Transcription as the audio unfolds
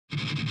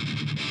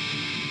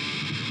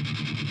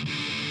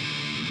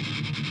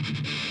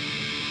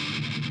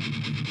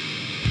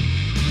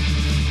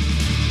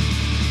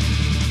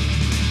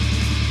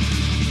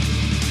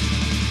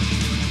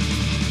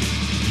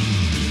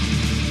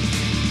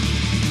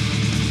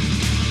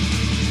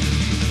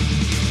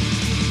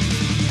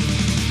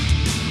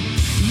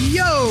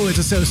It's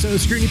a So So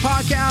Scrutiny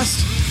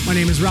Podcast. My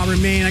name is Robert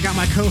Main. I got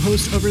my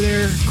co-host over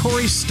there,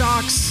 Corey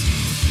Stocks,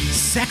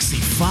 Sexy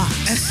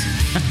Fox.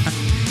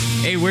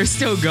 Hey, we're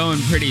still going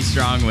pretty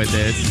strong with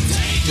this.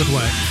 With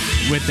what?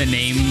 With the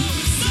name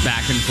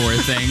back and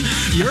forth thing.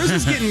 Yours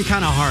is getting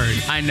kind of hard.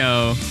 I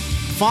know.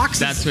 Fox.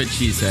 That's what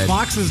she said.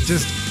 Fox is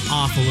just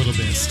off a little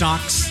bit.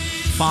 Stocks,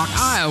 Fox.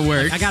 It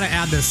works. I gotta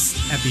add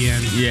this at the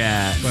end.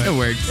 Yeah, it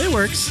works. It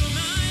works.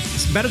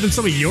 It's better than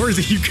some of yours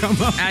that you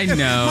come up with. I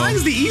know.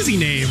 Mine's the easy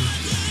name.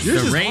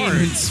 Yours the is rain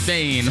hard. in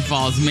Spain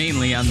falls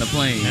mainly on the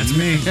plain. That's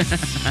me.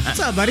 What's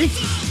up, buddy?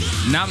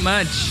 Not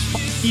much.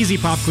 Easy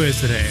pop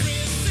quiz today.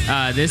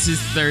 This is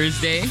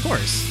Thursday. Of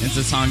course. It's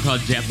a song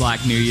called Jet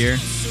Black New Year.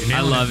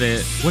 I love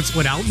it.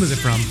 What album is it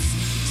from?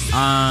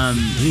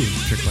 Ooh,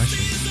 trick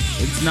question.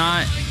 It's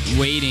not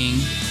Waiting.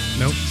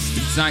 Nope.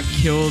 It's not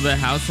Kill the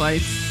House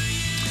Lights.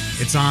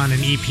 It's on an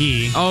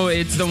EP. Oh,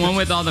 it's the one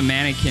with all the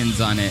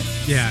mannequins on it.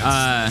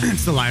 Yeah,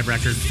 it's the live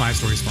record, 5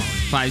 Stories Falling.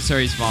 5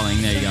 Stories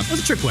Falling, there you go.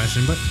 That's a trick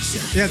question, but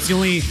yeah, it's the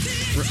only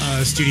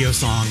studio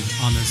song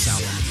on this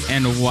album.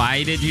 And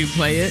why did you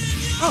play it?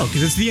 Oh,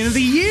 because it's the end of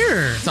the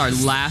year. It's our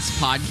last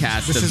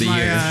podcast This of is the my,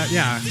 year.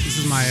 this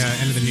is my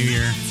end of the new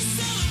year.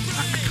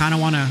 I kind of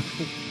want to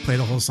play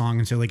the whole song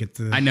until we get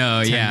to 10,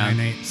 9,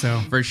 8.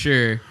 So for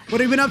sure. What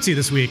have you been up to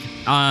this week?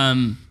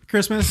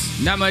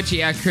 Christmas? Not much.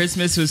 Yeah,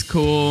 Christmas was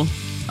cool.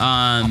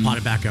 I'll pot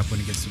it back up when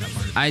it gets to that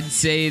part. I'd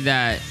say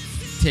that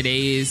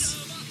today's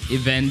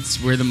events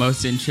were the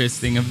most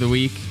interesting of the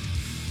week.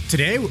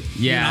 Today?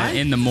 Yeah,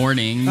 in the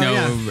morning.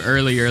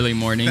 Early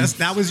morning.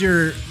 That was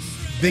your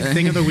big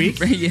thing of the week?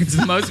 It's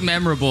the most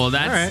memorable.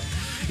 That's all right.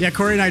 Yeah,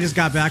 Corey and I just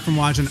got back from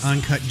watching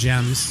Uncut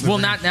Gems. Well,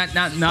 not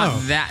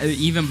that.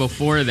 Even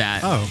before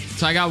that. Oh.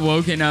 So I got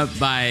woken up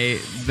by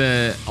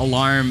the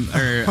alarm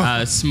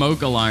or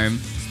smoke alarm.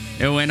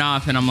 It went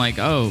off, and I'm like,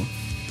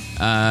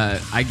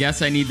 I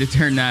guess I need to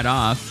turn that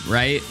off,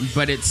 right?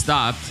 But it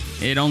stopped.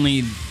 It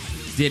only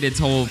did its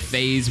whole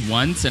phase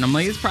once, and I'm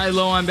like, it's probably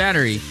low on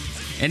battery.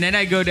 And then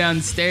I go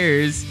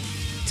downstairs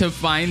to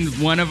find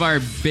one of our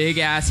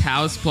big-ass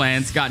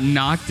houseplants got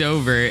knocked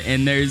over,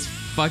 and there's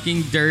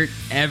fucking dirt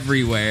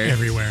everywhere.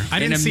 I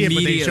didn't see it,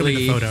 but they showed me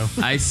the photo.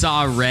 I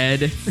saw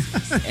red,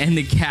 and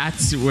the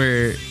cats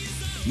were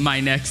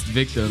my next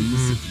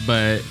victims,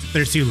 but...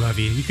 They're too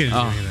lovey. You couldn't do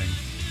anything.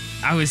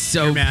 I was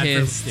so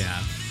pissed.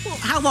 Well,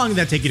 how long did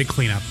that take you to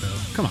clean up, though?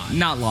 Come on.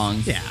 Not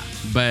long. Yeah.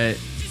 But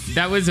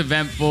that was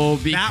eventful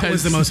because... That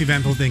was the most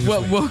eventful thing.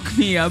 What woke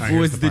me up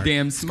was the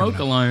damn smoke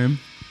alarm.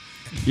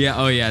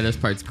 Yeah, this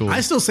part's cool.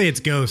 I still say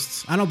it's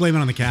ghosts. I don't blame it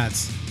on the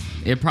cats.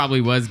 It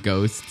probably was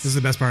ghosts. This is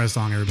the best part of the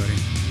song, everybody.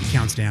 It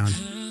counts down.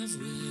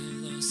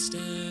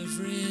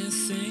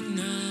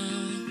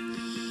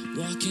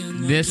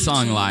 This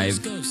song live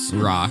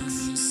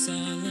rocks.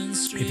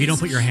 If you don't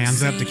put your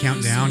hands up to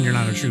count down, you're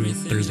not a true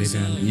Thursday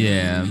fan.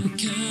 Yeah.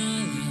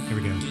 Here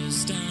we go.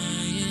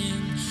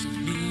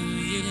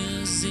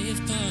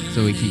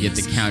 So we can get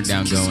the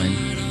countdown going.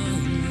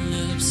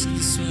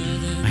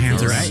 My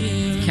hands are right.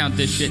 Count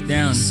this shit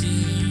down.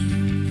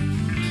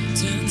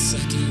 10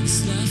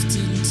 seconds left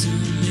into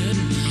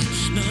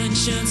midnight. 9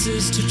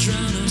 chances to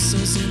drown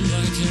ourselves in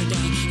black hair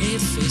dye. 8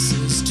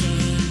 faces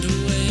turned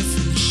away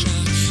from the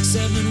shock.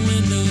 7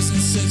 windows and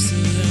 6 of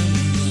them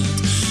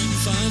unlocked.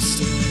 5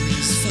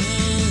 stories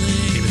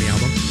falling. Name of the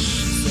album?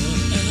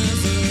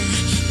 Forever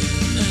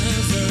and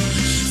ever.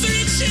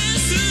 3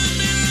 chairs to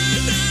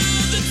mirror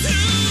down the 2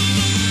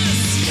 of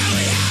us. Now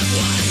we have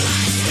one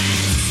last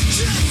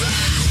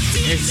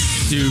chance. It's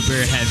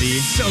super heavy.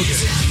 So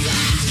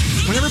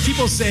good. Whenever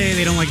people say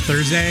they don't like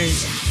Thursday,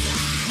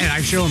 and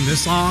I show them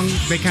this song,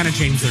 they kind of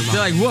change their mind.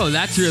 They're like, whoa,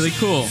 that's really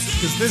cool.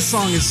 Because this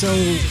song is so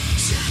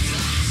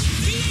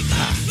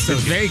it's good.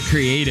 very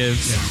creative.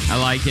 Yeah.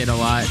 I like it a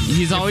lot.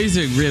 He's always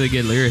a really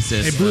good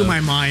lyricist. It blew my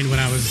mind when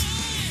I was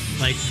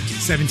like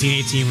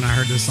 17, 18 when I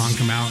heard this song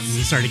come out and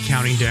he started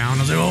counting down.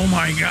 I was like, oh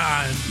my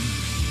God.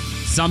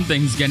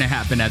 Something's going to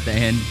happen at the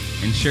end.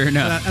 And sure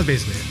enough. That's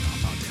basically it.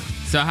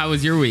 So how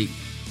was your week?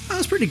 That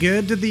was pretty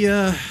good. Did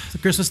the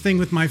Christmas thing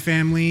with my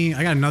family.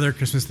 I got another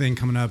Christmas thing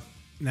coming up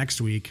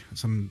next week.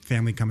 Some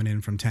family coming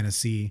in from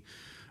Tennessee.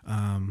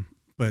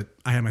 But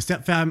I had my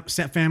step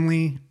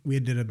family. We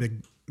did a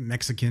big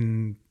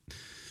Mexican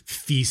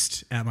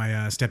feast at my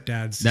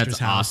stepdad's sister's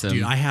house. Awesome.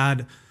 Dude,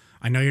 I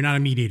know you're not a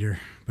meat eater,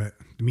 but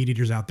the meat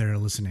eaters out there are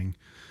listening.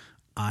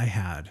 I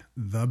had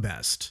the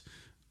best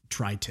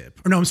tri-tip.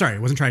 Or no, I'm sorry.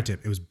 It wasn't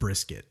tri-tip. It was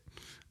brisket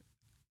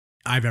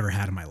I've ever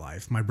had in my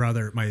life. My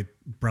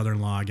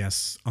brother-in-law, I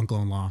guess,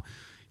 uncle-in-law,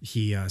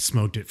 he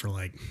smoked it for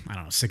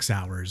 6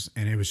 hours,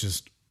 and it was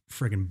just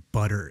friggin'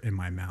 butter in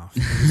my mouth.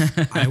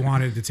 I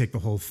wanted to take the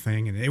whole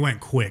thing, and it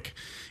went quick.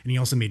 And he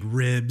also made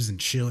ribs and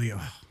chili.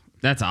 Oh,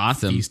 that's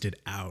awesome. Feasted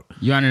out.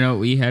 You want to know what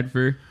we had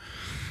for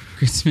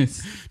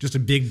Christmas? Just a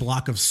big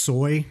block of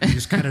soy. You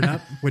just cut it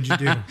up. What'd you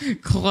do?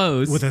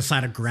 Close. With a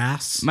side of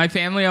grass. My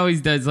family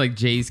always does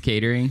Jay's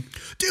Catering.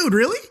 Dude,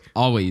 really?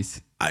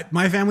 Always.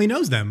 My family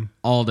knows them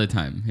all the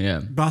time.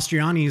 Yeah.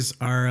 Bastiani's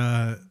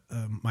are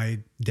my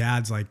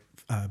dad's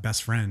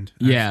best friend.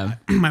 Yeah.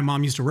 My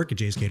mom used to work at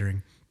Jay's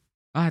Catering,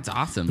 Oh, that's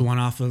awesome. the one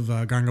off of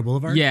Gardner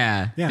Boulevard.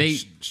 Yeah. Yeah.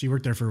 She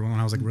worked there for when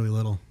I was like really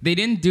little. They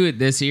didn't do it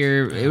this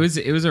year. It was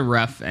a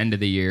rough end of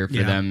the year for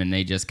them, and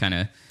they just kind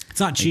of It's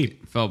not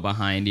cheap. fell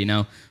behind,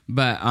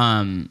 But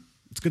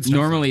It's good stuff.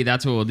 normally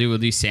that's what we'll do. We'll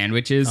do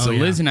sandwiches. Oh, So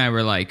yeah. Liz and I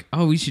were like,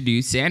 "Oh, we should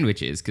do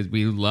sandwiches because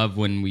we love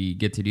when we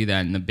get to do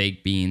that and the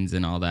baked beans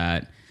and all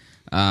that."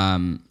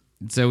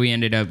 So we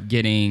ended up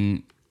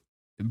getting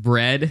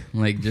bread,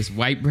 like just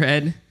white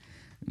bread,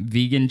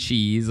 vegan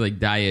cheese, like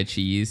Daya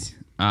cheese,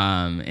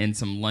 and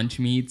some lunch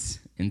meats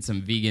and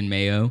some vegan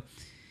mayo.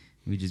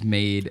 We just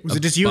made Was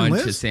it just you and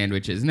bunch Liz? of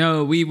sandwiches.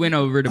 No, we went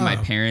over to my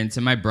Oh. parents,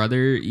 and my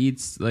brother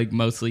eats like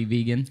mostly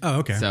vegan. Oh,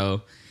 okay.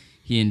 So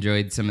he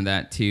enjoyed some of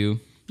that too.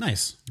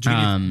 Nice.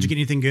 Did you get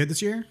anything good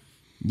this year?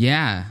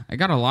 Yeah, I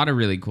got a lot of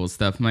really cool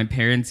stuff. My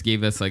parents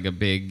gave us like a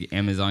big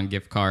Amazon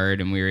gift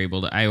card, and we were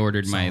able to. I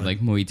ordered my Solid. like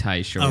Muay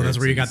Thai shorts. Oh, that's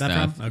where you and got that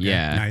stuff. from? Okay.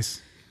 Yeah.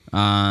 Nice.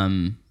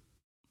 Um,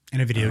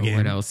 And a video game.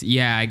 What else?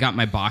 Yeah, I got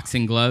my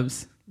boxing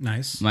gloves.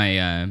 Nice.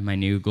 My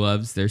new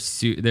gloves. They're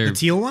they're The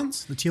teal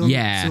ones? The teal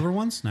Yeah. and silver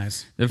ones?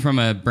 Nice. they're from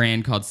a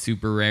brand called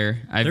Super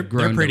Rare. I've They're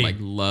grown to pretty. like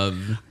love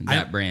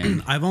that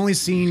brand. I've only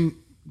seen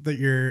that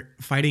your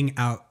fighting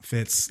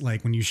outfits,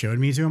 like when you showed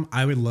me to them.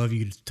 I would love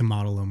you to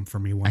model them for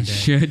me one I day.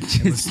 should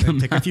And let's just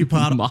take a few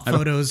model.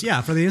 photos.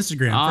 Yeah, for the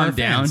Instagram. Oh, for our I'm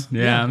down. fans.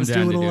 Yeah, I'm let's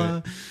down do a to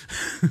little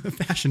do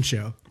fashion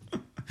show.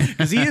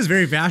 Because he is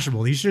very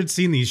fashionable. You should have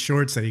seen these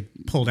shorts that he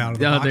pulled out of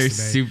the Oh, box they're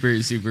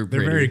today. super They're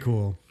pretty. very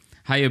cool.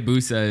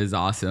 Hayabusa is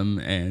awesome,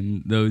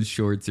 and those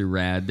shorts are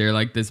rad. They're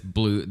like this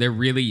blue. They're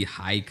really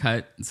high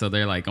cut, so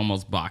they're like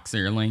almost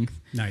boxer length.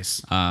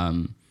 Nice.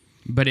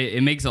 But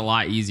it makes it a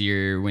lot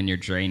easier when you're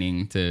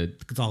training to.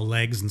 It's all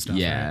legs and stuff.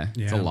 Yeah, right?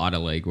 it's a lot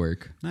of leg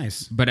work.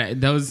 Nice. But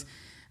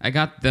I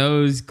got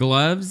those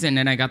gloves, and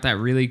then I got that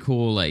really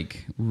cool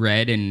like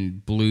red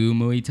and blue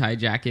Muay Thai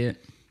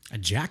jacket. A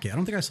jacket? I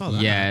don't think I saw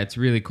that. Yeah, it's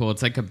really cool.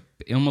 It's like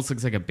it almost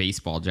looks like a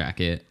baseball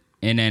jacket.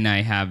 And then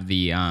I have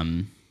the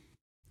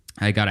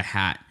I got a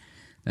hat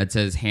that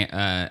says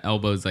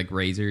elbows like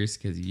razors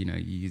because you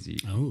use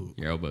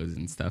your elbows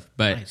and stuff.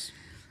 But Nice.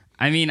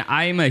 I mean,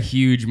 I'm a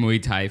huge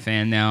Muay Thai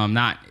fan now. I'm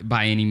not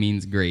by any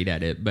means great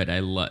at it, but I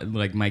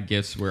like my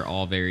gifts were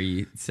all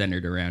very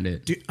centered around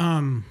it.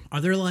 Are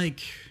there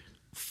like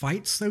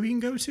fights that we can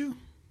go to?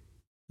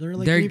 There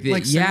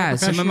like, yeah,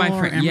 some of my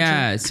friends.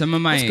 Yeah, some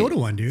of my. Let's go to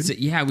one, dude.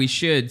 Yeah, we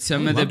should.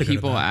 Some of love the to go to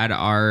people that. at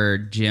our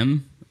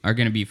gym are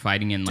going to be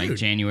fighting in like Dude,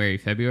 January,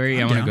 February.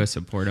 I I'm want to down. go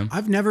support them.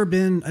 I've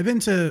been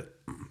to.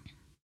 I'm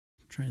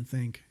trying to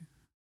think.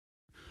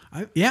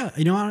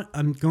 You know what?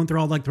 I'm going through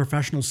all like the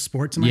professional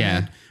sports in my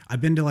head.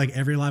 I've been to like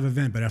every live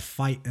event, but a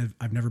fight,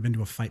 I've never been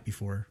to a fight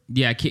before.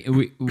 Yeah,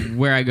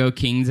 where I go,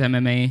 King's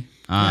MMA.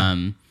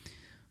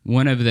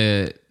 One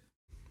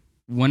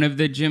of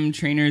the gym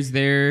trainers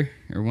there,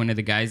 or one of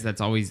the guys that's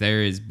always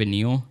there, is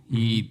Benil.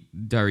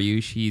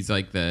 Dariush. He's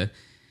like the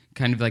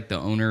kind of like the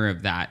owner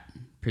of that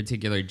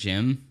particular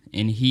gym,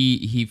 and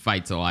he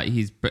fights a lot.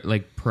 He's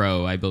like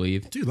pro, I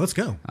believe. Dude, let's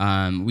go.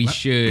 We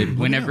should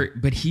whenever, know.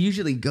 but he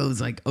usually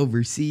goes like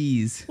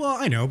overseas. Well,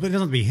 I know, but it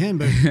doesn't have to be him.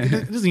 But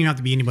it doesn't even have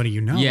to be anybody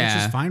you know. Yeah. Let's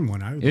just find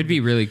one. It'd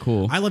be really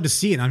cool. I love to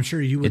see it. I'm sure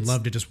you would It's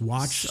love to just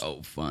watch.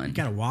 So fun. You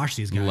gotta watch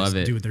these guys Love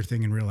it. do their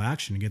thing in real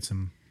action and get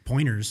some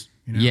pointers.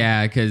 You know?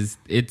 Yeah, because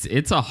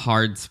it's a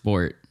hard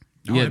sport.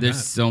 Oh, Yeah, I there's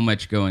bet. so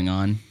much going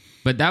on.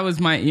 But that was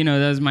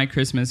my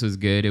Christmas was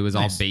good. It was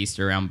all based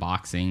around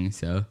boxing.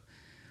 So,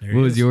 There what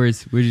it was is.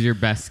 yours? What was your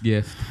best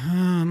gift?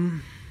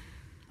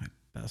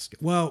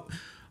 Well,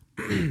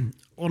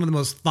 one of the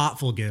most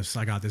thoughtful gifts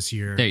I got this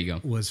year There you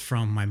go. was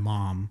from my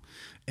mom.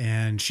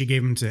 And she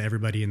gave them to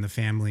everybody in the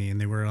family.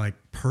 And they were like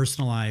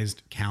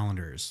personalized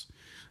calendars.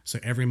 So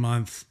every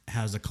month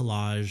has a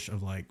collage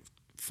of like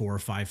 4 or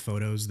 5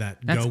 photos that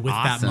That's go with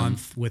awesome. that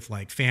month with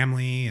like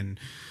family. And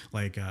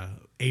like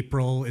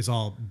April is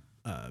all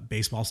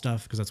baseball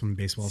stuff because that's when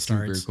baseball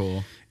Super starts.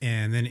 cool.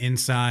 And then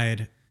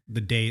inside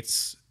the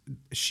dates,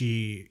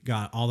 she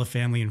got all the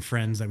family and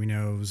friends that we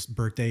know's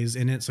birthdays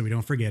in it, so we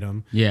don't forget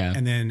them. Yeah.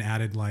 And then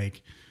added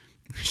like,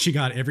 she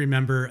got every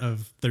member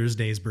of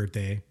Thursday's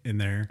birthday in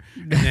there,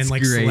 and then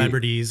like great.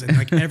 celebrities, and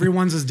like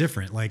everyone's is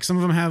different. Like some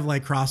of them have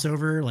like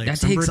crossover. Like That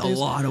some takes birthdays.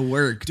 a lot of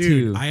work,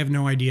 Dude, too. I have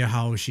no idea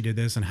how she did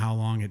this and how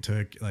long it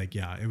took. Like,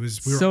 yeah, it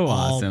was. We were So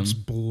all awesome.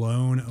 just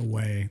blown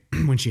away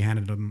when she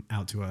handed them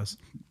out to us.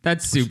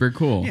 That's super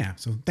cool. Yeah.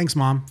 So thanks,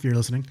 Mom, if you're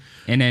listening.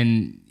 And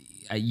then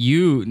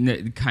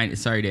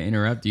sorry to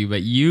interrupt you,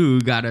 but you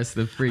got us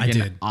the freaking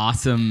did.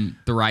 awesome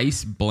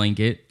thrice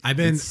blanket. I've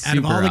been It's out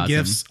of all super the awesome.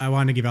 gifts I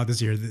wanted to give out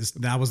this year.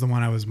 That was the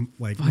one I was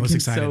like most Fucking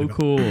excited so about.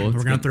 cool. We're It's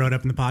gonna gonna- throw it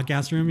up in the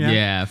podcast room. Yeah,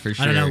 Yeah, for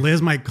I don't know. sure.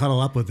 Liz might cuddle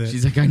up with it.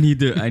 She's like, I need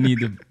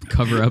to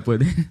cover up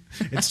with it.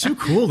 It's too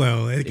cool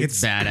though.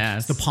 It's badass.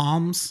 It's the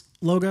Palms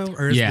logo,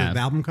 or is Yeah. the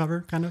album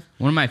cover kind of.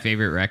 One of my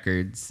favorite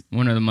records.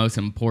 One of the most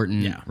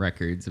important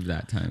records of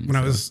that time. When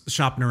I was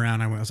shopping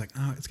around, I was like,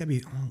 oh, it's gotta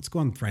be. Oh, let's go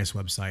on the Thrice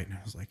website, and I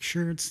was like,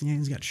 shirts. Yeah,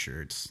 he's got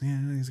shirts. Yeah,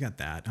 he's got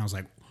that. And I was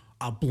like,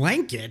 a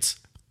blanket.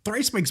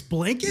 Thrice makes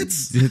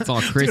blankets. It's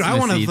all Christmassy. Dude, I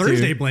want a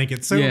Thursday too.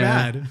 blanket so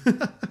Yeah.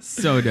 bad.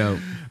 So dope.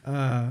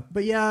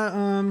 But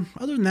yeah,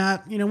 other than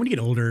that, when you get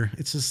older,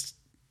 it's just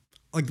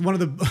like one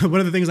of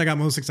the things I got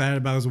most excited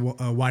about was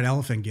a white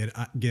elephant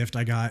gift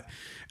I got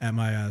at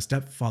my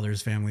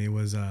stepfather's family. It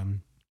was a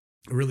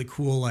really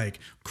cool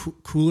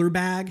cooler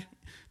bag.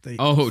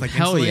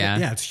 Hell yeah.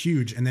 Yeah, it's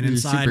huge. And then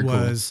It's inside super cool.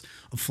 was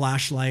a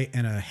flashlight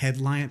and a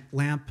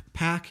headlamp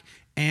pack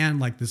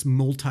and like this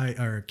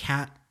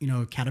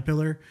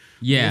caterpillar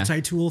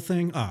multi-tool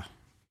thing. Oh,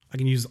 I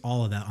can use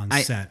all of that on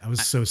set. I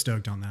was so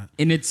stoked on that.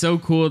 And it's so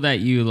cool that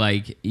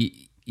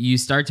you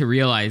start to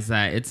realize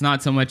that it's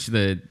not so much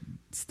the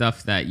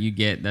stuff that you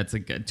get that's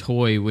like a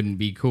toy wouldn't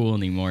be cool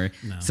anymore.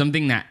 No.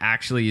 Something that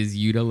actually is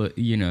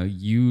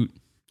utility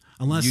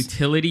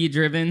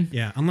driven.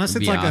 Yeah, unless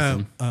it's like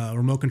awesome. a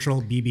remote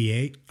controlled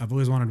BB-8. I've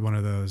always wanted one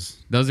of those.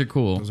 Those are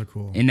cool. Those are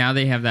cool. And now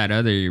they have that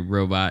other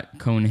robot,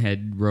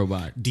 conehead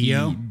robot,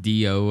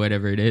 Dio,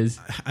 whatever it is.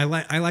 I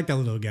like that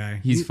little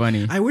guy. He's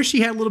funny. I wish he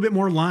had a little bit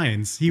more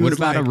lines. What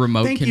about a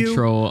remote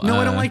control? No,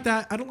 I don't like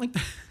that. I don't like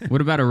that.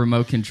 What about a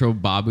remote control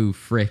Babu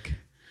Frick?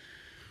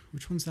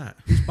 Which one's that?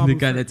 The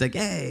guy that's like,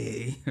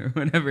 hey, or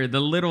whatever.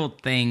 The little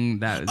thing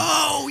that.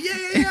 Oh,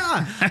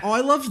 yeah. Oh, I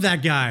loved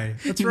that guy.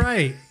 That's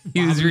right.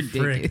 He was Babu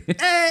ridiculous.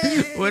 Frick.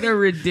 Hey! What a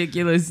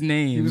ridiculous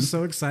name. He was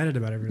so excited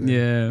about everything.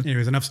 Yeah.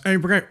 Anyways, enough. We're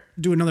going to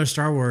do another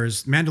Star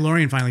Wars.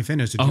 Mandalorian finally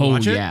finished. Did you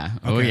watch it? Yeah.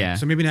 Okay. Oh, yeah.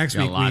 So maybe next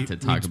Got week a lot to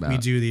talk about. We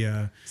do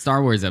the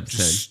Star Wars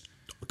episode.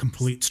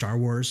 Complete Star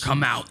Wars.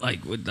 Come out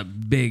like with the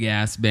big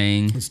ass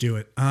bang. Let's do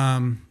it.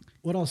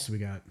 What else do we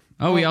got?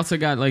 Oh, we also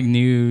got like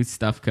new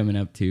stuff coming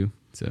up too.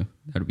 So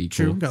that'll be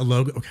True. cool. Got a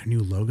logo. Okay,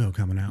 new logo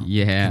coming out.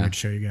 Yeah. Can't wait to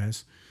show you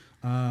guys.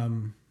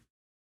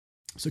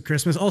 So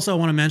Christmas. Also, I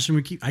want to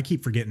mention I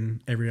keep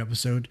forgetting every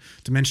episode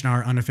to mention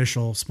our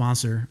unofficial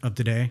sponsor of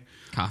today,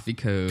 Coffee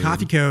Code.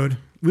 Coffee Code.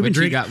 We've been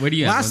drinking. What do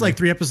you have? Last like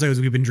 3 episodes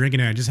we've been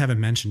drinking it. I just haven't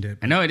mentioned it.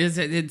 I know it is.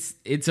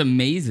 It's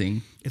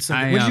amazing. It's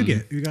what did you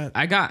get? You got.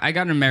 I got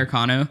an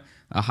Americano,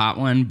 a hot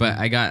one, but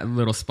I got a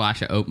little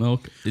splash of oat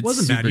milk. It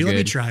wasn't bad. You let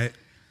me try it.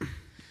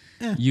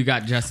 You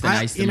got just an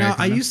iced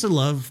Americano. I used to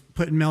love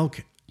putting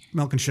milk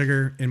and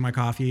sugar in my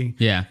coffee.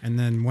 Yeah. And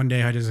then one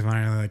day I just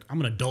finally like, I'm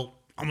an adult.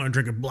 I'm going to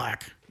drink it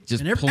black.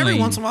 Just and every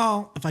once in a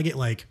while, if I get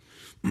like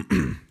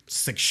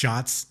 6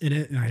 shots in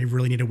it and I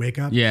really need to wake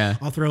up,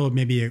 I'll throw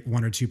maybe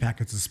 1 or 2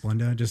 packets of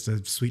Splenda just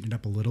to sweeten it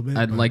up a little bit.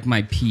 I'd like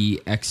my pee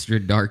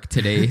extra dark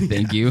today.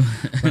 Thank you.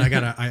 But I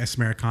got an iced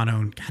Americano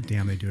and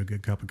goddamn, they do a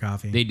good cup of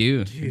coffee. They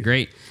do. Dude.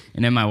 Great.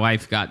 And then my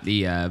wife got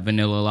the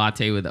vanilla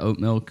latte with oat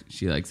milk.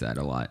 She likes that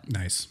a lot.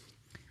 Nice.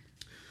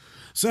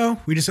 So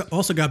we just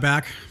also got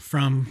back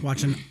from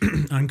watching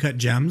Uncut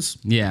Gems.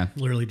 Yeah.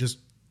 Literally just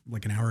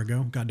like an hour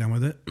ago. Got done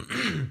with it.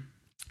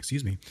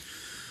 Excuse me.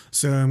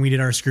 So we did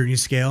our scrutiny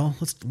scale.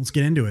 Let's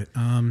get into it.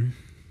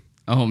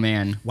 Oh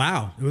man.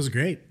 Wow. It was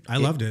great. I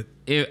loved it.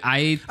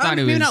 I thought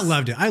it was. Maybe not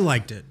loved it. I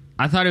liked it.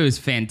 I thought it was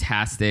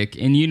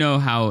fantastic. And you know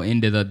how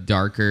into the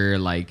darker,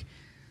 like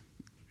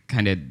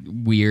kind of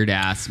weird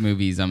ass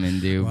movies I'm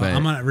into. Well, but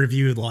I'm gonna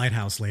review The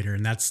Lighthouse later,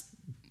 and that's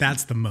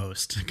the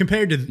most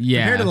compared to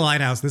The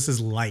Lighthouse. This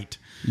is light.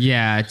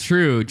 Yeah,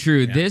 true.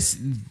 Yeah.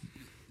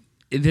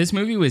 This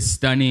movie was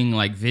stunning,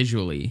 like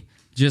visually,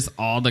 just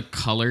all the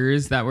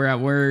colors that were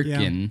at work,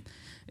 and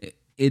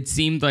it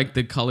seemed like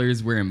the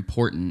colors were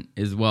important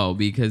as well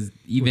because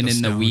even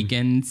in the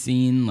weekend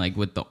scene, like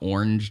with the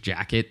orange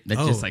jacket that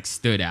just like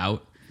stood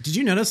out. Did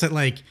you notice that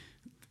like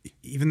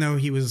even though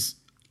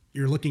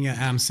you're looking at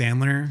Adam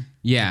Sandler.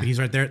 Yeah. Like, he's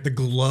right there. The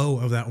glow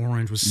of that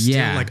orange was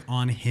still like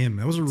on him.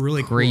 That was a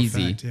really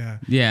crazy. Cool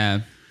effect.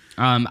 Yeah.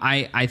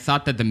 I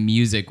thought that the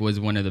music was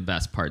one of the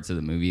best parts of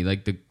the movie.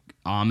 Like the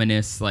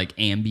ominous, like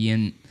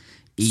ambient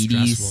 80s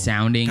stressful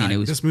sounding. God, and it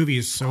was this movie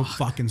is so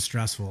fucking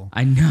stressful.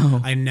 I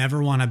know. I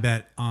never want to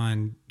bet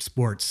on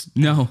sports.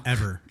 No.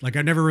 Ever. Like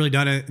I've never really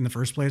done it in the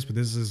first place, but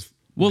this is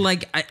well,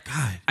 like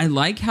I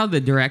like how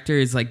the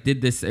directors like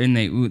did this, and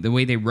the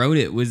way they wrote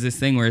it was this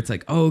thing where it's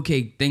like, oh,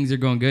 okay, things are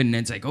going good, and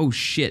it's like, oh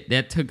shit,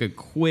 that took a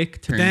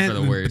quick turn for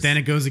the worse. But then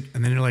it goes,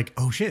 and then you're like,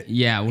 oh shit,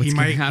 yeah, he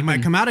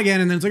might come out again,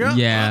 and then it's like, oh,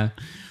 yeah,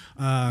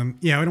 yeah.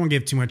 We don't want to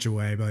give too much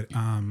away, but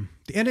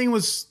the ending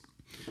was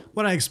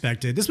what I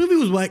expected. This movie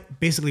was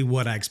basically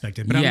what I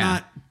expected, but I'm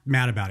not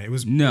mad about it. It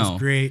was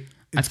great.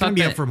 It's gonna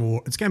be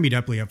it's gonna be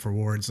definitely up for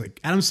awards. Like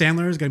Adam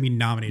Sandler is gonna be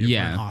nominated for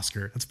an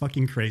Oscar. That's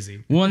fucking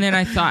crazy. Well, and then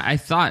I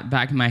thought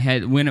back in my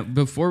head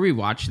before we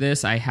watched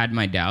this, I had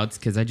my doubts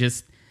because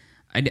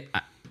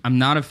I'm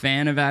not a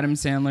fan of Adam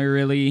Sandler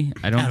really.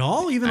 I don't at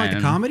all. Even like the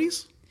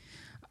comedies.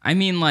 I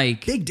mean,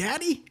 like Big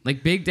Daddy.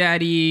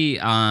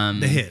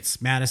 The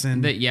hits,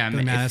 Madison.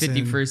 Madison,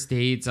 50 First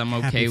Dates. I'm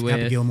okay with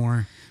Happy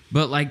Gilmore.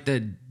 But like the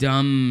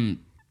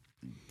dumb.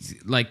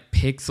 Like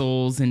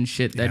Pixels and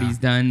shit that he's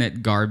done,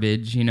 that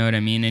garbage, you know what I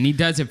mean? And he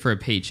does it for a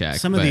paycheck.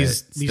 Some of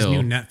these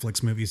new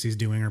Netflix movies he's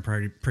doing are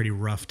pretty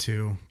rough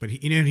too. But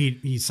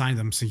he signed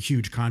them some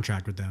huge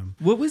contract with them.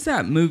 What was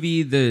that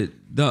movie? The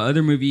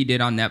other movie he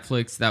did on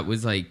Netflix that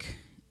was like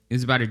it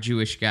was about a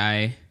Jewish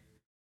guy.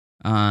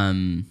 I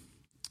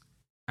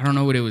I don't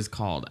know what it was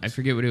called. I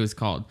forget what it was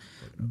called.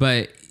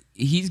 But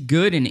he's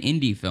good in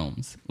indie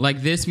films.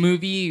 Like this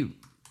movie,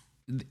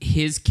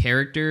 his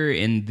character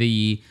and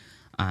the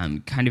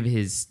kind of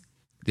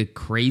the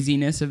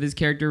craziness of his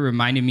character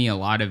reminded me a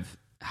lot of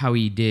how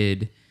he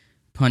did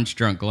Punch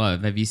Drunk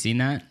Love. Have you seen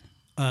that?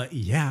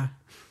 Yeah.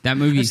 That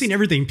movie. I've seen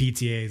everything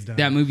PTA has done.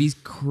 That movie's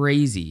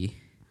crazy.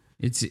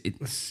 Let's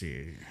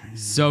see.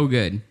 So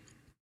good.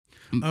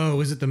 Oh,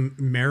 was it the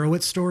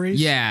Merowitz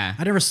stories? Yeah.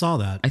 I never saw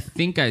that. I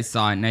think I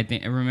saw it, and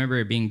I remember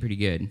it being pretty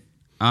good.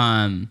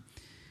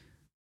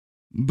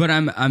 But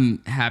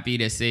I'm happy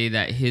to say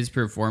that his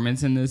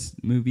performance in this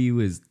movie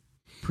was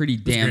pretty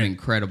damn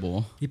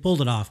incredible. He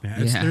pulled it off,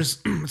 man.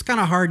 It's kind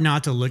of hard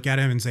not to look at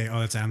him and say, "Oh,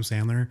 that's Adam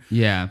Sandler."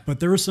 Yeah. But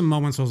there were some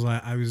moments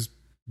where I was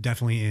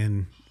definitely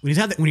in when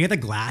he had the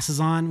glasses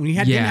on. When he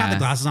didn't have the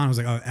glasses on, I was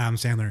like, "Oh, Adam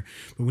Sandler."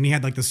 But when he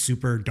had like the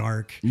super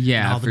dark,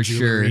 and all the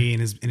jewelry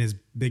and his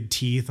big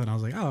teeth, and I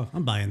was like, "Oh,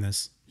 I'm buying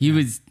this." He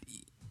was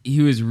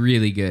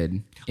really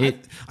good.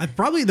 I'm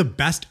probably the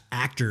best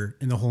actor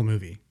in the whole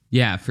movie.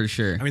 Yeah, for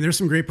sure. I mean, there's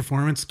some great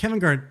performance. Kevin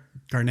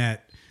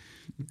Garnett.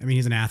 I mean,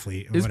 he's an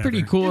athlete. It was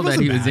pretty cool that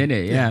he was in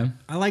it. Yeah.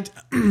 I liked.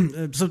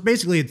 So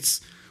basically,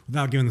 it's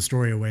without giving the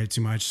story away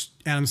too much.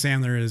 Adam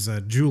Sandler is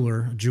a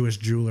Jewish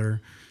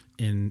jeweler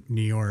in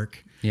New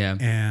York. Yeah.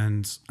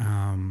 And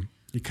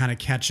you kind of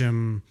catch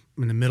him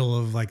in the middle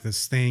of like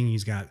this thing.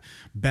 He's got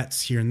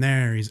bets here and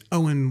there. He's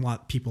owing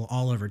people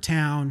all over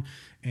town,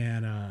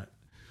 and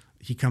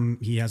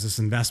he has this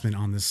investment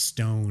on this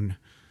stone.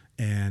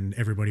 And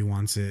everybody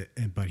wants it,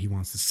 but he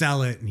wants to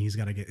sell it, and he's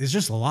got to get. It's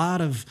just a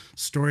lot of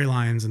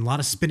storylines and a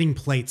lot of spinning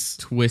plates,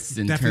 twists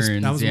and turns.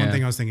 That was one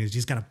thing I was thinking. Is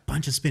he's got a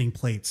bunch of spinning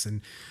plates,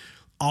 and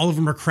all of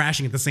them are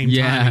crashing at the same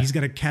time. And he's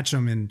got to catch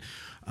them. And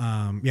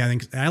I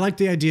think I like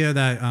the idea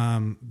that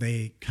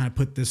they kind of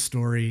put this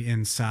story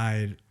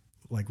inside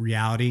like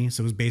reality.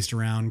 So it was based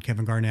around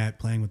Kevin Garnett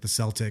playing with the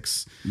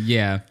Celtics.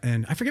 Yeah,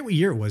 and I forget what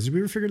year it was. Did we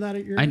ever figure that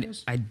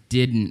out? I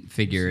didn't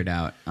figure it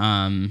out.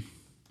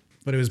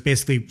 But it was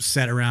basically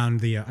set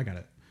around the. I got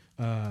it.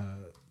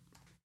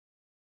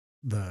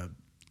 The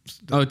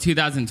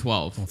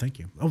 2012. Oh, thank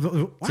you.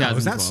 Oh, wow,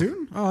 was that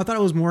soon? Oh, I thought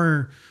it was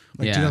more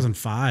like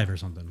 2005 or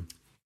something.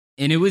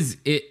 And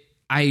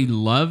I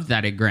love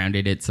that it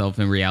grounded itself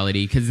in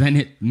reality because then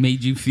it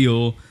made you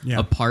feel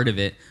a part of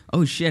it.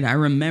 Oh shit, I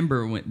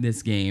remember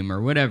this game or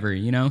whatever,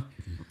 you know.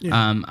 Yeah.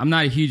 I'm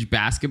not a huge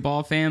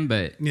basketball fan,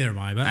 but neither am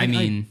I. But I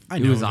mean,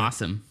 it was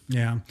awesome.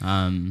 Yeah.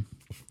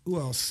 Who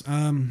else?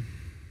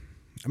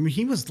 I mean,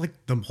 he was like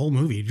the whole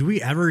movie.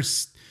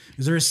 Is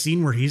there a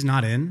scene where he's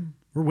not in?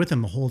 We're with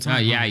him the whole time. Oh,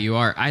 yeah, you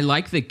are. I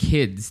like the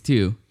kids,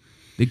 too.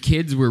 The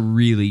kids were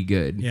really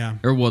good. Yeah.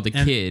 Or, well,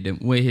 kid,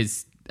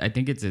 with I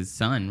think it's his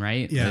son,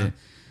 right? Yeah.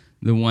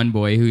 The one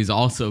boy who's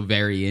also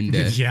very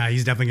into. Yeah,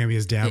 he's definitely going to be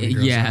his dad.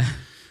 Yeah.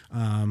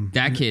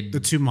 That kid.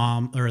 The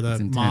mom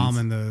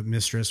and the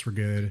mistress were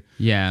good.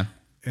 Yeah.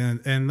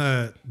 And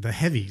the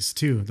heavies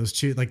too. Those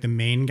two, like the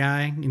main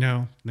guy, you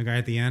know, the guy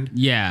at the end.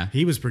 Yeah,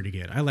 he was pretty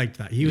good. I liked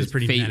that. He was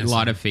pretty a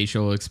lot of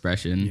facial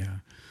expression. Yeah,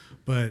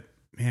 but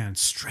man,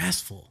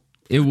 stressful.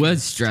 It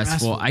was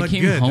stressful. I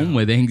came home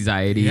with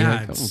anxiety.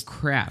 Yeah, like, oh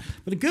crap.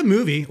 But a good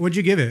movie. What'd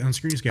you give it on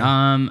screen scale?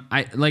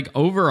 I like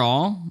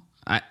overall.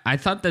 I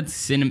thought that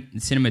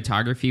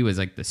cinematography was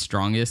like the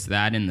strongest.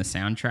 That in the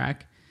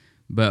soundtrack,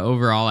 but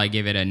overall, I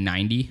gave it a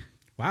 90.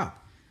 Wow,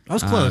 I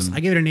was close.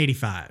 I gave it an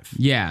 85.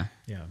 Yeah.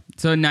 Yeah.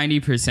 So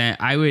 90%.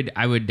 I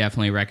would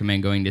definitely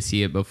recommend going to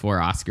see it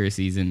before Oscar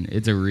season.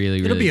 It's a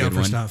really It'll be good up for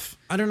one. stuff.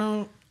 I don't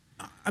know.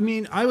 I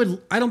mean, I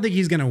don't think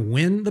he's gonna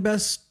win the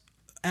best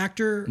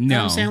actor,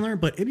 no. Adam Sandler,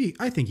 but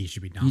I think he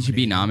should be nominated. He should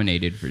be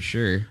nominated for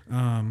sure.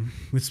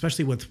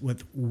 Especially with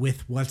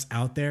what's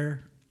out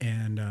there,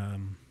 and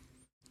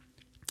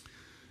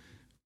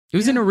it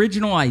was an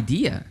original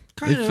idea.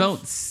 It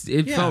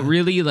felt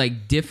really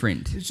like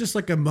different. It's just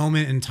like a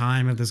moment in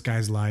time of this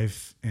guy's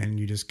life, and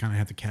you just kind of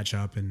have to catch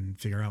up and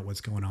figure out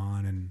what's going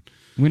on. And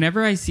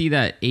whenever I see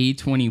that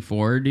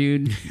A24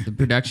 dude, the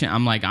production,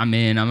 I'm like, I'm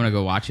in. I'm gonna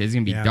go watch it. It's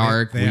gonna be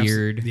dark,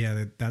 weird.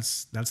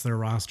 That's their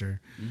roster.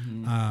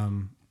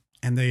 Mm-hmm.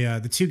 And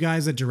the two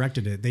guys that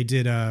directed it, they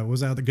did what was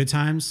that, The Good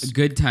Times?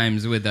 Good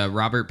Times with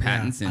Robert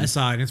Pattinson. I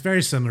saw it, and it's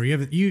very similar.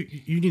 You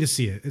need to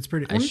see it. It's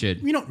pretty. I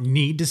should. You don't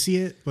need to see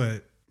it,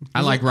 but.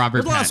 I like Robert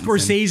Pattinson. There's a lot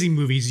of Scorsese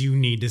movies you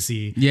need to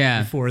see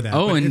before that.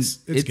 Oh, but and it's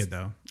good,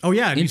 though. Oh,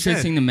 yeah.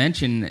 Interesting to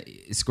mention,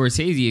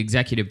 Scorsese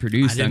executive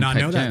produced. I did not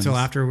know that until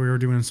after we were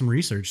doing some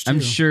research, too.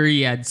 I'm sure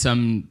he had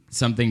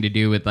something to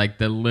do with like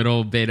the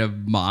little bit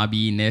of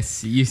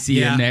mobbiness you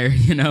see in there,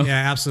 you know?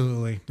 Yeah,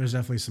 absolutely. There's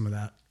definitely some of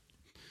that.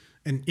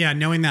 And yeah,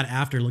 knowing that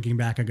after looking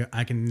back,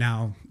 I can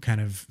now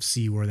kind of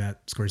see where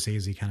that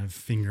Scorsese kind of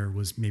finger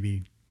was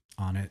maybe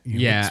on it.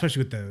 You know,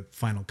 especially with the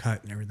final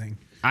cut and everything.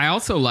 I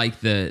also like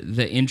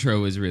the intro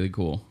was really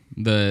cool.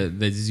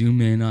 The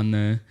zoom in on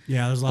the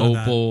there's a lot opal,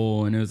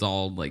 of that. And it was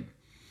all like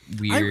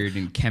weird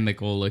and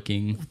chemical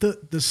looking.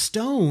 The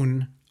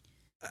stone,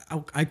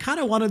 I kind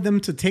of wanted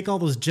them to take all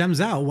those gems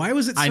out. Why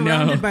was it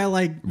surrounded by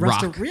like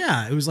rock?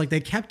 Yeah, it was like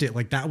they kept it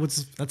like that.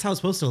 That's how it's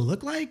supposed to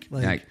look like.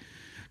 Like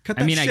Cut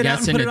that shit out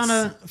and put it on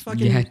a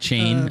fucking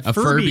chain, a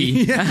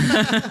Furby.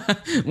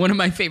 Furby. One of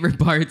my favorite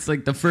parts,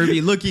 like the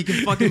Furby. Look, he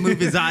can fucking move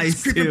his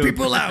eyes creeping too.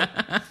 people out.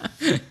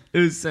 It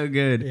was so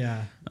good.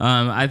 Yeah.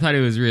 I thought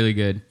it was really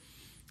good.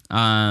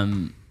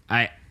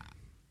 I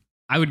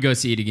would go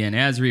see it again. It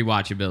has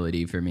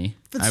rewatchability for me.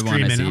 That's I want to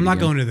see streaming. it I'm not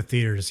again. going to the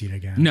theater to see it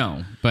again.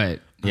 No,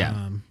 but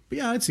yeah. But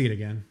yeah, I'd see it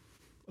again.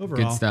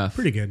 Overall, Good stuff.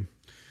 Pretty good.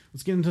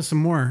 Let's get into some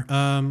more.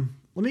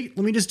 Let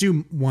me just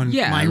do one.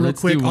 Yeah, mine real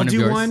let's quick. do one I'll of do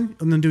yours. one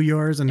and then do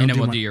yours, and and then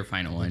do we'll my- do your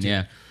final one.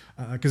 Yeah.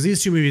 because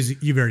these two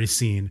movies you've already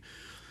seen,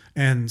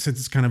 and since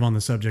it's kind of on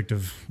the subject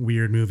of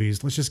weird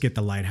movies, let's just get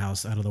The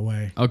Lighthouse out of the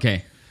way.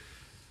 Okay.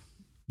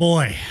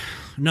 Boy,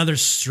 another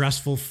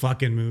stressful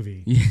fucking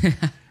movie.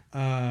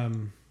 Yeah.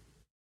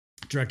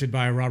 Directed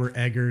by Robert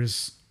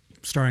Eggers,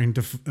 starring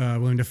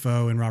William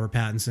Dafoe and Robert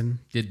Pattinson.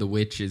 Did The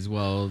Witch as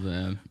well,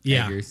 the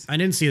Yeah, Eggers. I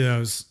didn't see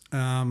those.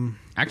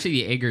 Actually,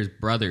 the Eggers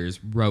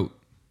brothers wrote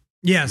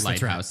Yes,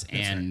 Lighthouse, that's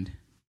right. and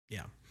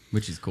Yeah.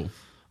 which is cool.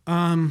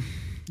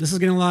 This is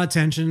getting a lot of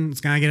attention.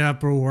 It's gonna get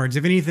up awards.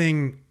 If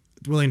anything,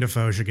 William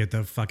Dafoe should get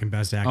the fucking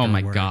best actor. Oh my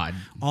award. God.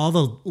 All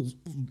the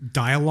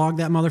dialogue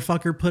that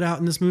motherfucker put out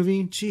in this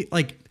movie,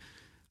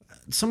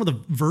 some of the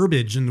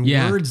verbiage and the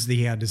Yeah. words that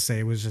he had to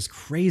say was just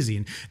crazy.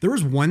 And there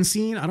was one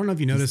scene, I don't know if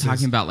you noticed,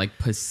 Talking about like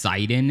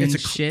Poseidon and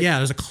shit. Yeah,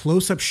 there's a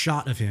close-up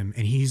shot of him,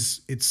 and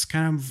it's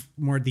kind of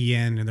more at the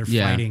end, and they're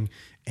fighting,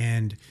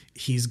 and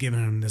he's giving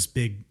him this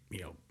big,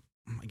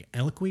 like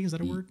eloquy. Is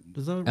that a word?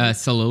 Is that a word?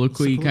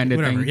 Soliloquy kind of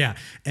Whatever, thing. yeah.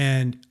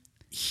 And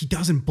he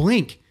doesn't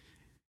blink.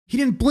 He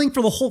didn't blink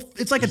for the whole.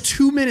 It's like a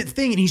 2-minute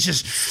thing, and he's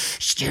just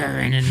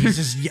staring, and he's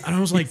just. And I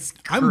was like,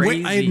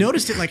 I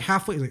noticed it like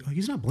halfway. Like, oh,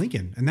 he's not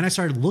blinking, and then I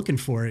started looking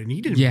for it, and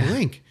he didn't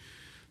blink.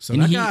 So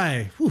And that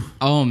guy. Whew,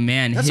 Oh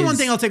man, that's the one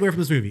thing I'll take away from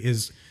this movie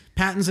is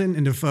Pattinson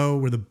and Dafoe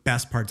were the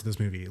best parts of this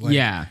movie. Like,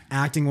 Yeah.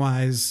 acting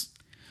wise,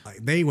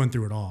 they went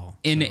through it all.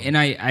 And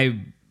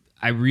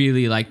I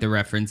really like the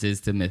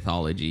references to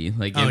mythology.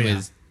 Like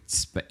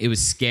it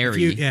was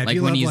scary. if Like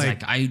you when love, he's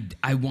like- like,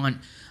 I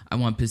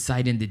want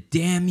Poseidon to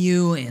damn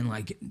you, and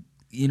like,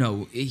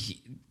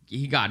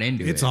 he got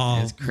into it. It's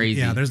all It's crazy.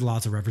 Yeah, there's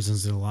lots of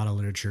references to a lot of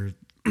literature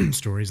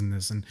stories in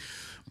this, and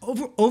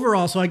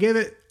overall, so I gave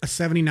it a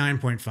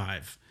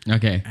 79.5.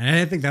 Okay. And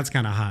I think that's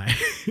kind of high,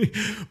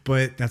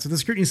 but that's what the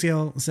scrutiny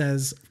scale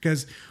says.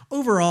 Because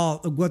overall,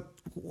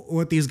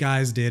 what these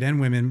guys did and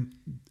women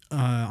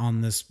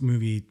on this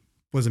movie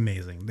was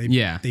amazing.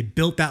 They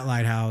built that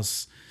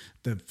lighthouse.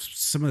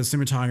 Some of the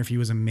cinematography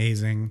was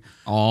amazing.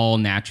 All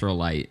natural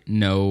light,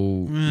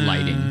 no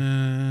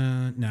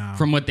lighting. No,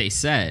 From what they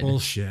said,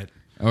 bullshit.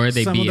 or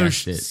they some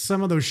BS'd it.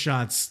 Some of those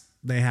shots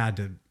they had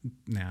to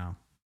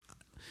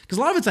because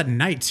a lot of it's at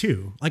night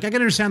too. Like I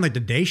can understand like the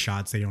day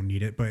shots they don't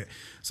need it, but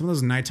some of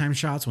those nighttime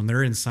shots when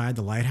they're inside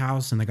the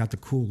lighthouse and they got the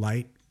cool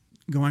light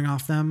going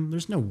off them,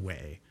 there's no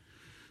way.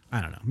 I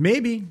don't know.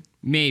 Maybe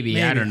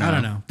I don't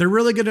know. They're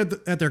really good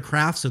at their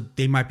craft, so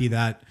they might be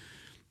that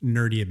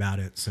nerdy about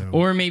it. So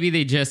Or maybe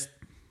they just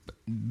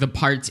the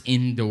parts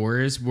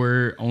indoors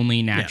were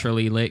only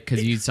naturally lit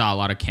because you saw a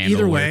lot of candle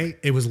either work. way,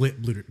 it was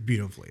lit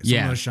beautifully. Some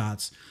of those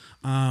shots.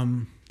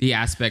 The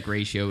aspect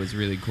ratio was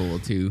really cool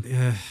too.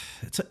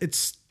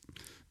 It's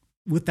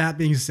with that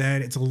being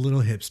said, it's a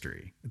little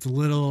hipstery. It's a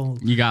little.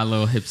 You got a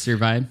little hipster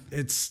vibe.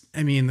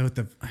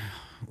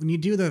 When you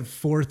do the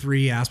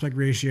 4:3 aspect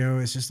ratio,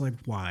 it's just like,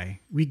 why?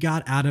 We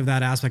got out of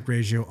that aspect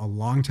ratio a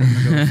long time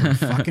ago for a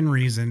fucking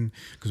reason,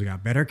 because we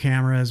got better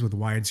cameras with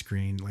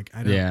widescreen. Like,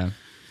 I don't. Yeah.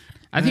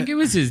 I think it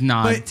was his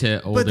nod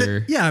to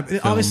older.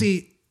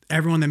 Obviously,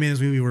 everyone that made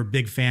this movie were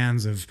big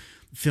fans of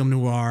film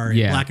noir and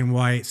black and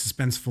white,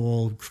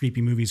 suspenseful,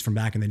 creepy movies from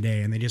back in the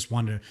day, and they just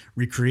wanted to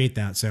recreate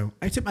that. So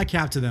I tip my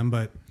cap to them,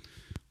 but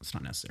it's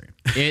not necessary.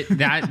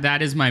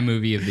 That is my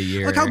movie of the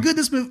year. Like how good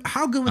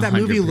would that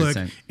movie look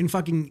 100%. in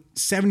fucking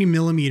 70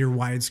 millimeter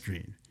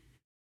widescreen?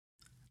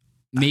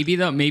 Maybe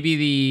the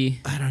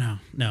I don't know.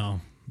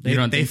 No, You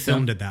don't they think so?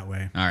 filmed it that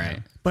way. All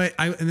right. But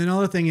and then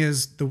another thing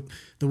is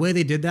the way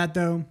they did that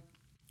though,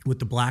 with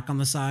the black on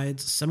the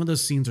sides. Some of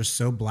those scenes are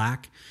so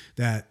black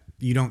that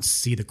you don't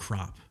see the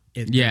crop.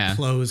 The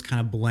clothes kind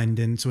of blend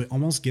in, so it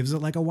almost gives it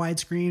like a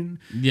widescreen.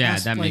 Yeah,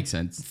 that makes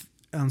sense.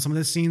 On some of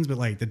the scenes, but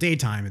like the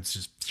daytime, it's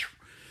just.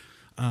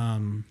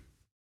 I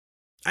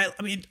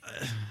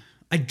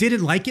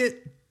didn't like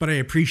it, but I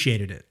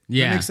appreciated it.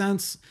 Yeah. That makes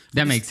sense.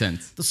 That makes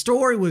sense. The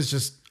story was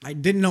just, I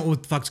didn't know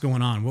what the fuck's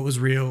going on. What was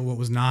real, what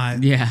was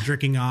not. Yeah.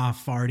 Drinking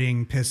off,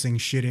 farting, pissing,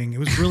 shitting. It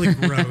was really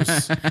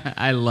gross.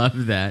 I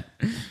love that.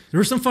 There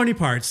were some funny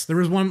parts. There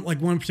was one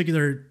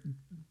particular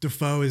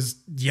Dafoe is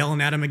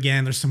yelling at him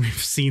again. There's so many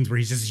scenes where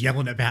he's just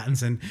yelling at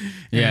Pattinson.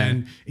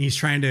 And he's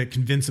trying to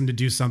convince him to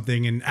do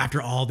something. And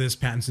after all this,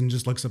 Pattinson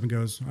just looks up and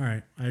goes, all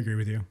right, I agree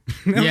with you.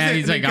 Yeah,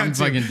 he's like, I'm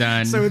fucking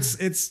done. So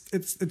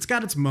it's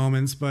got its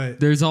moments, but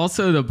there's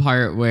also the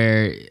part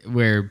where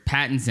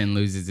Pattinson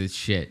loses his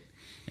shit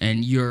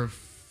and you're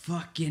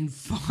fucking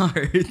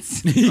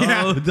farts.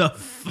 Yeah. Oh, the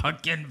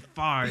fucking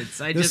farts.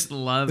 I just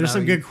love There's how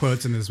some he good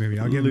quotes in this movie.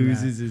 I'll give him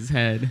loses that. his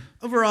head.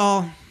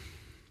 Overall,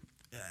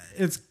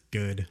 it's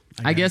good.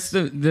 I guess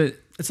the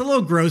it's a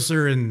little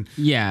grosser and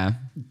yeah.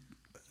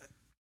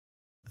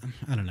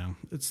 I don't know.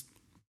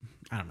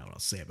 I don't know what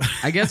else to say about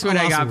it. I guess what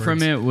I got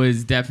from it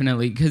was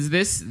definitely because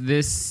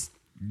this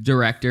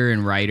director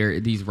and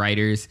these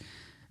writers,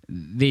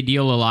 they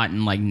deal a lot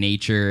in like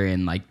nature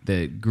and like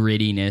the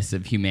grittiness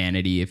of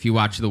humanity. If you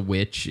watch The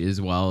Witch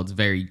as well, it's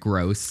very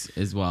gross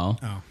as well.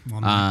 Oh,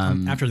 well,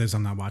 after this,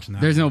 I'm not watching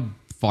that. There's no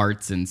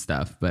farts and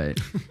stuff, but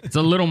it's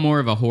a little more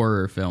of a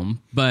horror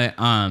film. But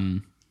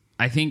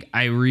I think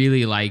I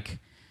really like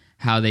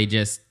how they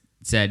just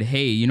said,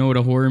 hey, you know what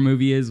a horror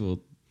movie is? Well,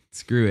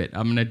 screw it.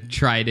 I'm going to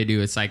try to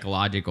do a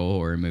psychological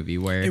horror movie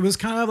where... It was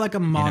kind of like a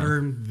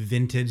modern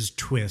vintage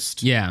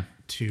twist. Yeah,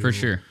 for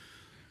sure.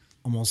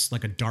 Almost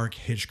like a dark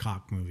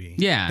Hitchcock movie.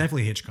 Yeah.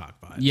 Definitely Hitchcock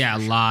vibes. Yeah, a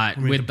lot.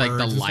 With the like the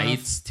birds and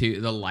lights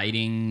too, the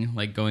lighting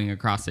like going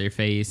across their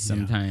face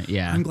sometimes.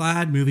 Yeah. I'm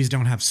glad movies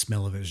don't have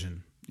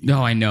smell-o-vision.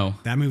 No, I know.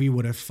 That movie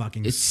would have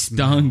fucking It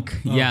stunk.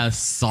 Oh, yeah,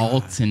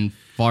 salt and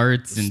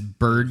farts and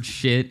bird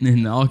shit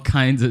and all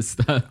kinds of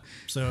stuff.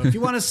 So if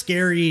you want a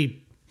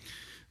scary...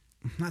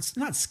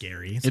 Not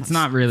scary. It's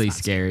not really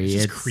scary.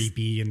 It's just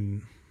creepy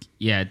and...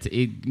 Yeah,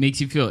 it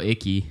makes you feel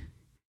icky.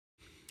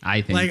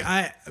 I think. Like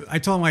I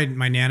told my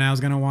Nana I was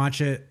gonna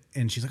watch it,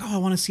 and she's like, "Oh, I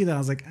want to see that." I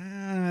was like,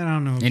 "I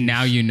don't know." And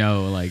now you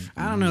know, like,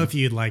 I don't know if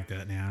you'd like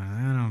that, Nana.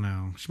 I don't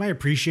know. She might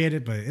appreciate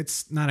it, but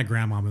it's not a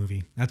grandma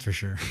movie. That's for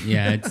sure.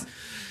 Yeah, it's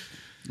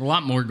a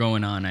lot more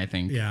going on. I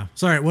think. Yeah.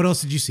 Sorry. What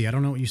else did you see? I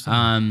don't know what you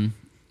saw.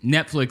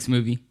 Netflix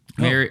movie.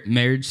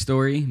 Marriage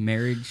Story.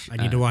 Marriage. I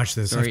need to watch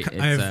this.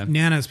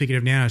 Nana. Speaking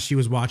of Nana, she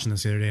was watching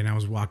this the other day, and I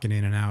was walking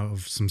in and out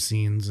of some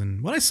scenes,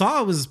 and what I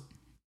saw was.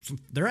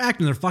 They're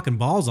acting their fucking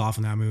balls off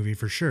in that movie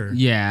for sure.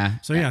 Yeah.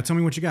 So yeah, tell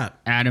me what you got.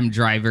 Adam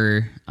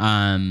Driver,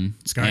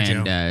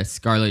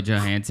 Scarlett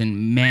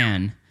Johansson.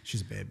 Man,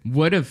 she's a babe.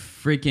 What a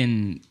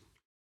freaking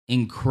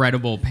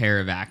incredible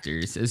pair of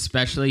actors,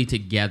 especially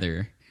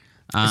together.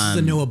 This is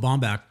a Noah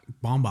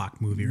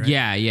Baumbach movie, right?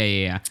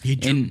 Yeah.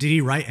 Did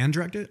he write and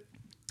direct it?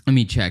 Let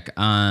me check.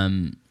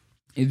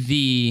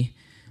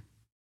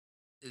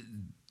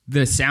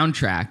 The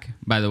soundtrack,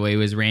 by the way,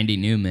 was Randy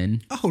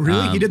Newman. Oh,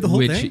 really? He did the whole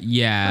thing?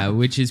 Yeah,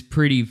 which is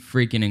pretty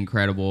freaking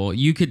incredible.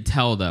 You could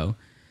tell though,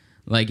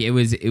 like it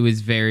was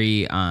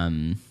very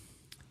very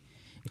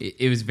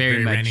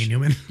much Randy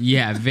Newman.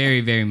 Yeah,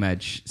 very very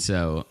much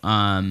so.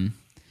 I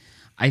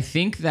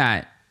think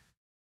that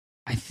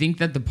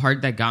the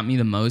part that got me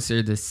the most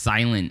are the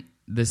silent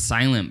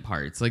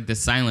parts, like the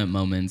silent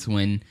moments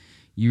when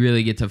you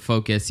really get to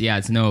focus. Yeah,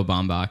 it's Noah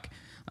Baumbach.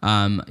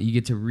 You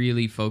get to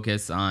really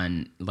focus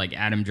on like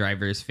Adam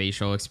Driver's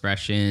facial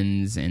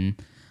expressions, and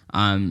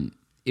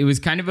it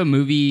was kind of a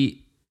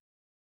movie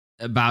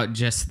about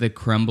just the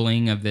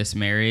crumbling of this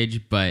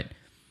marriage, but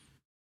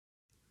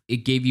it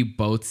gave you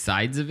both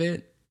sides of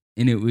it,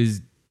 and it was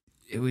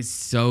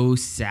so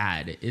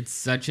sad. It's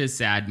such a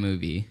sad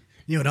movie.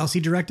 You know what else he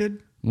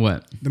directed?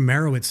 What? The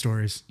Merowitz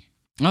stories.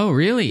 Oh,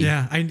 really?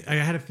 Yeah, I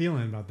had a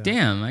feeling about that.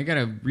 Damn, I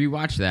gotta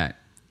rewatch that.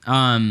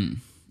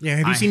 Yeah,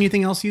 have you seen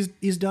anything else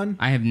he's done?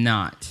 I have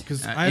not.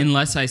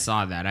 Unless I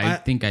saw that. I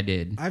think I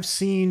did. I've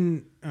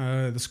seen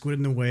The Squid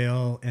and the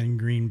Whale and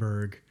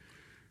Greenberg.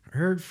 I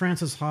heard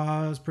Francis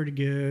Ha is pretty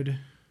good.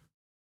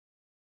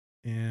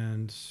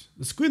 And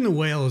The Squid and the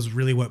Whale is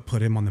really what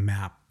put him on the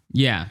map.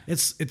 Yeah.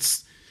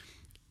 It's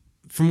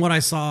from what I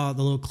saw,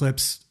 the little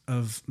clips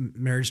of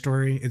Marriage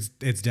Story,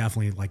 it's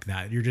definitely like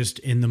that. You're just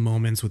in the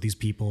moments with these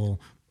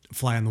people,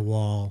 fly on the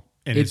wall,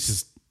 and it's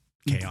just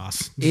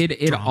chaos.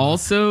 It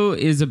also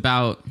is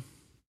about,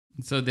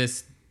 so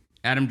this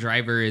Adam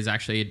Driver is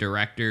actually a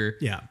director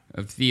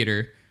of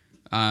theater,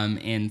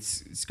 and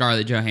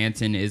Scarlett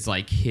Johansson is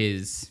like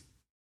his,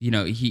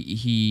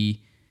 she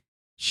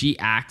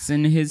acts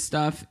in his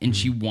stuff and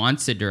she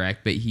wants to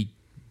direct, but he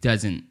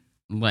doesn't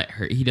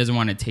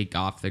want to take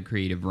off the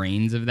creative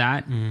reins of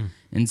that.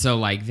 And so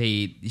like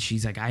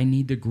she's like, I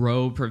need to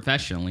grow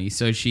professionally,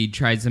 so she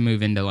tries to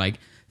move into like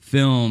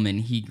film,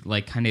 and he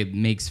like kind of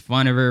makes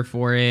fun of her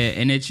for it,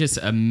 and it's just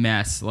a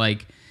mess.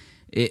 Like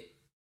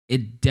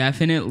it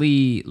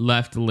definitely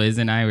left Liz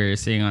and I, we were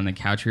sitting on the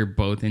couch, we were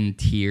both in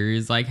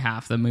tears like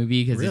half the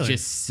movie, because it's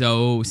just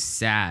so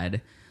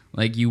sad.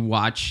 Like you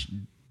watch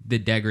the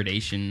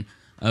degradation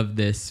of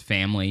this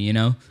family,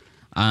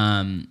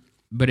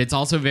 but it's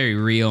also very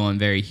real and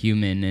very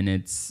human, and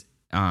it's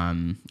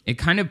it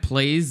kind of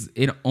plays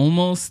it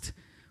almost,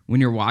 when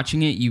you're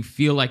watching it, you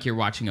feel like you're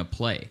watching a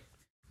play.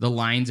 The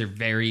lines are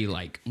very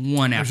like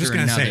one after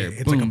another. Say,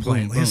 it's boom, like a play.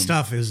 Boom, boom. His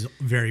stuff is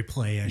very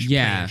play-ish.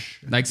 Yeah. Play-ish.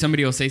 Like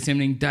somebody will say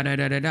something da da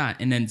da da da,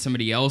 and then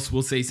somebody else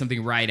will say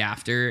something right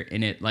after,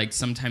 and it like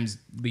sometimes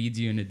leads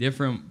you in a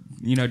different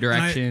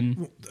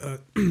direction.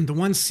 The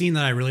one scene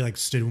that I really like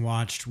stood and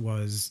watched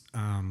was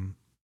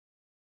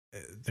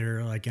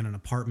they're like in an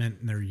apartment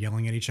and they're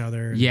yelling at each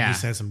other. And he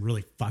says some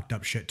really fucked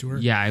up shit to her.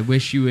 Yeah, I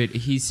wish you would.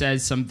 He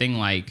says something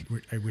like,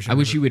 I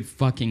wish you would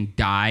fucking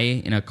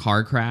die in a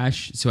car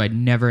crash, so I'd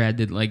never had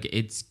to, like,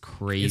 it's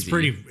crazy.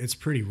 It's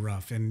pretty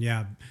rough, and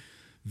yeah,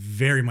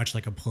 very much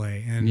like a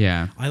play. And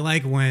yeah, I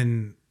like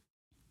when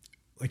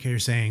like how you're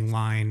saying,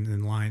 line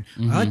and line.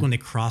 I like when they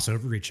cross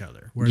over each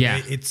other. Where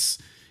it's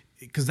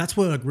because that's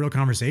what a real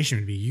conversation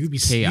would be. You'd be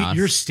chaos.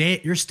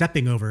 You're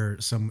stepping over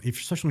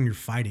especially when you're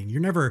fighting.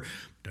 You're never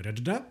da da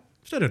da da.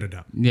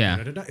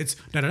 It's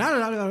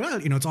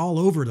it's all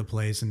over the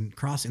place and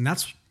crossing. And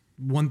that's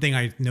one thing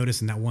I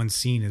noticed in that one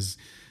scene is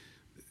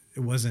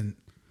it wasn't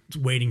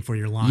waiting for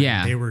your line.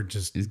 Yeah, they were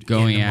just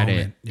going in the at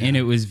moment. it, and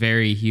it was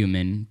very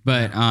human.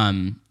 But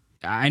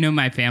I know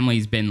my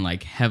family's been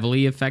like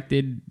heavily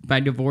affected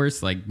by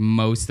divorce. Like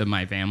most of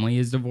my family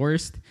is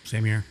divorced.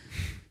 Same here.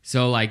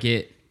 So like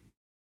it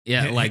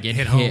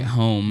hit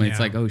home. It's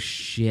like, oh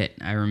shit.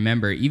 I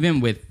remember even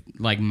with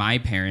like my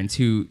parents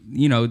who,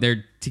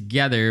 they're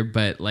together,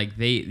 but like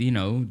they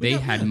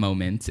had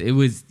moments. It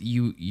was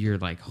you're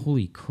like,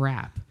 holy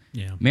crap.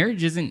 Yeah.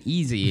 Marriage isn't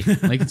easy.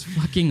 Like it's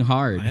fucking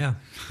hard. Yeah.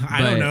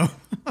 I don't know.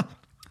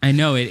 I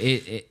know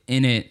it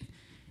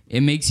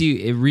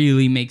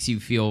really makes you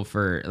feel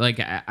for like,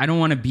 I don't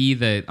want to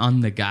be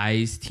on the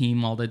guys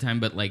team all the time,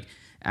 but like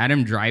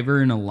Adam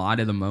Driver in a lot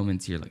of the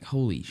moments you're like,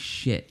 holy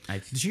shit.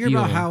 Did you hear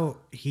about how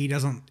he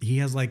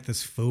has like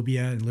this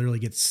phobia and literally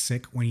gets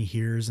sick when he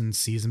hears and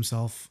sees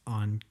himself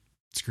on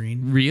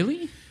screen?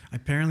 Really?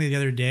 Apparently the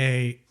other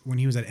day when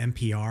he was at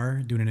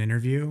NPR doing an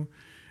interview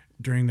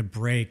during the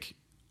break,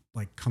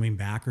 like coming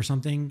back or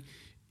something,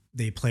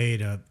 they played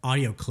an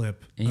audio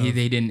clip. And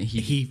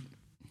he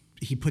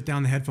put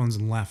down the headphones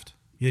and left.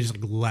 He just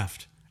like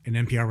left. And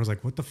NPR was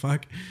like, what the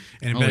fuck?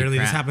 And Holy apparently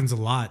crap. this happens a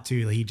lot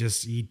too. He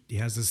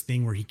has this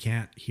thing where he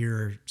can't hear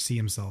or see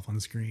himself on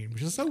the screen,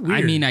 which is so weird.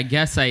 I mean, I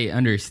guess I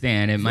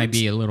understand. It might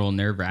be a little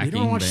nerve-wracking. You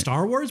don't watch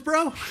Star Wars,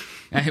 bro?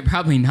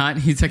 Probably not.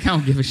 He's like, I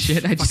don't give a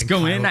shit. I just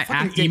go in, I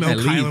act it, I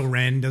leave. Kylo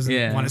Ren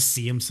doesn't want to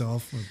see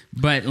himself.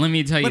 But let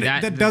me tell you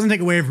that doesn't take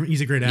away from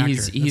he's a great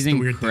actor. He's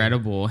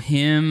incredible.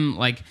 Him,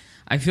 like,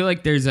 I feel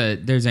like there's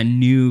a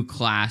new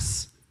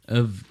class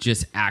of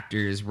just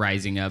actors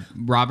rising up.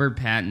 Robert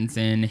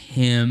Pattinson,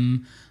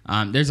 him.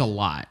 There's a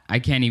lot. I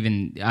can't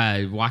even.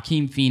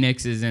 Joaquin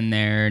Phoenix is in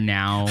there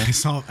now. I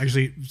saw,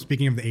 actually,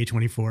 speaking of the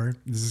A24,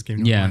 this is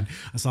came to mind.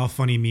 I saw a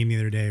funny meme the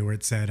other day where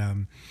it said,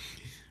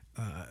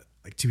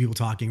 like two people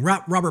talking.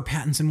 Robert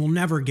Pattinson will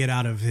never get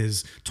out of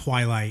his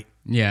Twilight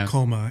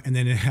coma, and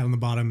then it had on the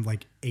bottom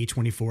like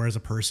A24 as a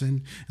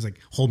person. It's like,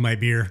 hold my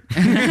beer.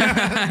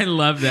 I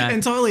love that.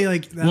 And totally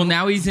like. Well,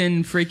 now he's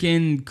in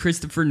freaking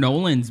Christopher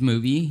Nolan's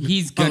movie.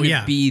 He's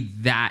gonna be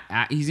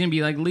that. He's gonna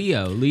be like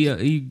Leo.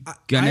 He's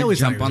gonna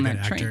jump on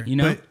that train.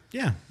 But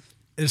yeah.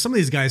 There's some of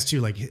these guys too,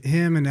 like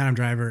him and Adam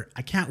Driver.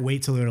 I can't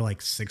wait till they're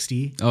like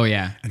 60. Oh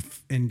yeah,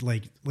 and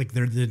like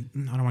they're I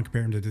don't want to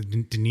compare them to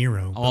De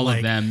Niro. All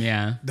of them,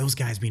 yeah. Those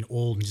guys being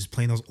old and just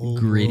playing those old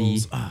gritty.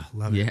 roles.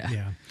 Love it.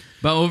 Yeah.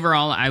 But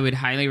overall, I would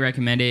highly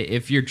recommend it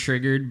if you're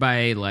triggered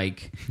by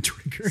like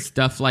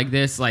stuff like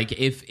this. Like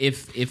if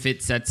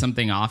it sets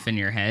something off in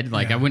your head,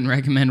 like I wouldn't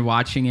recommend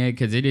watching it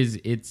because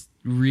it's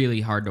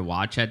really hard to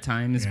watch at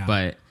times. Yeah.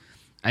 But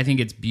I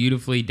think it's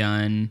beautifully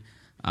done.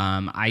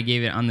 I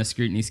gave it on the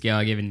scrutiny scale.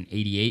 I gave it an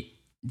 88,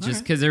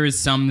 just because there was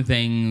some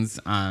things.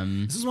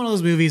 This is one of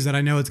those movies that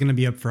I know it's going to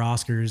be up for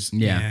Oscars,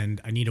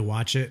 and I need to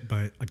watch it,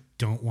 but I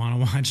don't want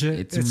to watch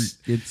it.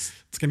 It's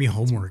going to be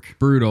homework.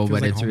 Brutal,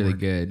 but it's really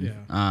good. Yeah.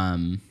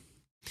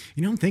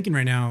 I'm thinking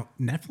right now,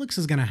 Netflix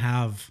is going to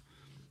have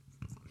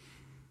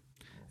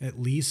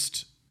at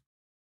least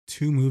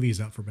 2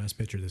 movies up for Best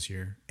Picture this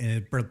year,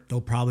 and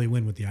they'll probably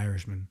win with The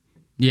Irishman.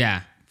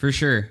 Yeah, for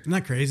sure. Isn't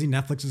that crazy?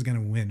 Netflix is going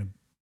to win.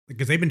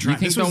 Because they've been trying. You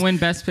think they'll win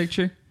Best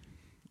Picture?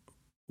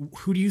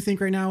 Who do you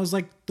think right now is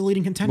like the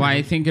leading contender? Well,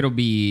 I think it'll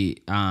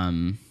be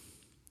I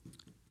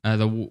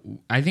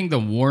think the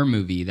war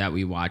movie that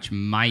we watch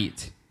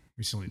might.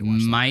 We still need to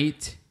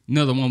watch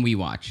No, the one we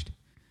watched.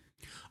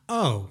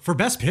 Oh, for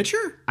Best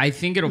Picture? I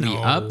think it'll be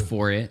up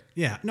for it.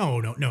 Yeah. No.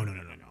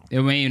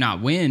 It may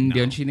not win. No.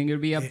 Don't you think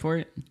it'll be up for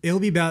it? It'll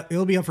be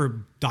up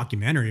for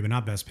documentary, but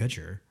not Best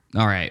Picture.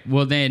 All right.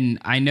 Well, then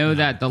I know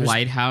that The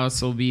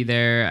Lighthouse will be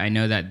there. I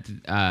know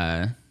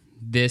that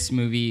this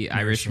movie,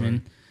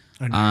 Irishman,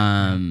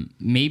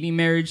 maybe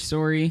Marriage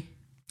Story.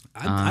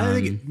 I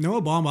think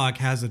Noah Baumbach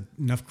has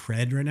enough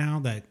cred right now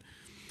that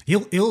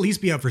he'll at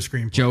least be up for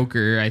screenplay.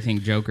 Joker, I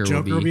think Joker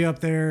will be up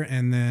there,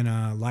 and then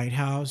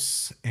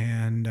Lighthouse,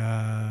 and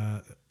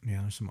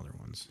there's some other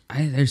ones.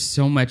 There's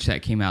so much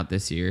that came out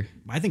this year.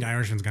 I think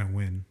Irishman's gonna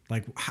win.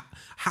 Like,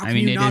 how can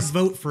you not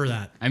vote for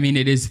that? I mean,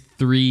 it is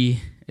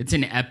 3. It's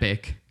an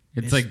epic.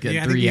 It's like a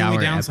 3-hour epic. The only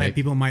downside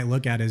people might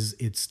look at is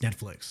it's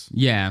Netflix.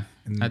 Yeah,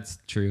 that's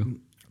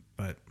true.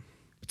 But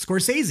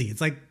Scorsese,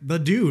 it's like the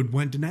dude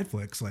went to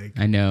Netflix. Like,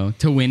 I know,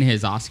 to win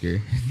his Oscar.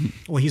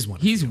 Well, he's won.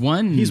 He's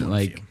won. He's won.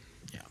 Like,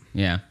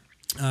 yeah.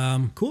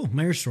 Cool.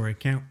 Marriage Story.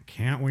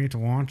 Can't wait to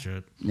watch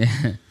it. You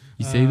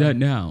say that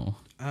now.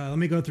 Let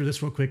me go through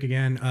this real quick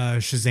again.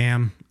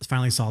 Shazam.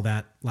 Finally saw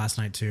that last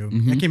night too.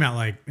 It came out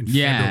like in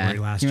February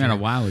last year. Came out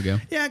a while ago.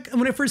 Yeah,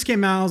 when it first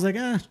came out, I was like,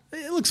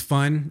 it looks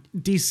fun.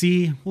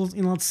 DC. Well,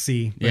 let's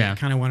see.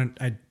 But I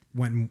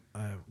went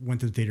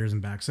through the theaters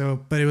and back.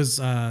 So, but it was.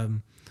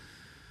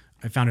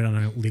 I found it on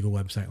a legal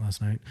website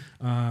last night.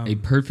 A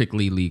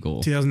perfectly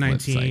legal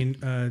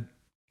 2019,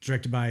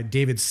 directed by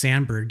David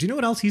Sandberg. Do you know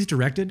what else he's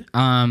directed?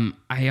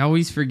 I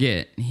always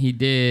forget. He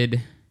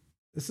did.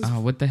 This is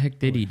What the heck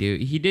did he do?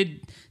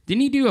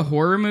 Didn't he do a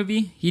horror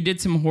movie? He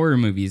did some horror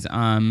movies.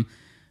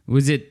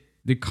 Was it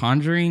The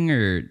Conjuring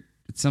or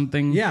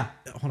something? yeah.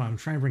 Hold on, I'm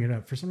trying to bring it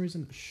up for some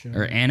reason.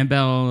 Or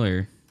Annabelle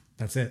or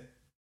That's it.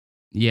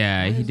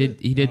 yeah. Why He is did.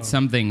 it? He did Oh.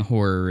 something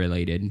horror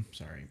related.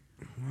 Sorry,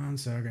 1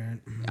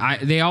 second.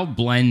 They all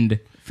blend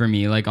for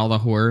me, like all the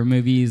horror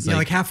movies. Yeah,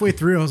 like halfway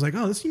through, I was like,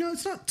 "Oh, this,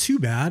 it's not too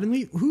bad." And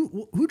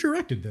who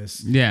directed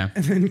this? yeah.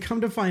 And then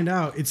come to find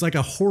out, it's like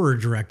a horror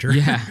director.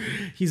 Yeah.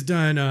 He's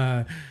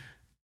done.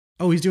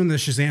 He's doing the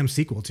Shazam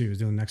sequel too. He's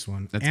doing the next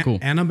one. That's cool.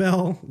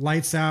 Annabelle,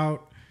 Lights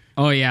Out,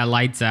 Oh yeah,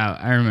 Lights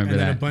Out. I remember and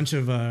then that. a bunch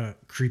of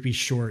creepy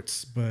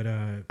shorts. But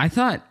I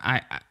thought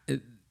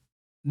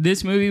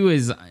this movie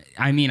was.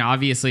 I mean,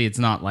 obviously, it's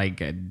not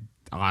like an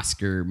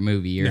Oscar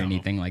movie or No.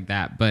 anything like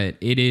that, but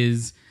it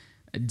is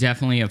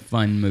definitely a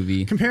fun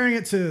movie. comparing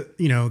it to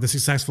the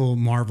successful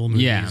Marvel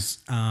movies, Yeah.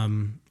 I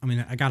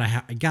mean, I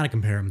gotta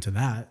compare them to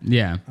that.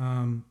 Yeah,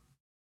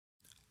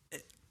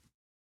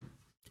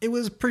 It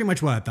was pretty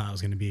much what I thought it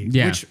was going to be,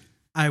 Yeah. which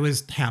I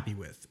was happy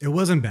with. It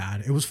wasn't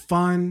bad. It was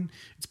fun.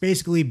 It's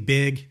basically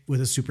Big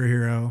with a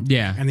superhero.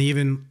 Yeah. And they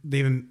even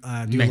do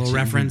a little Mention-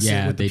 reference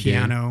yeah, with the they do.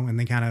 piano, and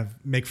they kind of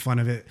make fun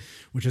of it,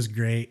 which is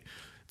great.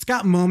 It's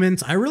got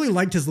moments. I really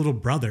liked his little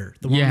brother,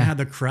 the one Yeah. that had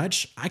the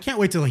crutch. I can't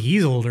wait till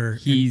he's older.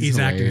 And He's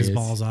acting his hilarious.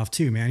 balls off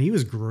too, man. He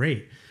was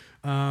great.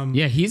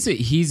 yeah.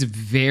 He's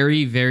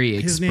very very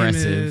His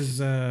expressive. name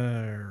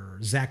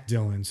is Zach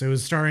Dillon. So it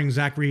was starring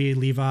Zachary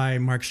Levi,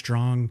 Mark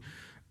Strong,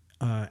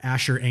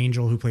 Asher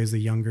Angel, who plays the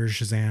younger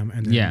Shazam,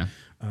 and then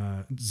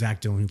Yeah.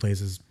 Zach Dillon, who plays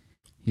his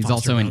He's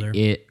foster also brother. in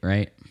It,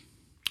 right?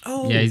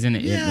 Oh, Yeah, he's in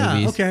It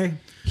movies. Okay.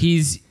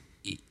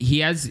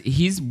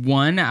 He's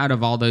one out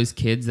of all those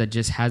kids that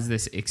just has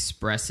this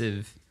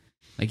expressive,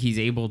 like he's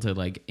able to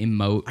like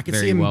emote I could see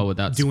very him well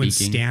without doing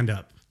speaking. stand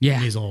up. Yeah.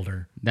 when he's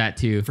older That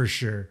too. for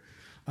sure.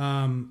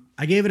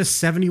 I gave it a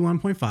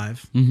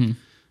 71.5. Mm-hmm.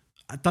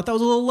 I thought that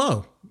was a little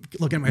low.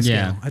 Looking at my scale,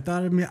 Yeah. I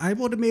thought I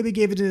would have maybe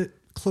gave it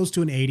close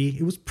to an 80.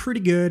 It was pretty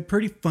good,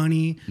 pretty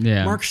funny.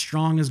 Yeah. Mark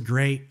Strong is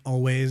great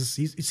always.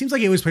 It seems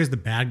like he always plays the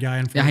bad guy. I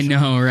Unfortunately,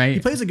 know, right? He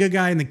plays a good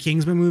guy in the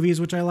Kingsman movies,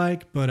 which I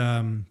like, but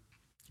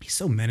he's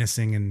so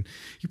menacing, and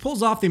he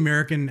pulls off the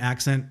American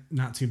accent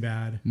not too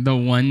bad. The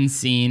one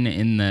scene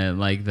in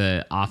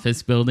the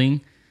office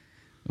building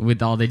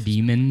with all the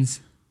demons.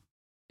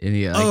 And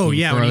he, Oh,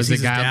 yeah, when he throws sees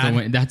a guy his out the dad.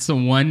 window. That's the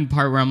one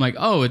part where I'm like,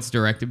 oh, it's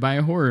directed by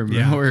a horror It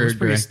was pretty,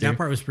 director. that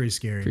part was pretty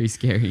scary. Pretty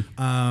scary.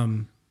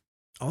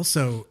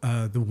 Also,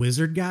 the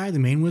wizard guy, the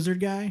main wizard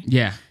guy,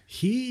 Yeah.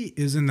 he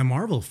is in the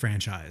Marvel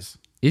franchise.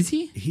 Is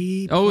he?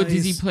 He Oh, plays,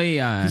 does he play?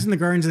 He's in the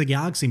Guardians of the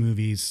Galaxy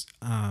movies.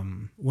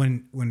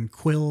 When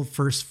Quill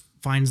first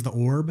finds the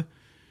orb,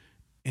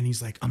 and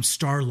he's like, "I'm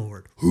Star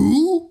Lord."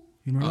 Who?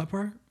 You remember that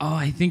part? Oh,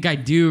 I think I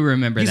do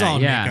remember He's that. all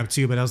in yeah. makeup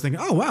too, but I was thinking,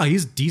 "Oh wow,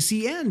 he's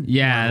DC and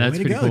Yeah, Marvel. that's Way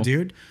to pretty go, cool.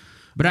 dude."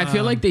 But I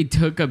feel like they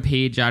took a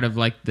page out of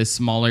like the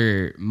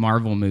smaller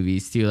Marvel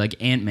movies too, like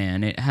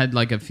Ant-Man. It had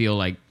like a feel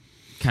like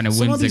kind of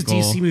Some whimsical.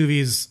 of these DC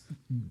movies,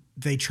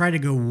 they try to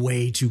go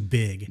way too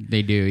big.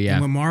 They do, yeah.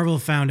 And what Marvel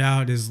found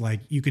out is like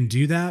you can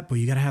do that, but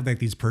you got to have like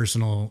these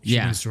personal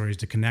human Yeah. stories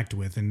to connect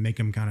with and make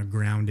them kind of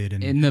grounded.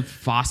 And Right?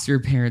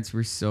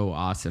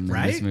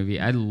 movie.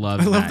 I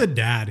love the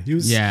dad. He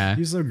was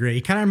so great.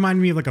 He kind of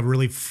reminded me of like a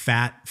really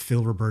fat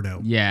Phil Roberto.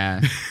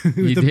 Yeah. With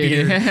You the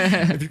did.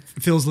 beard. If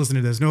Phil's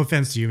listening to this, no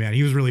offense to you, man.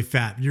 He was really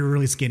fat. You're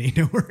really skinny.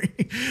 Don't worry.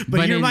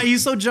 But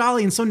he's so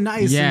jolly and so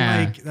nice. Yeah.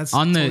 And like that's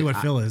On the- totally what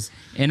Phil is.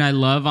 And I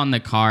love on the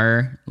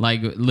car,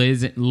 like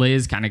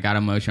Liz kind of got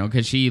emotional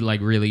because she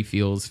like really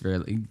feels for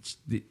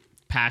like,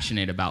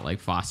 passionate about like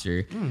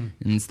foster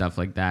and stuff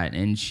like that.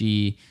 And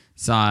she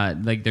saw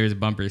like there's a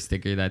bumper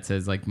sticker that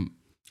says like,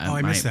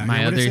 I missed that.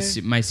 my What did it other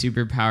say? my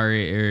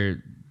superpower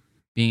or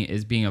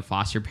being a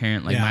foster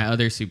parent. Like Yeah. my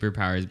other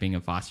superpower is being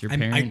a foster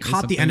parent. I or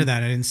caught the end of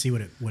something. that. I didn't see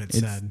what it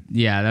said.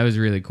 Yeah, that was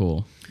really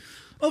cool.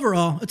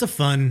 Overall, it's a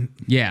fun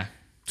Yeah,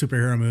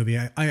 superhero movie.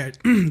 I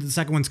the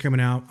second one's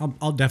coming out.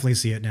 I'll definitely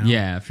see it now.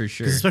 yeah, for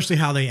sure. 'Cause especially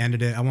how they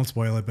ended it. I won't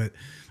spoil it, but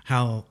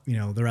how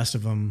the rest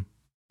of them.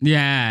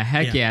 Yeah,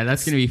 heck yeah,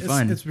 that's gonna be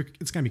fun.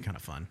 It's gonna be kind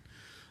of fun.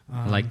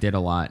 I liked it a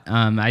lot.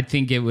 I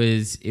think it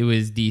was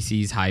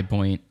DC's high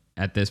point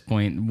at this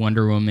point.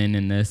 Wonder Woman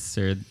and this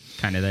are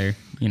kind of their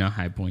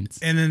high points.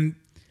 And then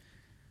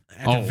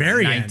at the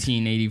very end,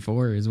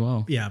 1984 as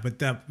well. yeah,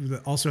 but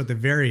also at the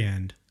very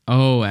end,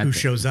 Oh, who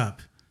shows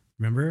up?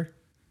 Remember?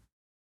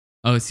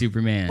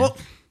 Superman. Well,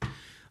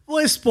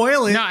 I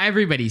spoil it. No,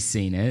 everydy's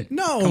seen it.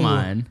 No. Come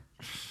on.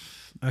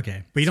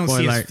 Okay, but you don't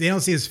see Spoiler. they don't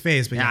see his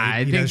face. But Yeah,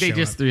 I he think does they show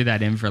just up. threw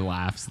that in for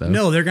laughs, though.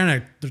 No,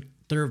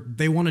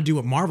 they want to do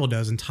what Marvel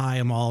does and tie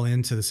them all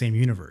into the same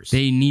universe.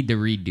 They need to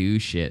redo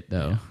shit,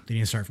 though. They need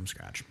to start from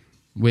scratch.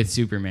 With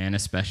Superman,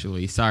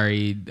 especially.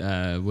 Sorry,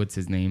 what's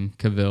his name?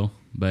 Cavill.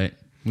 But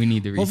we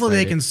need to restart Hopefully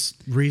they it. can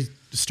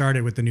restart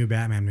it with the new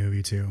Batman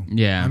movie too.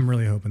 Yeah. I'm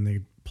really hoping they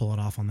pull it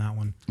off on that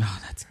one. Oh,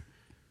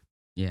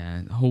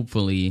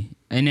 hopefully.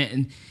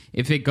 And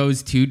if it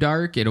goes too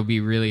dark, it'll be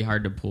really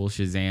hard to pull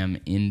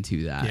Shazam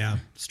into that. Yeah,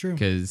 it's true.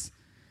 Because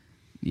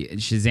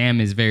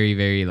Shazam is very,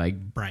 very like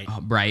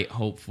bright,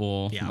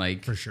 hopeful. Yeah,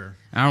 like for sure.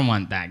 I don't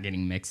want that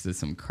getting mixed with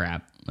some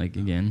crap. Like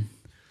again.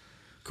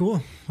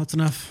 Cool. That's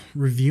enough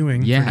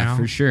reviewing. Yeah, for now.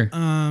 For sure. Do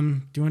you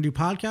want to do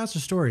podcasts or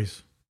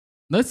stories?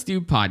 Let's do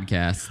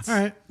podcasts. All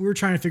right. We were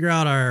trying to figure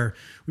out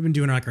we've been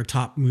doing like our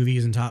top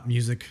movies and top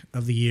music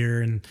of the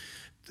year. And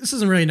this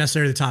isn't really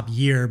necessarily the top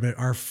year, but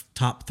our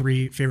top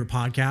 3 favorite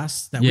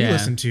podcasts that we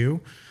listen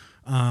to.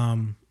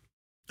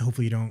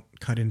 Hopefully you don't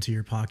cut into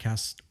your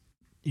podcast.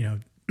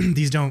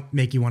 These don't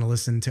make you want to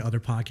listen to other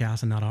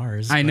podcasts and not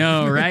ours. I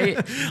know, right?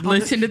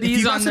 Listen to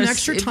these on some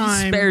extra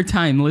time, spare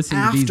time. Listen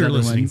to these after other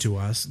listening ones. to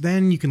us.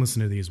 Then you can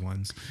listen to these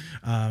ones.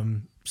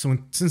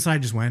 Since I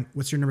just went,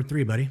 what's your number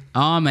 3, buddy?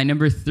 My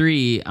number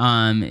 3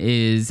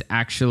 is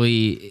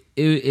actually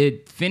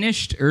it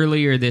finished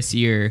earlier this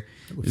year.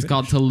 It's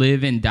called To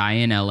Live and Die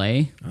in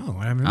L.A. Oh,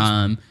 I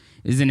haven't.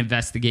 Is an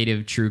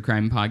investigative true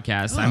crime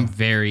podcast. I'm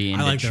very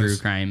into true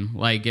crime.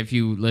 Like if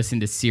you listen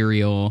to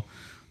Serial.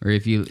 Or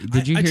if you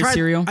did you hear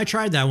Serial? I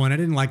tried that one. I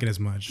didn't like it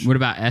as much. What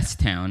about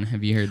S-Town?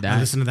 Have you heard that? I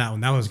listened to that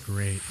one. That was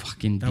great.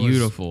 Fucking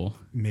beautiful.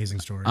 Amazing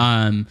story.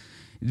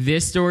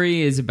 This story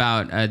is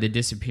about the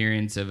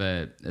disappearance of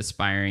a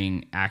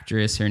aspiring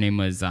actress. Her name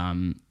was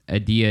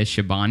Adia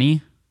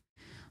Shabani.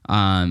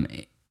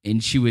 And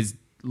she was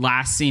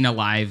last seen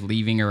alive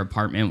leaving her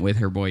apartment with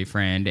her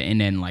boyfriend, and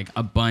then like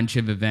a bunch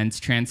of events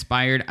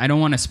transpired. I don't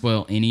want to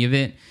spoil any of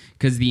it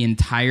because the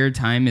entire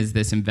time is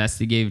this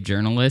investigative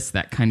journalist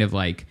that kind of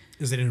like...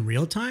 Is it in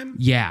real time?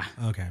 Yeah.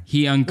 Okay.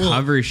 He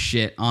uncovers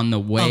shit on the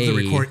way. Of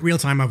the real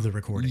time of the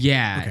recording.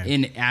 Yeah. Okay.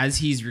 And as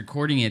he's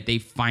recording it, they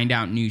find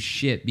out new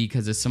shit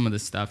because of some of the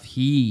stuff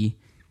he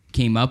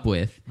came up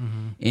with.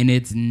 Mm-hmm. And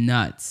it's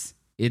nuts.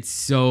 It's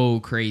so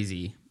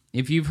crazy.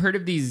 If you've heard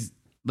of these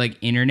like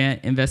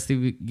internet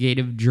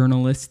investigative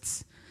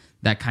journalists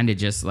that kind of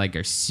just like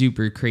are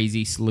super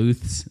crazy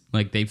sleuths,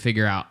 like they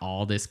figure out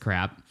all this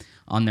crap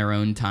on their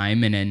own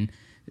time and then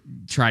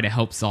try to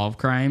help solve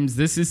crimes.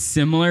 This is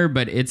similar,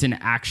 but it's an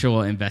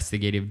actual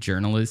investigative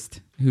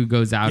journalist who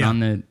goes out on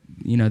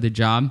the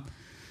job.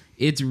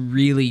 It's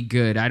really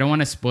good. I don't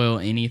want to spoil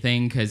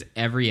anything because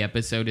every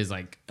episode is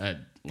like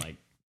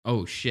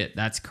oh shit,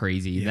 that's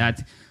crazy. Yeah.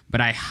 But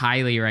I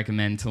highly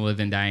recommend To Live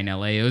and Die in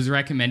LA. It was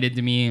recommended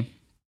to me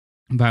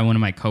by one of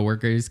my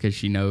coworkers because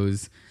she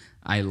knows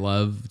I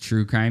love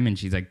true crime, and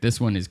she's like, this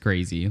one is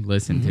crazy.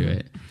 Listen to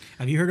it.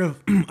 Have you heard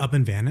of Up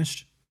and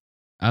Vanished?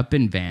 Up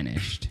and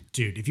Vanished.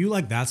 Dude, if you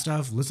like that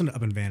stuff, listen to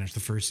Up and Vanished, the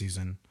first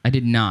season. I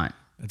did not.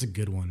 That's a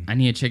good one. I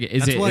need to check it.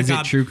 Is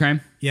it true crime?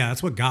 Yeah,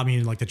 that's what got me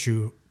into like the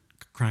true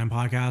crime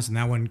podcast, and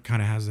that one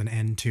kind of has an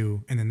end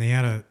too. And then they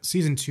had a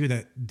season 2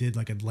 that did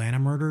like Atlanta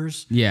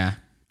murders. Yeah.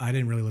 I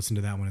didn't really listen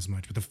to that one as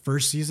much. But the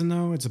first season,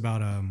 though, it's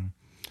about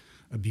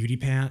a beauty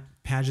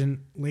pageant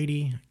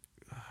lady.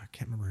 I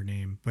can't remember her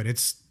name, but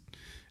it's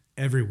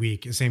every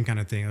week, the same kind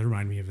of thing. It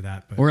reminded me of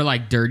that. But. Or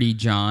like Dirty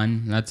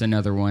John. That's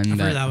another one. I've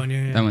heard that one,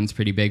 yeah. That one's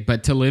pretty big.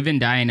 But To Live and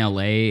Die in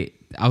LA,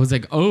 I was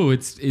like, oh,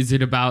 is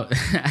it about...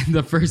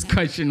 the first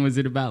question, was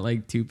it about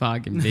like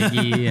Tupac and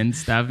Biggie and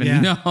stuff?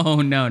 And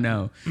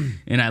no.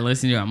 And I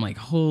listened to it. I'm like,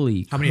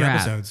 holy crap. How many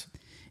episodes?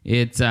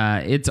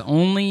 It's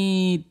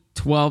only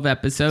 12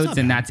 episodes,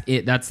 and that's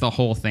it. That's the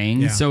whole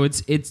thing. Yeah. So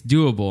it's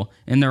doable,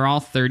 and they're all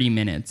 30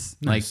 minutes,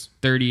 nice.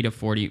 like 30 to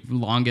 40.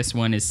 Longest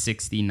one is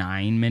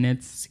 69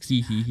 minutes.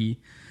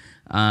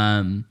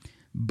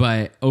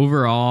 But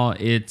overall,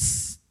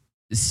 it's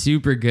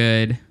super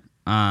good.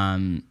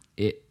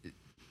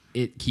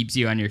 It keeps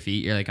you on your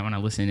feet. You're like, I want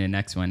to listen to the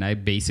next one. I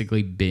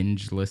basically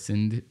binge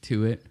listened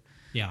to it.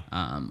 Yeah.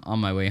 On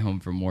my way home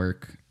from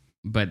work.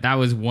 But that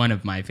was one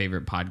of my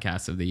favorite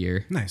podcasts of the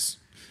year. Nice.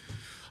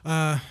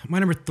 My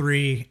number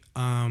 3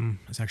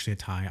 is actually a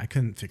tie. I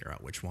couldn't figure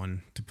out which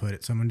one to put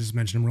it, so I'm gonna just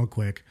mention him real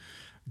quick.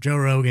 Joe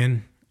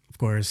Rogan, of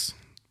course,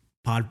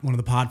 one of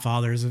the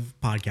podfathers of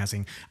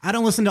podcasting. I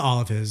don't listen to all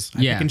of his. I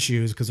pick and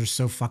choose because they're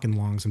so fucking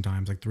long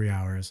sometimes, like 3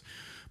 hours.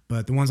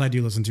 But the ones I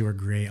do listen to are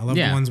great. I love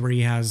the ones where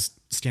he has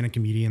stand-up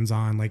comedians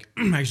on. Like,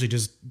 I actually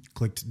just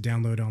clicked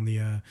download on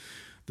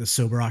the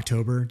Sober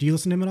October. Do you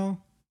listen to him at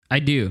all? I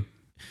do.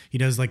 He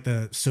does like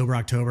the Sober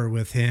October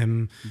with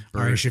him,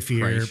 Ari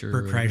Shaffir,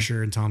 Bert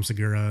Kreischer, and Tom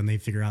Segura, and they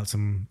figure out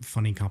some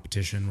funny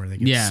competition where they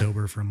get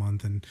sober for a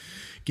month and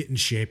get in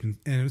shape, and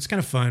it's kind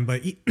of fun.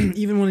 But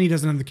even when he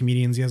doesn't have the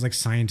comedians, he has like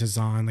scientists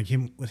on, like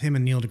him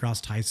and Neil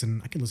deGrasse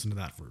Tyson. I can listen to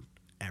that forever.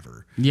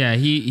 Yeah,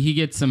 he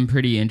gets some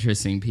pretty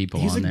interesting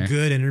people on there. He's a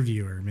good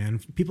interviewer,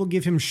 man. People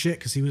give him shit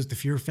because he was the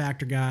Fear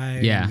Factor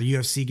guy, and the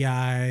UFC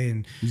guy,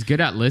 and he's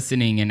good at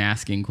listening and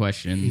asking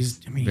questions.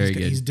 Very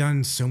good. He's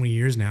done so many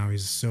years now.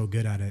 He's so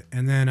good at it.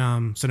 And then,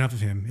 so enough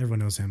of him. Everyone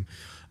knows him.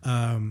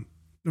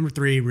 Number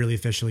 3, really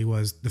officially,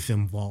 was the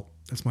Film Vault.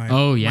 That's my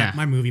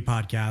my movie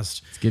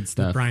podcast. It's good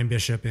stuff. With Brian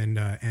Bishop and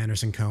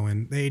Anderson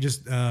Cohen. They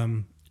just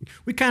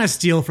we kind of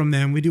steal from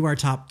them. We do our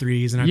top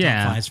 3s and our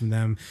top 5s from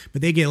them,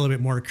 but they get a little bit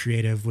more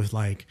creative with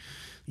like,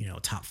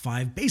 top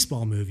 5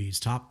 baseball movies,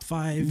 top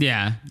 5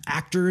 Yeah.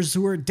 actors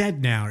who are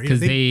dead now. Because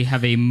they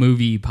have a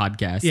movie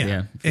podcast.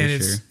 Yeah, for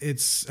and sure.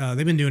 it's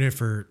they've been doing it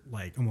for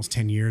like almost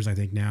 10 years, I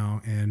think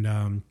now,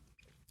 and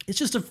it's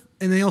just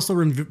and they also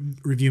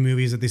review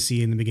movies that they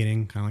see in the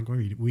beginning, kind of like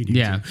what we do.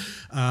 Yeah.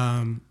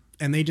 Too.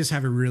 And they just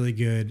have a really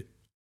good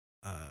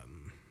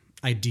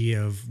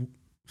idea of.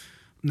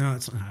 No,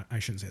 it's not, I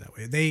shouldn't say it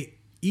that way.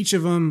 Each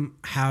of them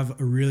have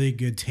a really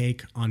good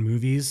take on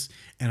movies,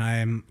 and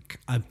I'm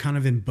kind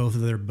of in both of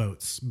their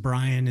boats.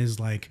 Brian is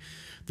like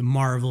the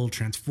Marvel,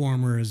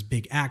 Transformers,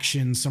 big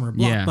action, summer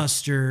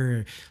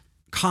blockbuster,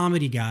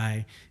 comedy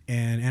guy,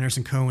 and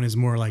Anderson Cohen is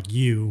more like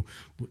you,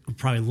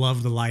 probably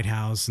love The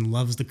Lighthouse and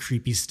loves the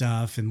creepy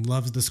stuff and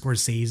loves the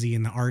Scorsese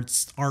and the art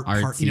part,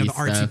 the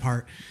artsy stuff.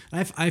 part.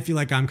 I feel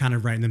like I'm kind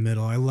of right in the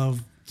middle. I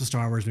love the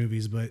Star Wars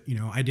movies, but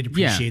I did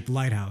appreciate The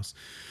Lighthouse,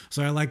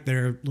 so I like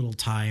their little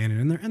tie-in,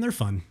 and they're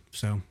fun.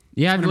 So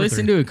yeah, I've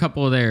listened to a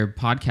couple of their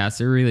podcasts.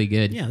 They're really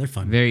good. Yeah, they're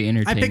fun, very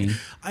entertaining.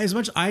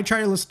 I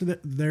try to listen to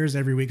theirs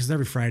every week because it's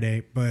every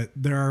Friday, but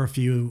there are a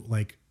few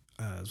like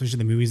especially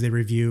the movies they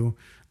review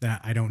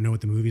that I don't know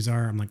what the movies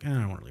are. I'm like, I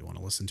don't really want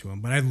to listen to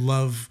them, but I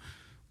love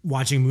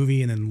watching a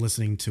movie and then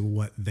listening to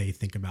what they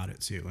think about it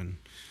too, and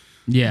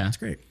yeah, it's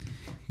great.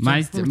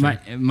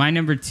 My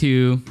number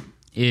 2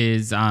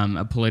 is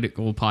a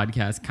political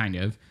podcast, kind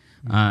of.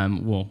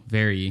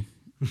 Very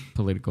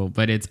political,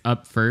 but it's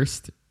Up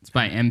First. It's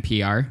by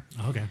NPR.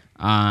 Oh, okay.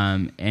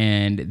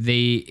 And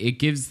it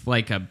gives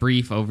like a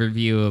brief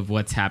overview of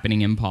what's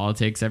happening in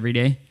politics every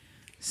day.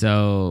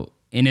 So,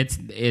 and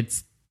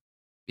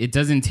it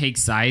doesn't take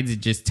sides. It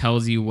just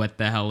tells you what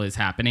the hell is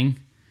happening.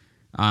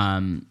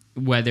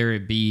 Whether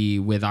it be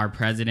with our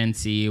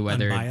presidency,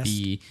 whether unbiased. it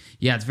be,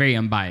 it's very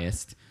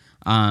unbiased.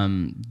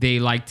 They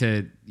like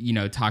to,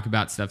 talk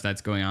about stuff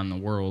that's going on in the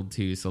world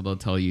too. So they'll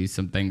tell you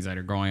some things that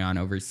are going on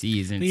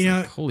overseas, and it's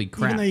like, holy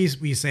crap. Even though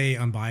we say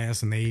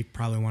unbiased, and they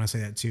probably want to say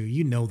that too,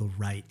 the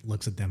right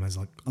looks at them as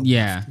like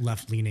a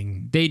left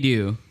leaning. They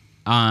do.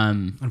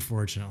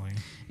 Unfortunately.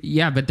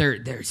 Yeah, but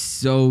they're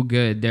so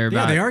good. They're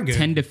about they are good.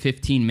 10 to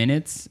 15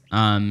 minutes.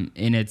 And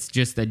it's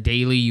just a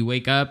daily, you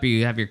wake up,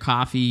 you have your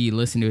coffee, you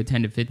listen to a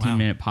 10 to 15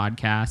 minute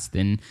podcast,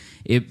 and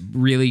it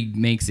really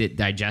makes it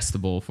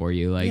digestible for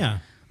you. Like,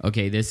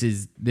 okay, this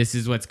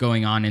is what's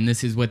going on, and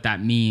this is what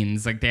that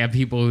means. Like, they have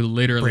people who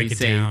literally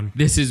say, down.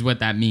 This is what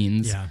that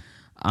means. Yeah.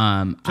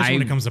 Just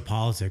when it comes to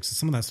politics,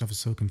 some of that stuff is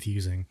so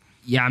confusing.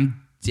 Yeah,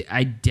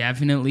 I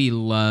definitely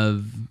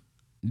love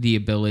the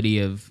ability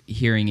of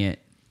hearing it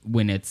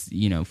when it's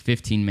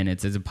 15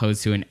 minutes as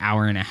opposed to an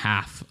hour and a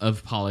half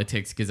of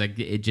politics, because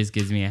it just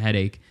gives me a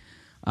headache.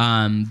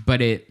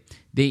 But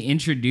they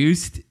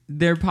introduced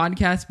their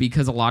podcast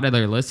because a lot of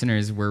their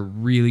listeners were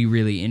really,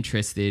 really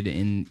interested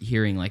in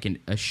hearing like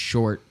a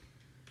short,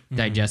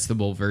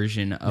 digestible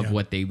version of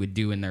what they would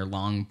do in their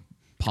long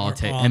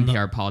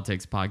NPR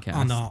politics podcast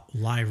on the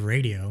live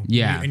radio.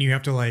 Yeah, and you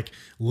have to like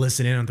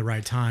listen in at the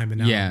right time. And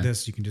now with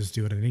this, you can just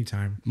do it at any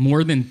time.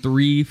 More than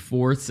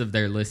 3/4 of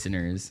their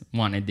listeners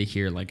wanted to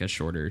hear like a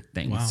shorter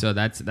thing. Wow. So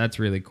that's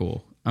really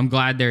cool. I'm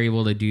glad they're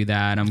able to do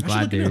that. I'm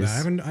glad there's.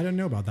 I didn't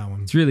know about that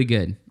one. It's really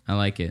good. I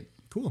like it.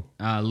 Cool.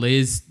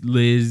 Liz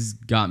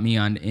got me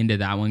into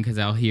that one because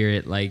I'll hear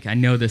it, like I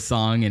know the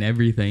song and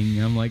everything.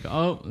 And I'm like,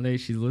 oh,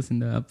 she's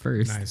listened to Up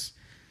First. Nice.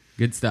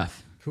 Good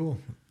stuff. Cool.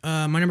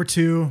 My number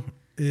 2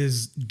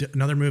 is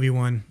another movie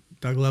one.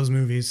 Doug loves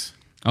movies.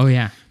 Oh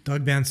yeah.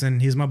 Doug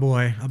Benson. He's my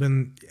boy.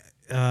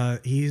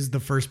 He's the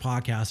first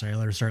podcast I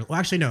ever started. Well,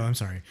 actually, no, I'm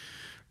sorry.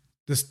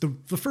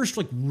 The first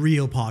like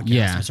real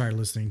podcast I started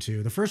listening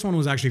to. The first one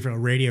was actually for a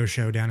radio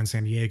show down in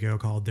San Diego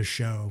called The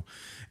Show.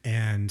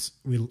 And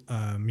we, me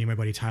and my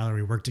buddy Tyler,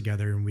 we worked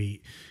together, and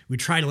we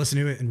tried to listen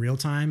to it in real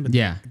time. But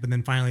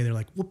then finally they're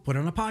like, we'll put it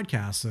on a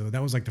podcast. So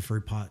that was like the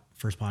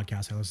first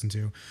podcast I listened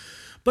to.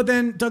 But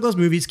then Doug Loves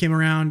Movies came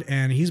around,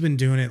 and he's been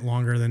doing it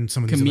longer than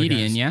some of these other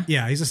guys.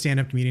 Yeah, he's a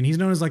stand-up comedian. He's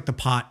known as like the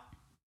pot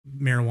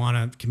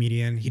marijuana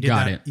comedian. He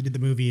did He did the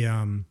movie.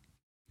 God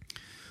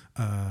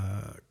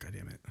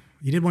damn it.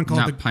 He did one called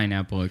Not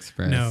Pineapple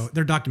Express. No,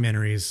 they're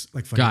documentaries.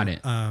 Like funny.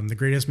 Got it. The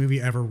greatest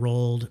movie ever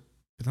rolled.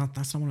 But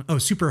that's not one. Oh,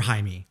 Super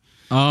High Me.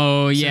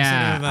 Oh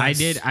yeah, I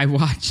did. I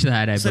watched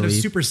that. Instead of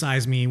Super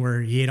Size Me,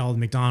 where he ate all the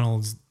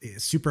McDonald's,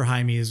 Super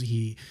High Me is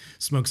he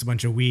smokes a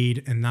bunch of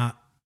weed and not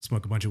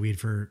smoke a bunch of weed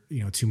for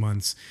 2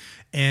 months.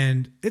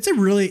 And it's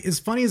as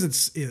funny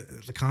as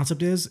the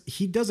concept is,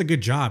 he does a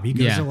good job. He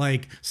goes to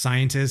like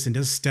scientists and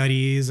does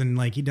studies, and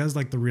like he does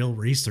like the real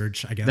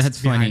research, I guess. That's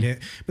behind funny.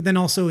 it. But then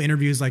also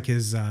interviews like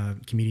his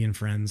comedian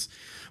friends.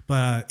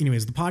 But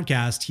anyways, the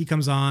podcast, he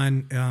comes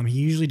on. He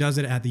usually does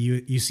it at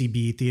the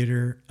UCB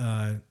theater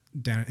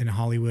down in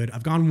Hollywood.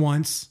 I've gone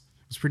once.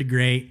 It was pretty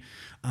great.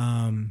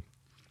 One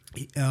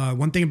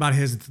thing about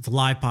it's a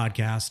live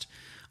podcast.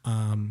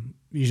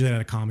 Usually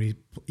at a comedy.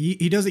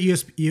 He does it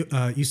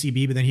at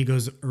UCB, but then he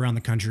goes around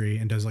the country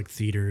and does like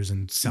theaters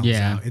and sells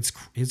out.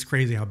 It's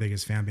crazy how big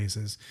his fan base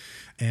is.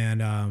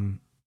 And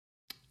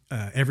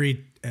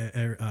even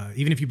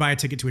if you buy a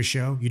ticket to a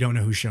show, you don't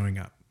know who's showing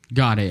up.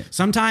 Got it.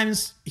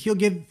 Sometimes he'll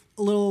give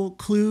little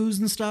clues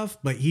and stuff,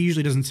 but he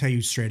usually doesn't tell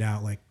you straight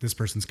out like this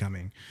person's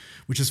coming,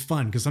 which is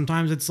fun because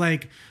sometimes it's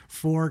like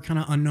for kind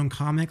of unknown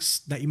comics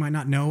that you might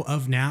not know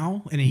of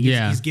now, and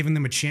he's giving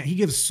them a chance. He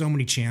gives so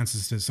many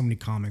chances to so many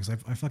comics.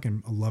 I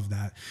fucking love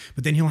that.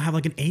 But then he'll have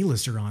like an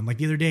A-lister on. Like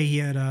the other day he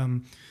had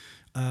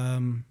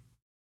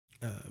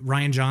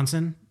Ryan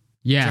Johnson,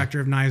 director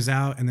of Knives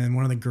Out, and then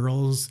one of the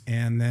girls,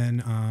 and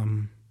then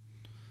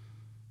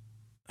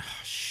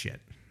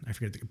I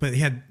forget. But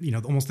he had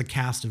almost the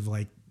cast of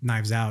like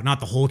Knives Out,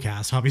 not the whole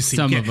cast, obviously.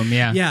 Some of them,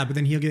 yeah. Yeah, but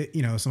then he'll get,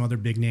 some other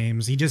big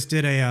names. He just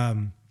did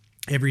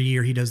every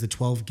year he does the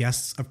 12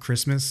 guests of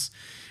Christmas.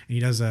 And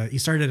he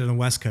started it on the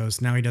West Coast.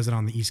 Now he does it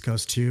on the East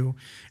Coast too.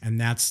 And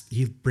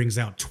he brings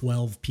out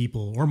 12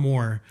 people or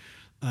more.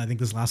 I think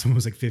this last one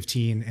was like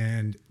 15,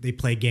 and they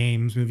play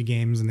movie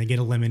games, and they get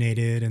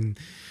eliminated. And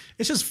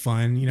it's just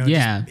fun,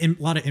 Yeah. a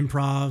lot of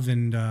improv.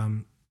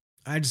 And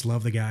I just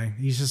love the guy.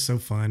 He's just so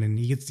fun. And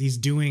he's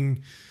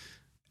doing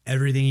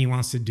everything he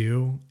wants to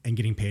do and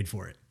getting paid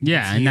for it.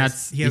 Yeah, he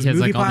has movie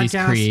like all these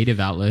podcasts. creative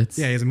outlets.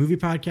 Yeah, he has a movie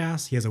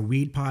podcast. He has a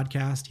weed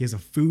podcast. He has a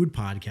food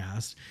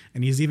podcast.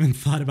 And he's even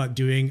thought about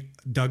doing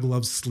Doug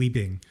Loves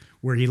Sleeping,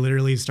 where he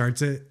literally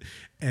starts it.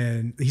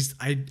 And he's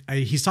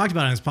talked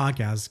about it on his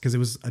podcast because it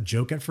was a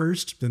joke at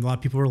first. Then a lot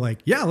of people were like,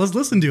 yeah, let's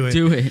listen to it.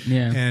 Do it,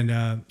 yeah.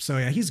 And so,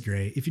 yeah, he's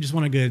great. If you just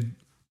want a good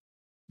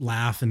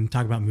laugh and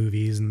talk about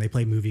movies, and they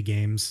play movie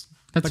games.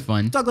 That's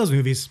fun. Doug Loves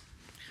Movies.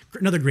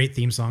 Another great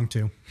theme song,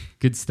 too.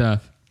 Good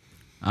stuff.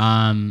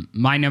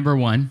 My number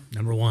one.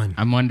 Number one.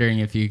 I'm wondering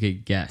if you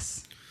could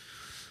guess.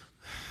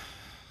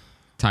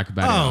 Talk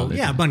about it all the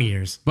time. Bunny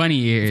ears. Bunny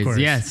ears, Of course.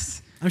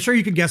 yes. I'm sure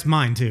you could guess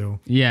mine, too.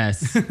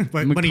 Yes.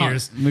 But bunny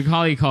ears.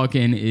 Macaulay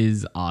Culkin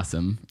is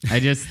awesome. I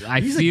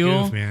He's feel...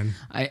 a goof, man.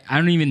 I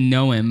don't even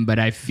know him, but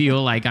I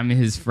feel like I'm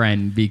his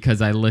friend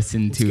because I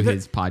listen to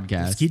his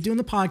podcast. Let's keep doing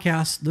the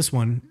podcast, this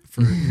one,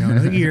 for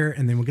another year,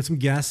 and then we'll get some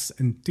guests.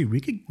 And dude,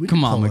 we could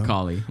come on, pull him.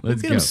 Macaulay.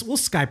 Let's go. We'll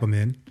Skype him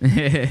in.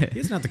 He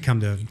doesn't have to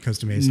come to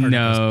Costa Mesa.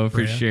 No,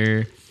 for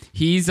sure.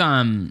 He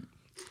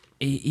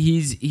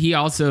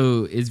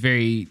also is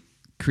very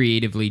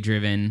creatively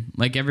driven.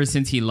 Like ever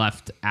since he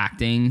left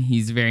acting,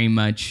 he's very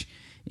much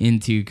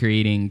into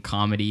creating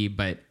comedy,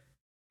 but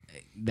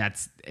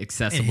that's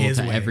accessible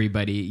to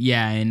everybody.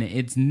 Yeah, and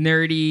it's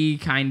nerdy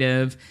kind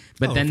of,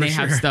 but then they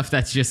have stuff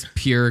that's just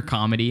pure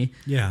comedy.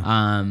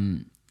 Yeah.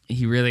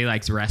 He really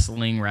likes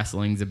wrestling.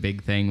 Wrestling's a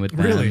big thing with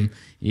them. Really?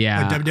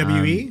 Yeah. Like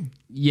WWE?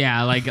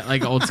 Yeah,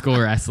 like old school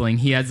wrestling.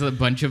 He has a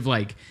bunch of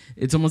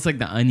it's almost like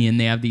The Onion.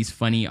 They have these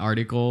funny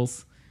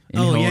articles.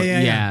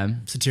 Yeah.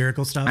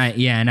 Satirical stuff.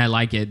 And I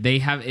like it.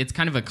 It's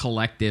kind of a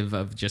collective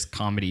of just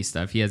comedy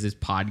stuff. He has his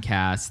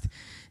podcast,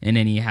 and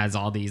then he has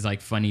all these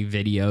like funny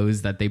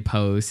videos that they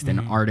post and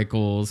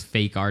articles,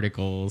 fake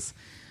articles.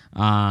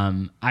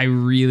 I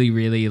really,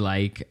 really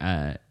like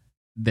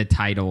the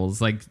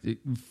titles, like the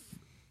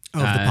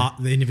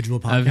individual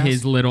podcast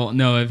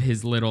of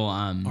his little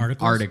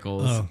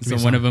articles. Oh, so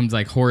one of them's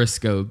like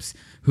horoscopes,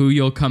 who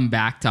you'll come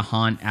back to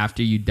haunt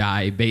after you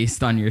die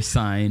based on your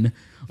sign.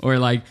 Or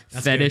like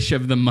that's fetish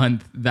good. Of the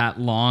month, that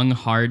long,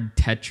 hard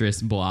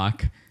Tetris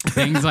block.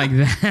 Things like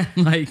that.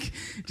 Like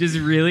just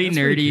really that's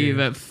nerdy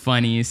but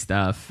funny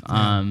stuff.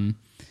 Yeah.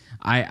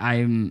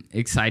 I'm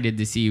excited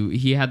to see.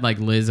 He had like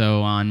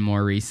Lizzo on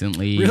more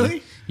recently.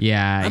 Really?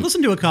 Yeah. I've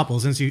listened to a couple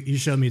since you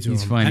showed me to him.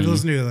 Funny. I've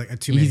listened to like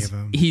too many of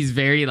them. He's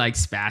very like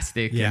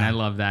spastic, and I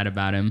love that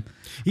about him.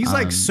 He's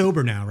like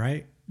sober now,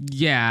 right?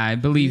 Yeah, I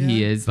believe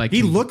he is. Like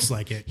he looks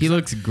like it. He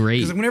looks great.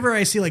 Because whenever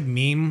I see like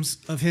memes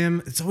of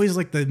him, it's always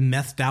like the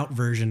methed out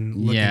version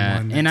looking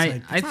one. And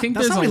I think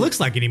that's not what he looks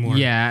like anymore.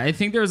 Yeah, I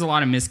think there was a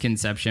lot of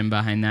misconception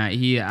behind that.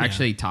 He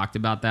actually talked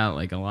about that.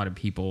 Like a lot of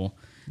people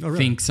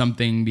think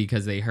something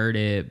because they heard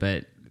it,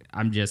 but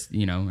I'm just,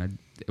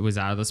 it was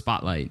out of the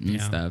spotlight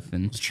and stuff.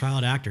 And those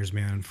child actors,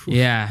 man. Whew.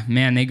 Yeah,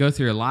 man, they go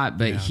through a lot,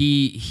 but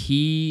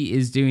he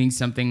is doing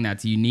something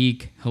that's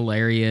unique,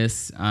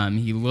 hilarious.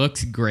 He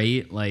looks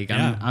great. Like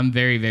I'm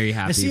very, very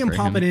happy. I see him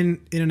popping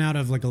in and out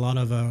of like a lot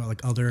of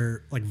like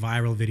other like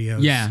viral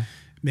videos. Yeah,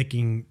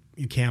 making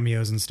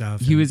cameos and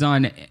stuff. He was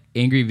on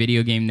Angry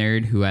Video Game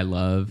Nerd, who I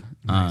love.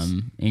 Nice.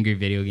 Angry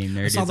Video Game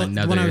Nerd is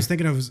another. One I was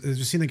thinking of was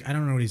just seeing I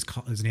don't know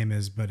what his name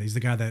is, but he's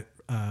the guy that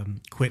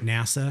quit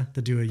NASA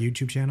to do a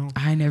YouTube channel.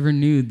 I never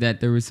knew that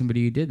there was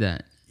somebody who did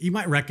that. You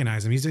might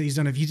recognize him. He's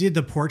done. If he did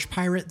the porch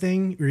pirate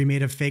thing, where he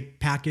made a fake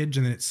package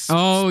and then it's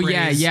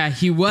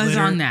he was glitter.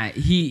 On that.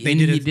 They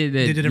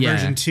did a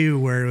version 2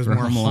 where it was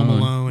more Home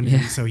Alone,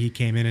 and so he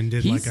came in and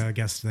did like a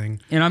guest thing.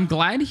 And I'm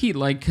glad he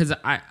because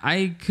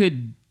I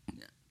could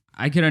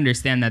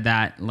understand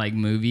that like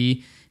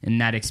movie and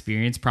that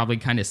experience probably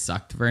kind of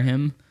sucked for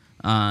him.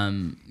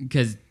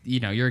 Because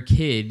you're a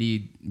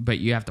kid, but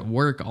you have to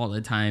work all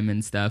the time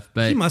and stuff.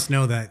 But he must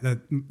know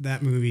that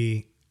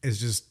movie is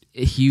just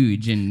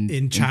huge and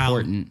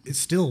important. It's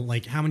still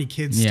like how many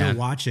kids still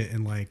watch it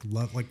and like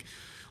love like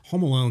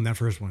Home Alone. That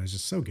first one is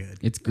just so good.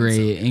 It's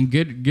great and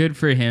good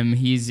for him.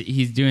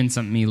 He's doing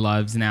something he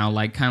loves now.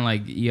 Like kind of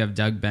like you have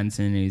Doug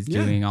Benson who's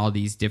doing all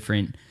these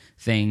different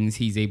things,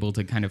 he's able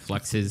to kind of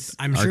flex his.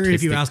 I'm sure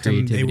if you asked them, they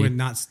creativity. would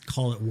not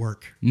call it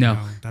work. No. You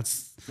know,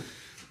 that's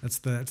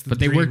the. But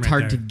they dream worked right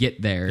hard there. to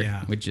get there,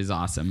 Yeah. which is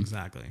awesome.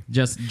 Exactly.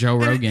 Just Joe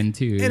Rogan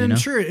too. And you I'm know?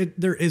 sure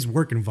there is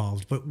work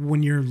involved, but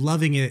when you're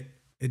loving it,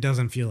 it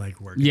doesn't feel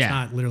like work. Yeah. It's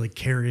not literally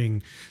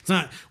carrying. It's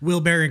not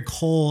wheelbarrowing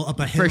coal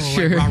up a hill For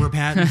sure. like Robert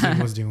Pattinson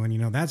was doing. You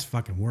know, that's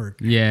fucking work.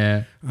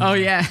 Yeah. Oh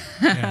yeah.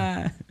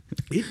 Yeah.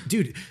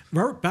 Dude,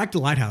 Robert, back to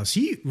Lighthouse.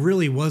 He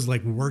really was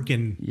like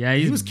working. Yeah,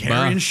 he he's was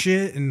carrying buff.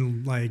 shit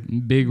and like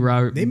Big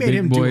Robert. They made big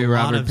him do boy a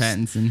lot Robert of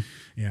Pattinson.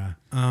 yeah.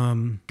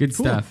 Good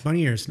Cool. stuff.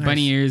 Bunny ears. Nice.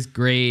 Bunny ears,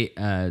 great.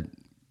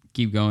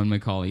 Keep going,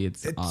 Macaulay.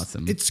 It's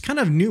awesome. It's kind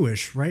of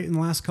newish, right? In the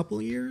last couple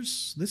of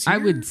years. This year? I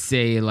would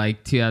say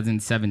like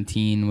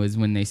 2017 was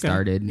when they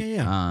started.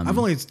 Yeah. I've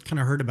only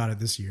kind of heard about it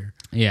this year.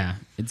 Yeah,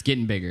 it's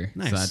getting bigger.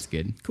 Nice. So that's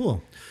good.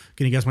 Cool.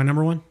 Can you guess my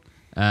number one?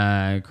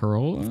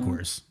 Corolla? Of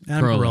course.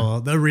 Adam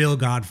Carolla, the real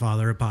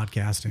godfather of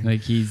podcasting.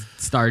 Like he's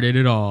started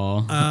it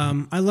all.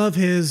 I love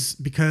his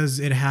because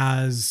it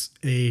has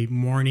a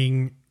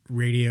morning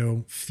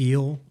radio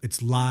feel.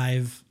 It's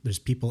live. There's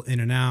people in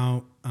and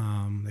out.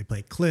 They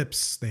play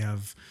clips. They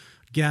have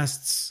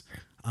guests.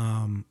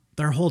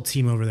 Their whole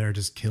team over there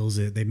just kills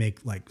it. They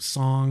make like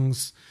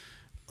songs,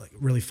 like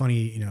really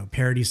funny,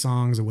 parody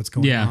songs of what's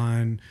going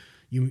on.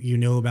 You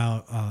know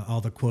about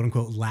all the quote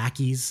unquote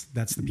lackeys.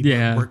 That's the people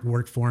that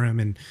work for him.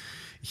 And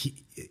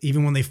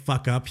even when they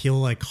fuck up, he'll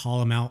like call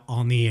them out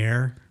on the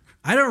air.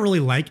 I don't really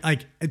like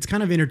it's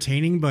kind of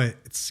entertaining, but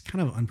it's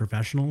kind of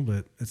unprofessional,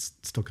 but it's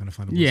still kind of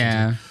fun to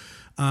listen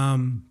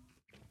to.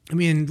 I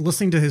mean,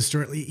 listening to his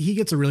story, he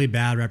gets a really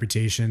bad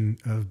reputation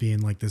of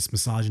being like this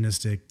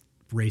misogynistic,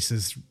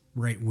 racist,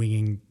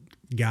 right-winging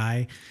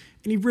guy.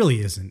 And he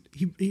really isn't.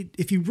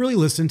 If you really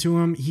listen to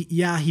him,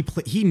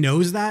 he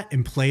knows that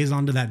and plays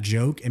onto that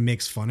joke and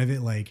makes fun of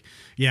it. Like,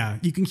 yeah,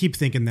 you can keep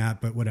thinking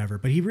that, but whatever.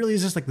 But he really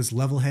is just like this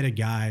level-headed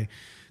guy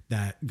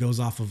that goes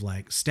off of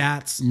like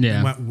stats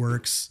and what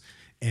works.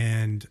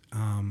 And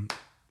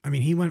I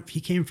mean,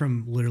 he came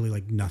from literally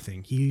like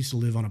nothing. He used to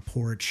live on a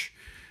porch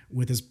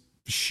with his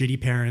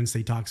shitty parents that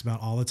he talks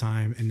about all the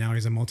time, and now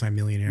he's a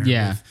multimillionaire.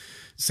 Yeah,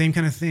 same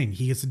kind of thing.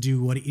 He gets to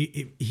do what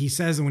he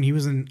says that when he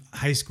was in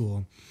high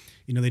school.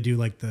 They do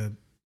like the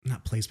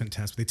not placement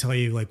test, but they tell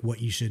you like what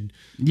you should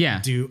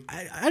do.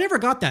 I never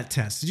got that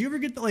test. Did you ever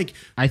get the like?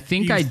 I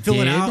think I fill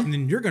did. it out, and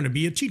then you're going to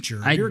be a teacher.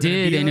 I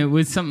did, and it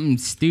was something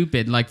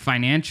stupid like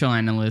financial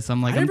analyst.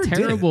 I'm like, I'm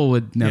terrible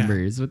with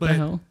numbers. What the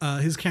hell?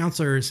 His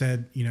counselor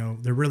said,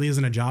 there really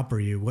isn't a job for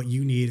you. What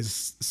you need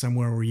is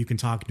somewhere where you can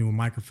talk into a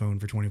microphone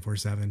for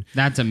 24/7.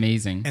 That's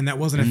amazing. And that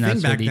wasn't a thing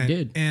back then.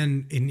 Did.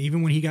 And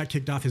even when he got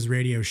kicked off his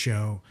radio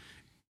show,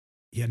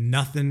 he had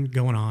nothing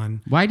going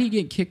on. Why did he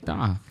get kicked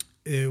off?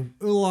 A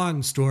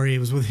long story. It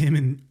was with him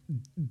and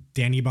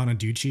Danny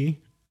Bonaducci.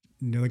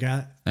 You know the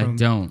guy? I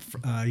don't.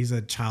 He's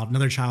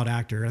another child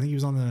actor. I think he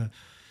was on the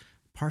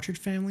Partridge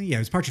Family. Yeah, it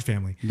was Partridge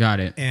Family.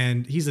 Got it.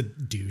 And he's a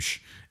douche,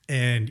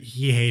 and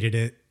he hated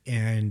it,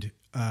 and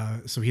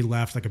so he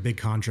left like a big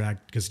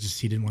contract because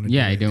he didn't want to.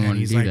 Yeah, he didn't want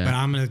to do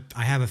that. But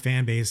I have a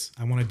fan base.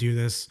 I want to do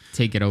this.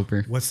 Take it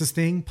over. What's this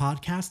thing?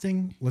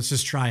 Podcasting? Let's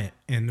just try it.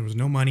 And there was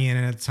no money in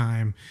it at the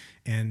time.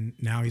 And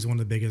now he's one of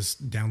the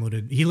biggest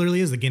downloaded. He literally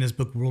is the Guinness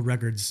Book World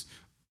Records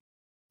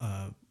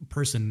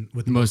person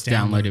with the most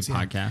downloaded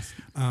podcast.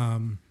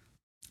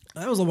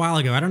 That was a while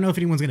ago. I don't know if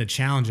anyone's going to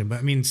challenge him, but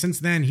I mean,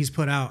 since then he's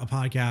put out a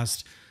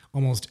podcast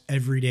almost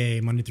every day,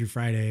 Monday through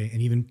Friday,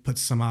 and even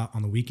puts some out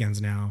on the weekends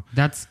now.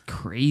 That's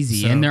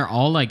crazy. So, and they're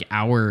all like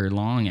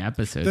hour-long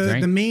episodes, right?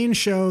 The main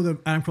show, the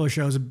Adam Carolla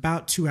show, is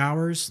about 2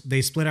 hours.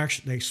 They split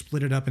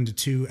it up into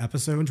 2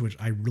 episodes, which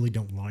I really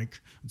don't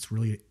like. It's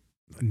really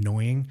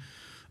annoying.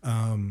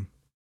 And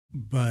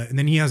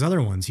then he has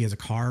other ones. He has a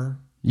car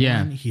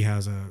one. He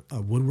has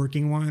a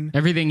woodworking one.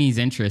 Everything he's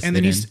interested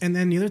in. And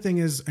then the other thing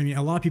is, I mean,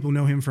 a lot of people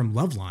know him from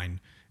Loveline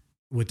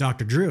with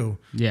Dr. Drew.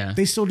 Yeah.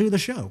 They still do the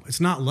show.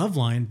 It's not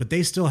Loveline, but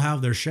they still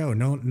have their show.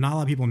 Not a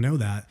lot of people know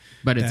that.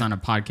 But it's on a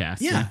podcast.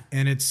 Yeah.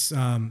 And it's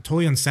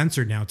totally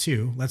uncensored now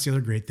too. That's the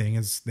other great thing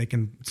is they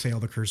can say all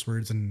the curse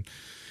words, and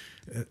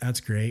that's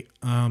great.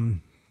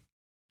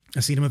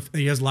 I've seen him.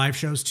 He has live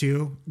shows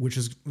too, which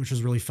is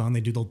really fun.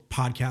 They do the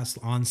podcast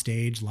on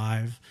stage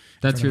live.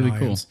 That's really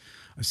cool.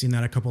 I've seen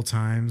that a couple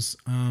times.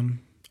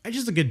 He's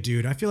just a good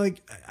dude. I feel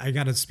like I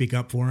got to speak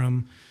up for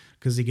him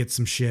because he gets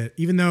some shit.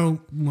 Even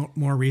though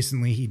more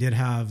recently he did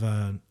have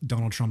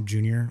Donald Trump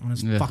Jr. on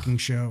his fucking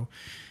show,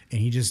 and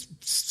he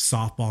just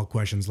softball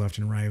questions left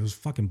and right. It was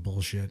fucking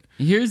bullshit.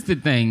 Here's the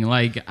thing: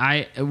 like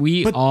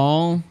we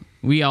all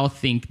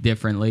think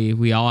differently.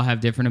 We all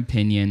have different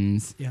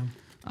opinions. Yeah.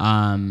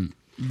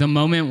 The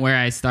moment where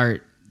I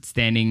start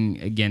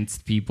standing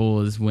against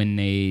people is when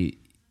they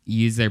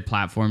use their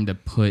platform to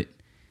put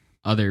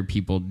other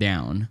people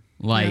down.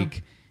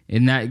 Like,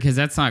 in that, because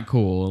that's not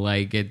cool.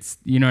 Like, it's,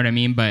 you know what I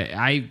mean? But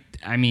I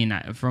mean,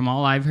 from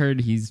all I've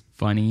heard, he's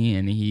funny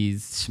and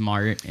he's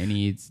smart and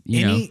he's,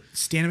 Any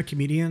stand-up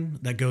comedian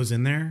that goes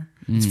in there,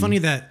 it's funny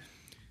that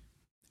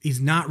he's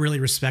not really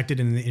respected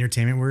in the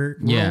entertainment world.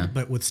 Yeah.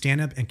 But with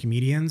stand-up and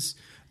comedians,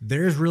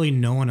 there's really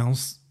no one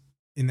else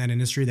in that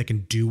industry that can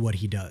do what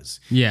he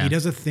does. Yeah. He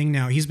does a thing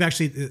now. He's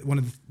actually, one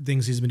of the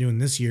things he's been doing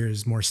this year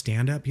is more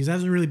stand-up. He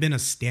hasn't really been a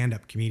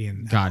stand-up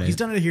comedian. Got it. He's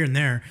done it here and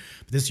there,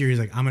 but this year he's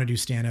like, I'm going to do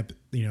stand-up,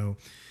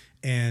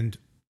 and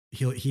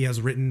he has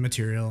written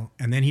material.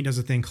 And then he does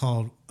a thing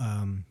called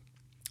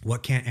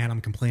What Can't Adam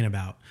Complain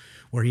About,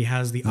 where he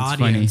has the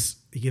audience,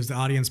 he gives the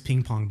audience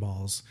ping pong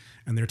balls,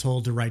 and they're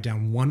told to write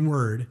down one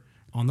word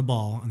on the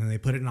ball, and then they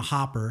put it in a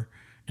hopper,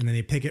 and then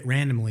they pick it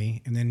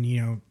randomly, and then,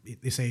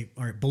 they say,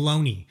 all right,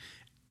 baloney.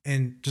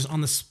 And just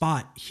on the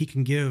spot, he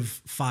can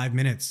give 5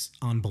 minutes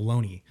on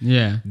baloney.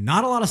 Yeah.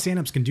 Not a lot of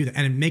stand-ups can do that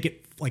and make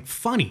it like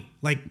funny.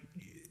 Like,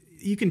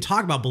 you can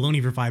talk about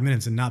baloney for 5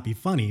 minutes and not be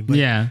funny, but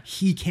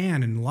he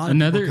can. And a lot of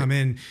people come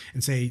in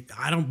and say,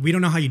 we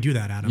don't know how you do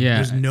that, Adam.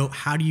 Yeah.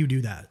 How do you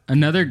do that?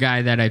 Another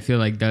guy that I feel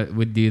like that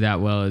would do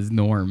that well is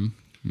Norm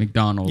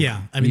Macdonald.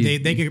 Yeah. I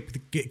mean, they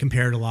get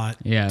compared a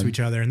lot to each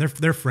other, and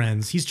they're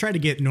friends. He's tried to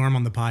get Norm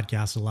on the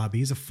podcast a lot, but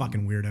he's a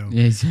fucking weirdo.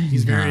 He's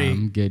very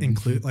good.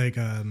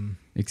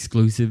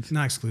 Exclusive.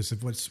 Not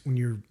exclusive. What's when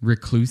you're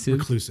reclusive?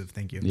 Reclusive.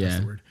 Thank you.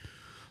 That's the word.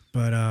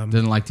 But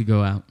doesn't like to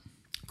go out.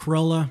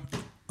 Corolla,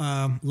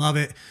 love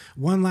it.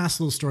 One last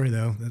little story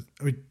though.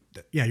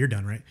 You're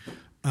done, right?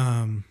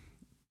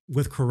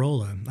 With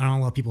Corolla, I don't know a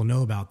lot of people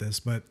know about this,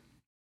 but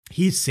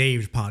he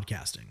saved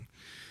podcasting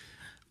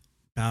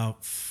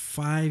about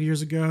 5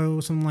 years ago,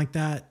 something like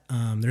that.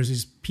 There's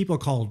these people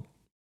called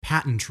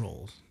patent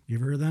trolls. You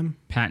ever heard of them?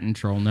 Patent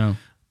troll, no.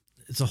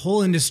 It's a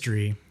whole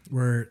industry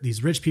where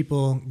these rich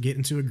people get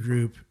into a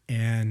group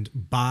and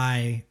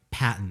buy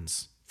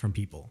patents from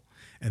people.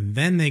 And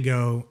then they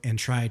go and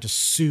try to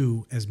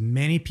sue as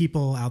many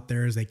people out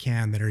there as they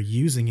can that are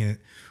using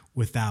it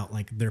without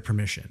like their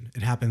permission.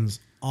 It happens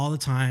all the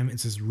time.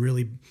 It's this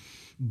really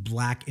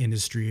black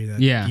industry that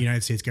the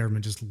United States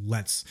government just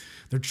lets.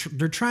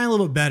 They're trying a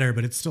little bit better,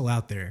 but it's still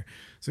out there.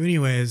 So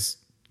anyways,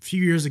 a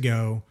few years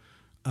ago,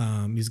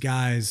 these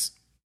guys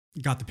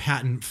got the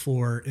patent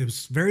for, it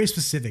was very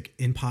specific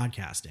in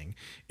podcasting.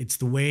 It's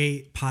the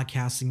way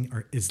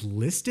podcasting is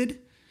listed.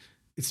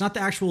 It's not the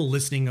actual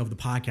listing of the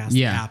podcast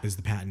app is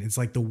the patent. It's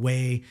like the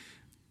way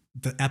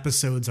the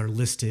episodes are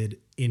listed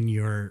in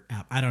your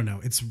app. I don't know.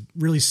 It's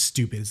really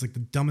stupid. It's like the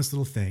dumbest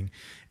little thing.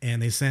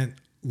 And they sent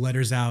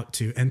letters out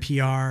to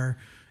NPR,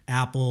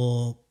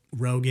 Apple,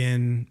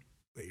 Rogan,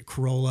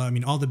 Corolla. I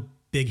mean, all the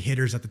big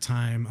hitters at the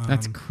time.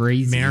 That's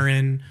crazy.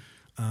 Marin.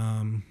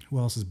 Who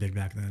else is big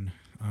back then?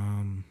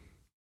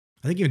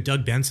 I think even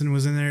Doug Benson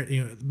was in there.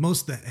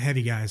 Most of the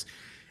heavy guys.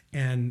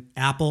 And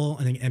Apple,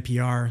 I think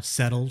NPR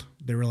settled.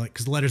 They were like,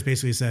 because the letters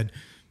basically said,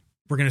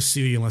 we're going to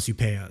sue you unless you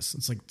pay us.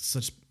 It's like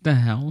such the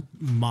hell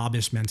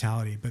mobbish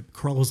mentality. But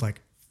Corolla was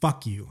like,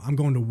 fuck you. I'm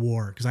going to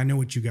war because I know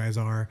what you guys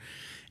are.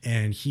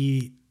 And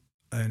he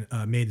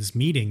made this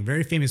meeting,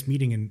 very famous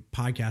meeting in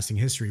podcasting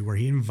history, where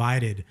he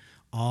invited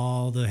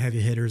all the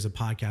heavy hitters of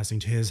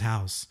podcasting to his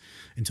house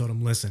and told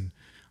them, listen,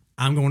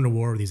 I'm going to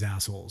war with these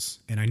assholes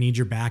and I need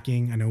your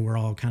backing. I know we're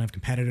all kind of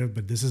competitive,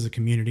 but this is a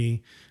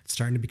community. It's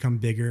starting to become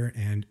bigger.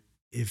 And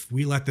if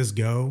we let this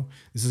go,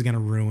 this is going to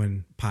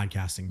ruin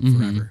podcasting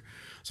forever.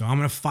 So I'm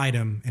going to fight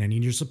them and I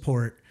need your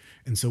support.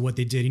 And so what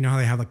they did, you know how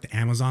they have like the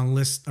Amazon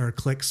list or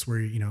clicks where,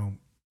 you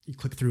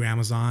click through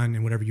Amazon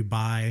and whatever you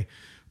buy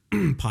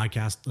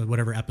podcast,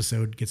 whatever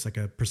episode gets like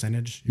a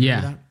percentage. You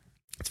remember that?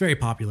 It's very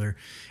popular.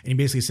 And he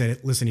basically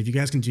said, listen, if you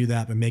guys can do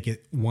that, but make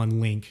it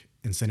one link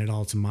and send it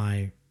all to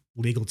my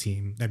legal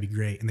team, that'd be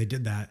great. And they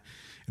did that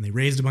and they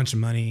raised a bunch of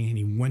money and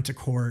he went to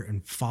court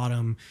and fought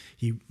him.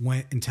 He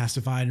went and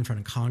testified in front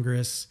of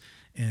Congress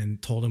and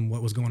told him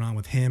what was going on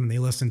with him. And they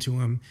listened to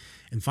him.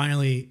 And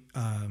finally,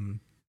 what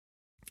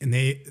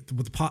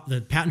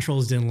the patent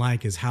trolls didn't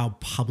like is how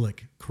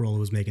public Corolla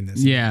was making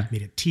this. He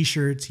made it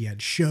t-shirts. He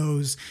had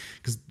shows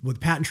because what the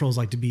patent trolls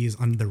like to be is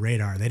under the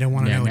radar. They don't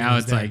want to know. Now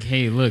it's like,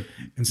 hey, look.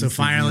 And so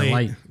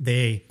finally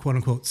they quote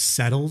unquote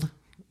settled,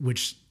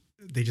 which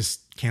they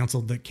just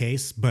canceled the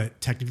case,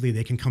 but technically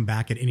they can come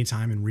back at any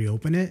time and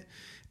reopen it.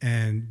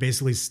 And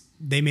basically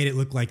they made it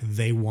look like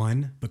they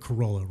won, but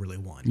Corolla really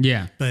won.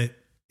 Yeah. But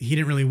he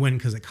didn't really win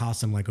because it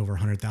cost him like over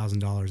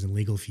 $100,000 in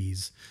legal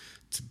fees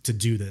to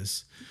do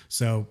this.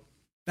 So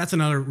that's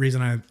another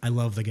reason I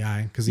love the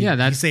guy because he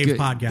saved good.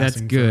 Podcasting. That's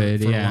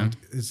good.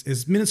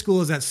 As minuscule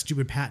as that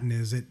stupid patent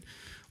is, it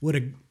would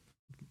have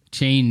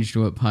changed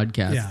what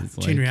podcast is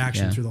like. Chain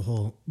reaction through the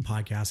whole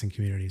podcasting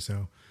community.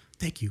 So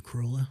thank you,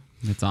 Corolla.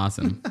 That's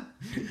awesome.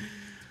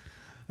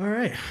 All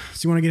right.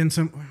 So you want to get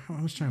into how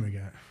much time we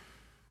got?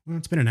 Well,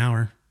 it's been an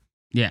hour.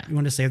 Yeah. You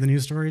want to save the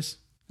news stories?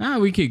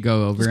 We could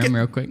go over them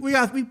real quick. We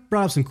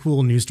brought up some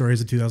cool news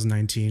stories of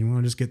 2019. We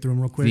want to just get through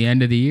them real quick? The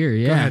end of the year,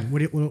 yeah. Go ahead.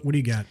 What do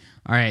you got?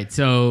 All right.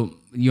 So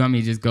you want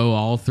me to just go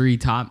all three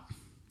top?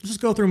 Let's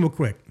just go through them real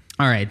quick.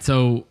 All right.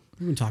 So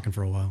we've been talking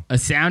for a while. A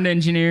sound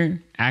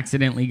engineer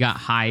accidentally got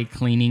high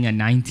cleaning a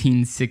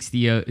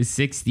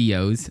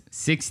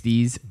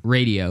 1960s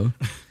radio.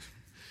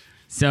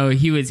 So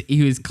he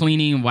was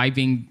cleaning,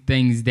 wiping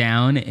things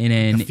down, and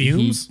then the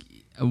fumes.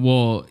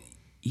 well,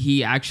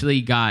 he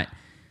actually got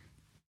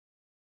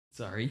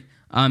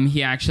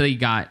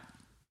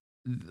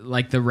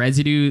like the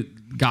residue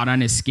got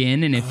on his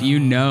skin, and if you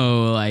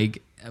know,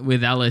 like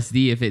with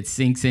LSD, if it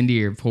sinks into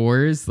your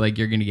pores, like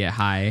you're gonna get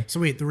high. So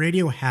wait, the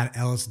radio had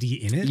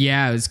LSD in it?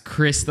 Yeah, it was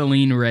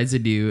crystalline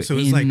residue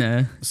in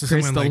the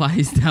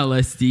crystallized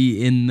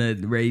LSD in the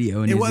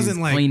radio, and it wasn't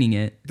like cleaning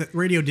it. The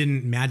radio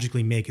didn't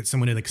magically make it.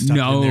 Someone had like stuck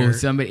in there. No,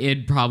 somebody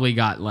it probably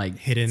got like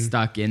hidden,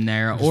 stuck in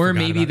there, or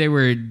maybe they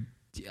were,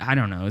 I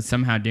don't know,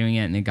 somehow doing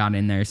it and it got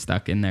in there,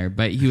 stuck in there.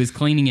 But he was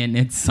cleaning it and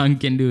it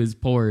sunk into his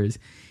pores.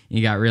 And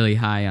he got really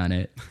high on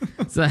it.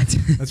 So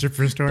that's your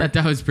first story.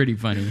 That was pretty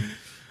funny.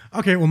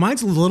 Okay, well,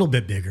 mine's a little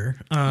bit bigger.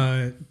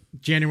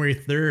 January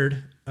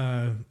 3rd,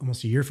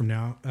 almost a year from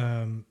now,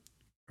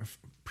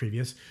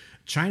 previous,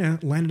 China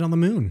landed on the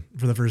moon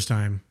for the first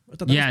time. I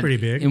thought that was pretty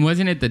big. And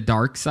wasn't it the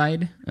dark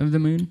side of the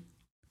moon?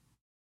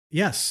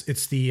 Yes,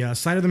 it's the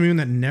side of the moon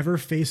that never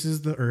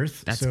faces the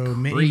Earth. That's so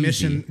crazy. any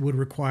mission would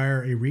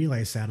require a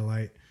relay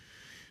satellite.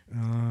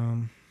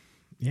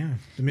 Yeah,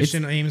 the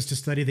mission aims to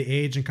study the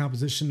age and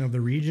composition of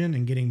the region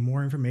and getting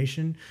more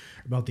information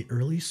about the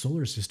early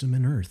solar system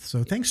and Earth.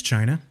 So thanks,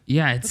 China.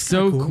 Yeah, it's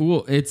so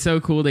cool. It's so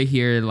cool to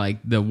hear like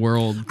the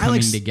world coming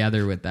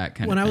together with that kind of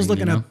thing. When I was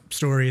looking up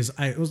stories,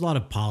 it was a lot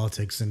of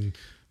politics and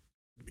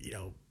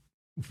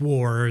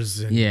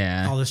wars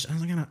and all this. I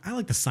was like, I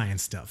like the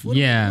science stuff. What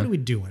are we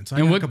doing? So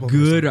what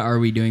good are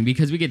we doing?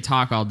 Because we could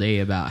talk all day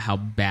about how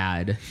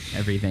bad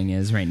everything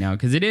is right now,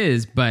 because it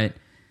is, but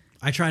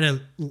I try to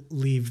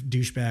leave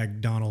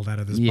douchebag Donald out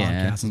of this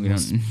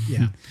podcast.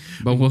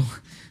 But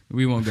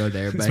we won't go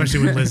there. But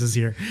especially when Liz is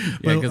here.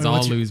 Because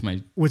I'll lose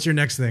my... What's your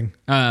next thing?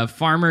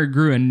 Farmer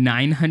grew a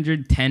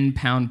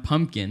 910-pound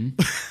pumpkin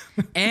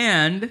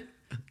and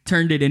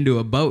turned it into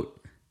a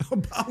boat. A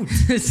boat?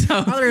 So,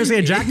 I thought they were going to say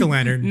a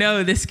jack-o'-lantern.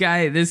 No, this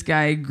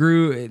guy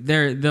grew...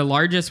 The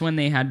largest one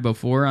they had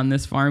before on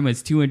this farm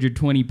was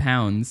 220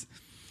 pounds.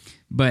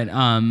 But...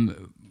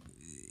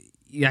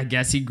 I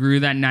guess he grew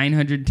that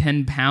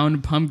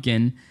 910-pound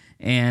pumpkin,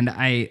 and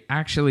I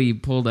actually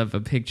pulled up a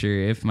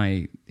picture.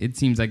 It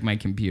seems like my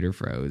computer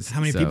froze. How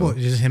many people?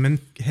 Just him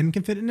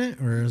can fit in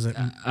it, or is it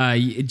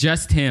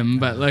just him?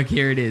 But look,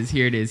 here it is.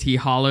 He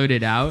hollowed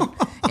it out,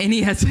 and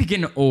he has like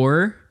an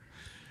oar.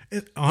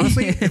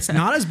 Honestly, it's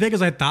not as big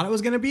as I thought it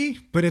was going to be,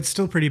 but it's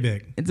still pretty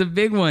big. It's a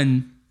big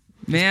one,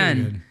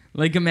 man.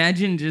 Like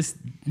imagine just.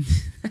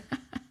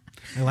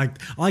 I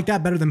like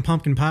that better than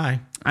pumpkin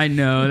pie. I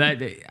know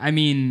that. I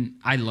mean,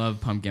 I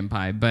love pumpkin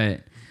pie,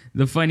 but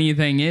the funny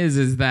thing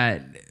is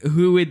that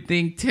who would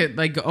think to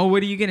like, oh,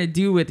 what are you gonna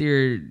do with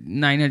your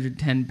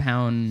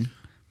 910-pound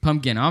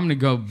pumpkin? I'm gonna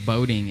go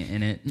boating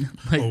in it.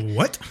 Like,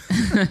 what?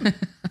 I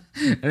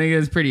think it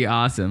was pretty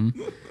awesome.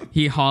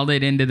 He put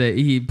it in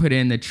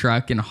the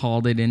truck and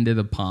hauled it into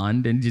the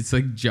pond and just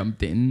like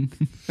jumped in.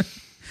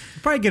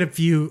 Probably get a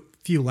few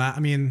I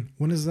mean,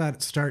 when does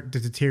that start to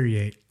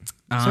deteriorate?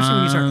 Especially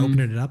when you start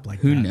opening it up like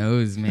who that. Who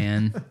knows,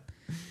 man?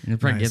 It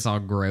probably gets all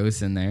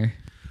gross in there.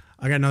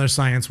 I got another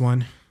science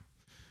one.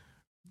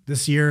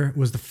 This year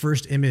was the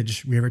first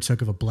image we ever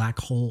took of a black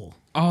hole.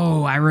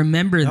 Oh, I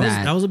remember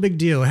that. That was a big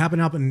deal. It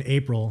happened up in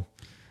April.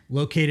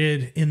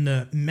 Located in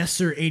the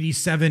Messier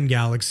 87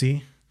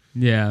 galaxy.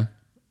 Yeah.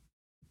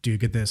 Dude,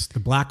 get this. The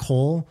black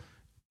hole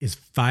is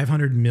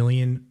 500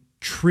 million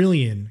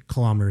trillion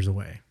kilometers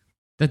away.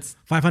 That's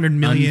 500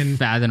 million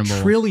unfathomable.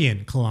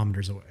 Trillion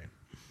kilometers away.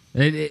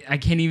 I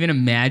can't even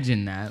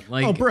imagine that.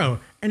 Like, oh, bro.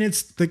 And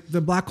it's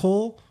the black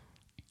hole.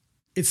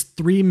 It's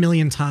 3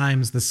 million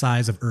times the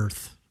size of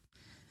Earth.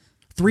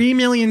 3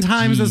 million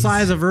times the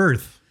size of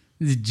Earth.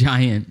 It's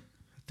giant.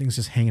 Things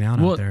just hanging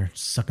out there,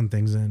 sucking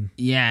things in.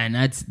 Yeah, and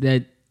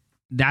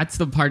that's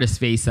the part of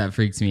space that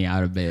freaks me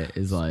out a bit.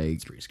 Is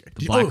like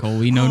the black hole.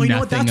 We know nothing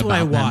about that's what I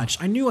them.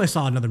 watched. I knew I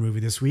saw another movie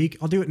this week.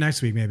 I'll do it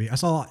next week maybe. I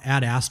saw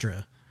Ad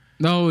Astra.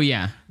 Oh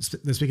yeah.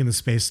 Speaking of the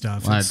space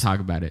stuff, let's talk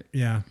about it.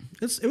 Yeah,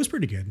 it was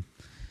pretty good.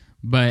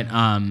 But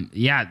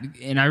yeah,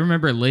 and I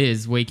remember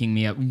Liz waking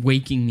me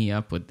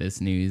up with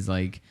this news.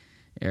 Like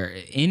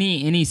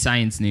any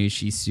science news,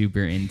 she's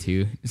super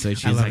into. So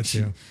she's like,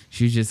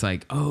 she was just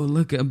like, oh,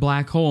 look, a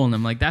black hole, and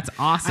I'm like, that's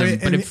awesome,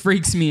 but it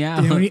freaks me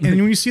out. And when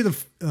you see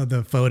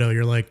the photo,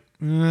 you're like,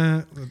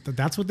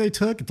 that's what they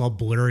took. It's all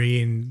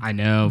blurry and I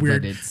know,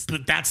 weird.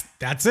 But that's it.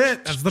 That's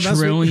the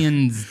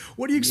trillions. Best.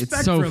 What do you expect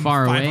it's so from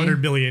far 500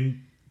 away?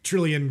 billion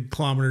trillion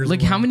kilometers? Like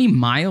away? How many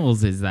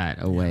miles is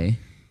that away? Yeah.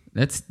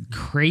 That's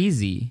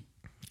crazy.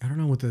 I don't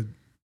know what the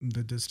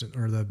distance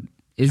or the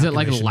is it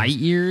like light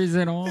years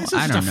at all? It's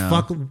I don't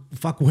know.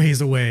 Fuck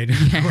ways away.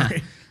 Yeah,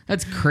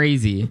 that's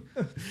crazy.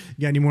 You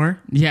got any more?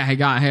 Yeah,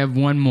 I have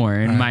one more.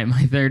 And my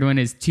third one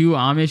is 2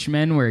 Amish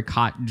men were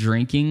caught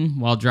drinking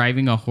while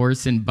driving a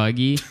horse and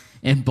buggy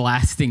and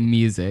blasting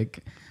music.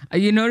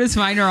 You notice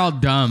mine are all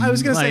dumb. I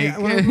was going to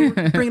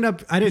say, bringing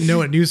up, I didn't know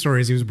what news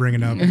stories he was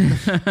bringing up.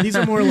 These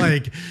are more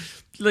like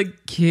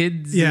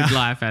kids would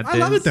laugh at this. I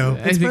love it though.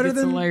 It's better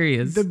than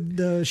hilarious.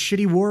 The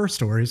shitty war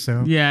stories.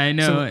 So yeah, I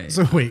know.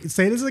 So wait,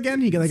 say this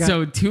again.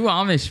 So 2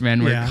 Amish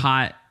men were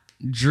caught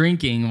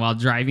drinking while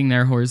driving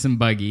their horse and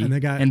buggy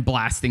and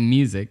blasting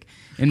music.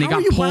 And they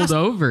got pulled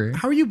over.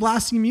 How are you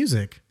blasting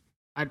music?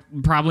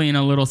 Probably in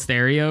a little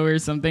stereo or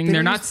something.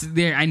 They're not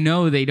there. I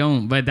know they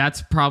don't, but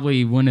that's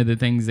probably one of the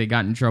things they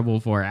got in trouble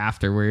for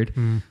afterward.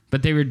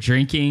 But they were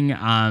drinking,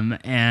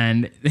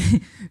 and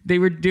they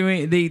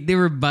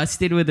were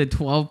busted with a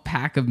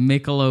 12-pack of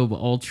Michelob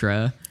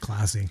Ultra.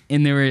 Classy.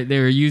 And they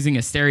were using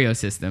a stereo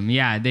system.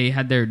 Yeah, they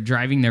had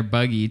driving their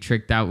buggy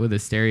tricked out with a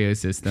stereo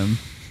system,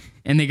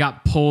 and they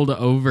got pulled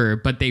over.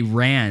 But they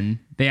ran.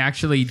 They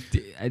actually.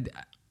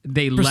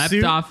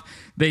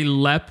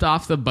 Leapt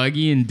off the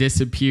buggy and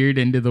disappeared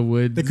into the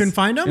woods. They couldn't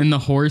find him? And the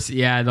horse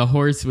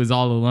was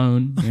all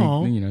alone.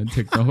 And,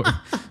 took the horse.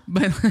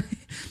 But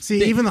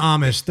see, even the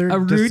Amish, they're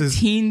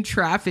routine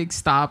traffic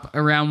stop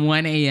around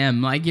 1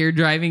 a.m. Like you're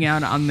driving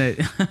out on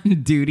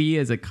duty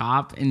as a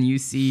cop and you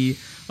see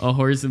a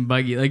horse and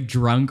buggy, like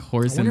drunk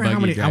horse and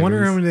buggy drivers. I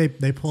wonder how many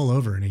they pull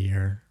over in a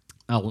year.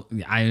 Oh,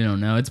 I don't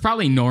know. It's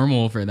probably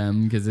normal for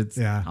them because it's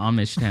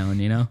Amish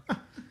town,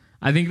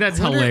 I think that's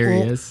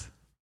hilarious.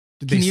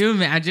 Can you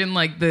imagine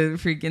like the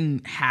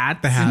freaking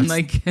hats? The hats. And,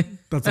 like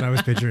that's what I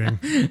was picturing.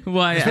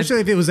 Why?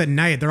 Especially if it was at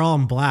night. They're all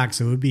in black,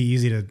 so it would be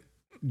easy to,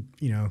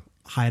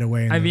 hide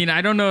away. I mean,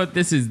 I don't know if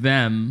this is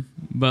them,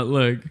 but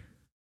look.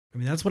 I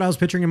mean, that's what I was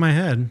picturing in my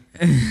head.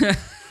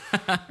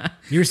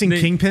 You ever seen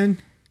Kingpin?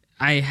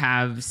 I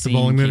have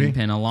seen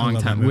Kingpin a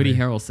long time. Woody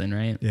Harrelson,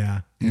 right?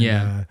 Yeah. And,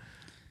 yeah.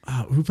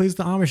 Who plays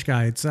the Amish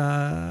guy? It's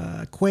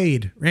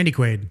Quaid. Randy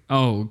Quaid.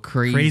 Oh,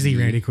 crazy. Crazy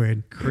Randy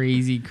Quaid.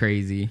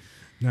 Crazy.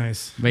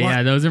 Nice. But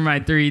yeah, those are my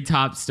 3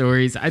 top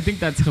stories. I think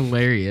that's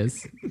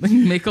hilarious. Like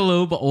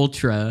Michelob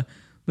Ultra.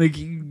 Like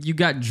you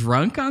got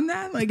drunk on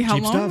that? Like how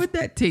long would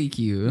that take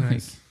you?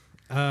 Nice.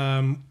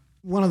 Like,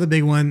 one of the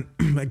big one,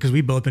 because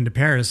we've both been to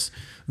Paris,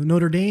 the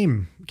Notre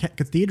Dame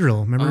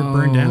Cathedral. Remember it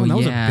burned down? That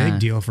was a big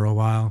deal for a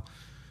while.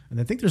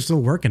 And I think they're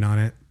still working on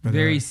it. But,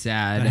 very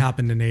sad. That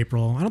happened in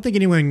April. I don't think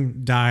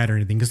anyone died or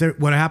anything because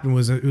what happened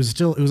was it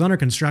was under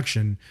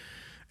construction,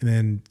 and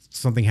then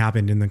something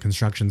happened in the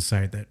construction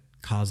site that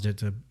caused it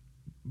to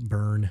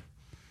burn.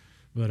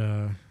 But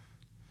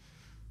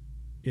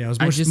it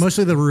was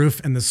mostly the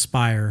roof and the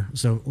spire,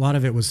 so a lot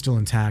of it was still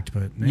intact.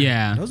 But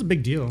man, that was a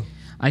big deal.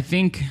 I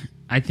think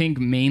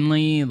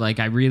mainly like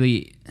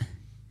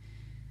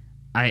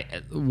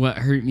what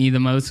hurt me the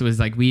most was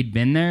like we'd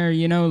been there,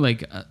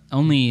 like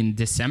only in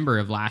December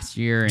of last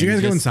year. Did you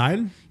guys go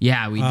inside?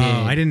 Yeah, we did.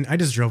 I didn't. I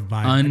just drove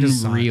by.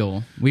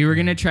 Unreal. We were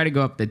gonna try to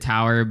go up the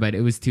tower, but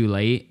it was too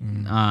late.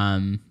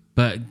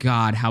 But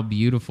God, how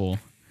beautiful.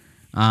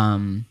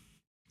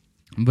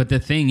 But the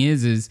thing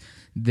is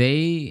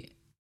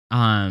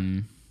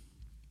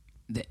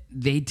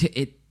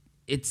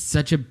it's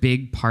such a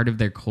big part of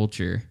their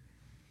culture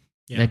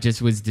that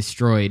just was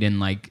destroyed and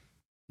like.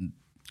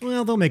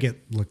 Well, they'll make it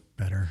look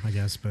better, I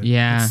guess. But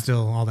it's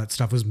still, all that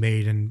stuff was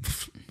made in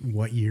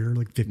what year?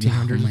 Like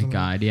 1500s? Oh my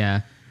God,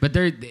 yeah. But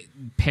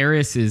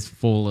Paris is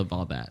full of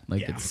all that.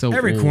 Like it's so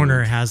every old.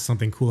 corner has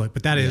something cool.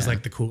 But that is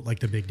like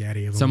the big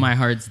daddy of them. So my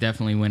hearts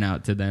definitely went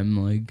out to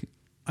them. Like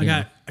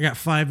I got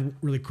 5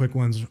 really quick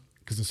ones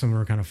because some of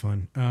them are kind of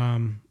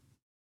fun.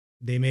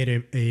 They made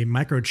a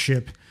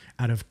microchip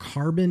out of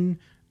carbon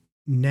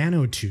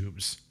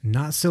nanotubes,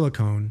 not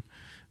silicone.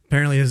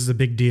 Apparently, this is a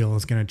big deal.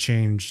 It's going to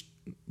change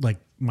like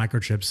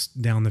microchips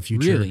down the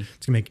future. Really?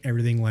 It's gonna make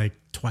everything like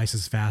twice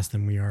as fast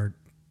than we are.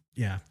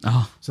 Yeah.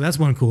 Oh, so that's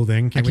one cool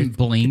thing. I can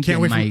blink in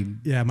my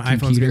my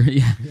computer.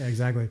 iPhone's yeah,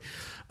 exactly.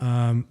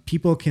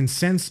 People can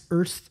sense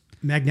Earth's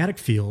magnetic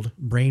field.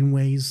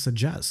 Brainwaves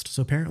suggest.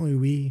 So apparently,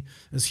 we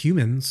as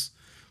humans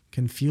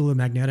can feel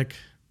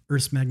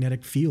Earth's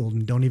magnetic field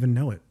and don't even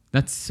know it.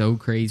 That's so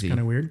crazy. Kind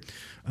of weird.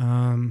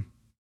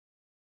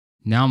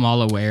 Now I'm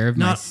all aware of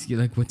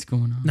like what's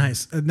going on.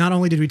 Nice. Not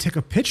only did we take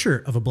a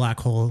picture of a black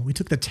hole, we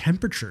took the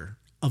temperature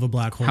of a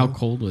black hole. How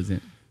cold was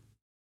it?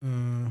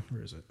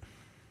 Where is it?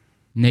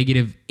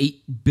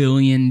 -8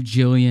 billion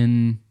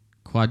jillion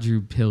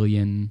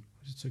quadrupillion.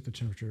 Just took the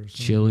temperature.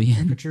 Chillion.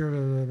 Temperature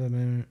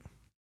of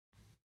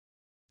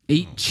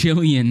 8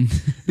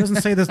 chillion. Doesn't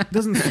say this.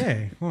 Doesn't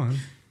say. Hold on.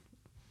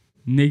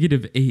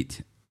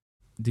 -8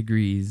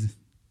 degrees.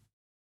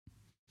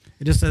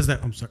 It just says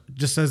that. I'm sorry. It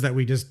just says that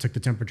we just took the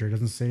temperature. It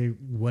doesn't say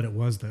what it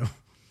was though.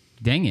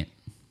 Dang it!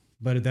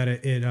 But that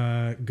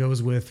it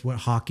goes with what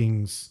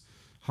Hawking.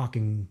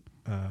 Damn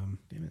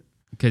it.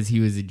 Because he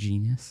was a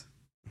genius.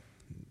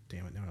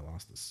 Damn it! Now I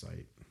lost the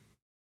site.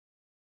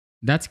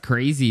 That's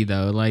crazy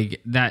though. Like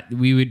that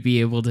we would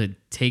be able to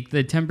take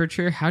the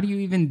temperature. How do you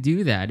even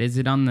do that? Is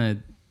it on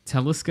the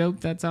telescope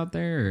that's out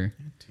there? Or?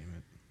 Damn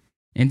it.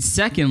 And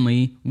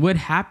secondly, what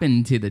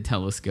happened to the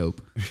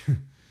telescope?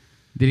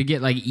 Did it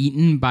get like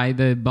eaten by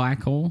the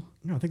black hole?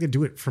 No, I think they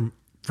do it from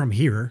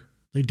here.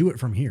 They do it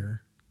from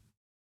here.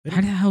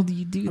 How the hell do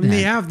you do that? I mean,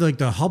 they have like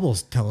the Hubble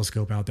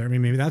telescope out there. I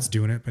mean, maybe that's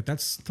doing it, but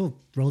that's still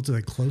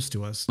relatively close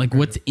to us. Like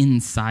what's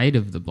inside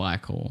of the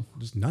black hole?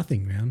 Just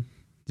nothing, man.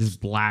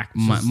 Just black,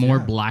 more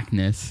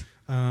blackness.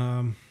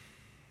 That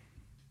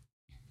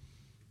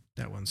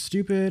one's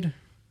stupid.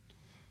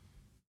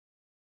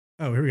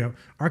 Oh, here we go.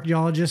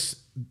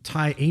 Archaeologists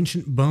tie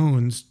ancient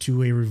bones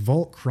to a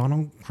revolt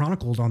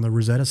chronicled on the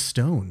Rosetta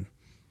Stone.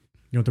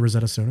 You know what the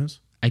Rosetta Stone is?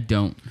 I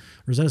don't.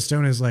 Rosetta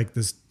Stone is like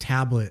this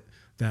tablet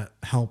that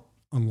helped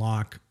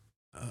unlock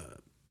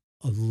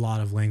a lot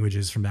of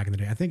languages from back in the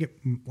day. I think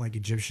like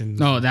Egyptians.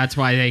 Oh, that's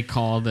why they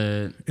call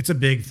it's a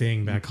big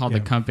thing back. the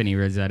company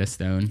Rosetta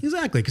Stone.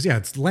 Exactly, because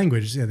it's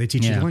language. Yeah, they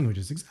teach you the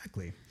languages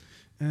exactly,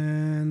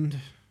 and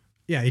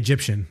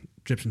Egyptian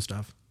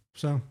stuff.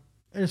 So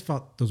I just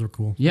thought those were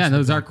cool. Yeah,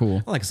 those are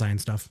cool. I like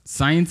science stuff.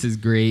 Science is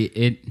great.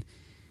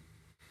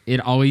 It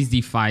always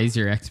defies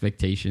your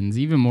expectations,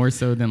 even more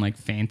so than like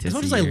fantasy. As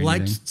much as I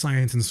liked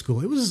science in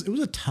school, it was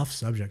a tough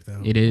subject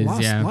though. It is,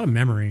 a lot of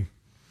memory.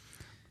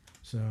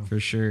 So for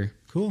sure.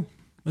 Cool.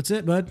 That's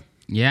it, bud.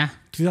 Yeah.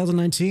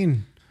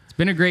 2019. It's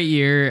been a great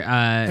year.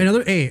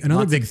 Another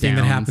big thing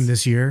that happened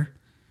this year.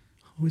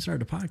 We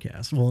started a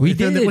podcast. Well, we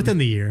did within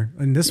the year,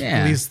 and this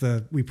at least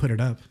we put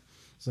it up.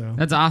 So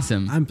that's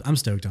awesome. I'm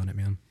stoked on it,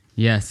 man.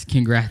 Yes,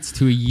 congrats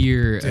to a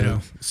year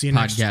of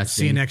podcasting.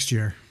 See you next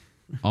year.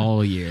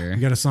 All year.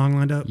 You got a song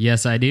lined up?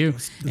 Yes, I do.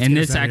 And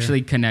this actually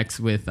here. Connects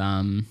with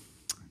the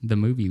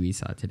movie we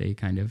saw today,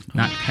 kind of.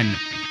 But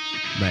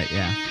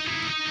yeah.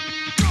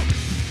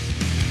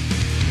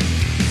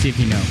 See if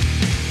you know.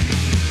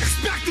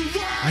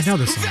 I know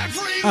this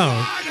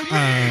song.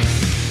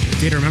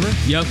 Do you remember?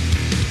 Yep.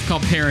 It's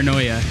called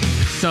Paranoia.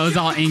 So it's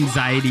all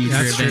anxiety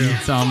That's driven. true.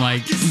 So I'm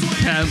like,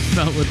 that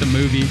felt with the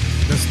movie.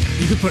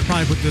 You could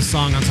probably put this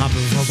song on top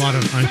of a lot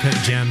of uncut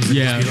gems and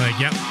just be like,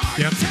 yep.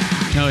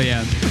 Oh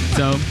yeah.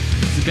 So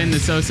it's been the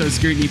So So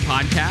Scrutiny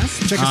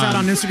Podcast. Check us out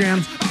on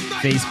Instagram,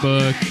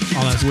 Facebook,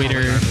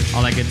 Twitter,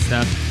 all that good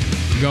stuff.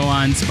 Go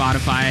on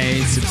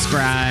Spotify,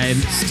 subscribe.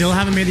 Still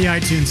haven't made the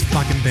iTunes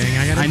fucking thing.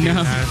 I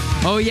know.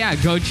 That. Oh yeah,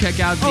 go check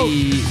out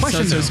the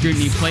So So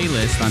Scrutiny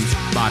playlist on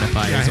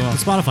Spotify as well.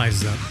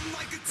 Spotify's up.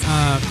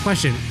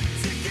 Question: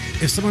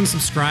 if someone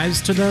subscribes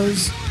to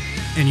those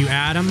and you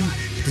add them,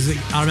 does it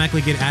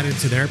automatically get added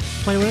to their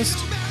playlist?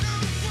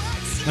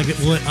 Like,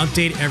 will it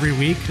update every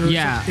week? Or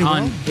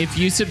if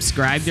you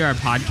subscribe to our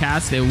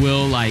podcast, it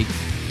will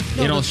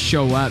it'll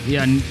show up.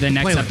 Yeah, the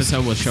next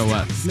episode will show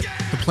up.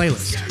 The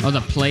playlist. Oh, the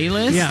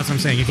playlist? Yeah, that's what I'm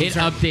saying. It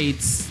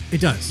updates.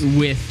 It does.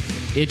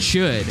 It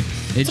should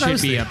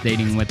be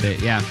updating with it.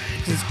 Yeah.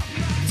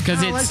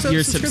 Because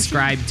you're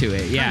subscribed to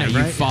it. Yeah,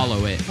 you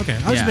follow it. Okay,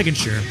 I was just making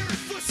sure.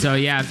 So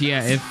yeah,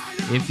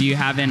 if you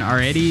haven't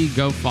already,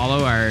 go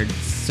follow our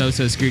So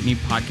So Scrutiny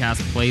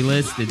Podcast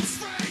playlist.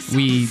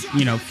 We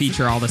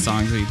feature all the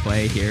songs we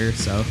play here.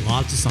 So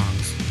lots of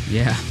songs.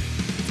 Yeah.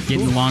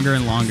 Getting longer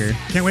and longer.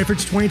 Can't wait for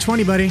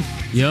 2020, buddy.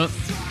 Yep.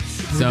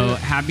 So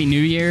happy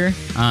New Year.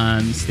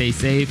 Stay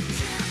safe.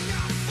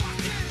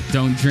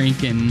 Don't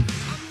drink and...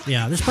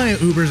 Yeah, there's plenty of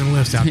Ubers and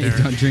Lyfts out there.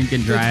 Don't drink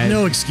and drive. There's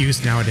no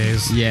excuse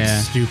nowadays. Yeah.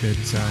 It's stupid.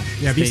 So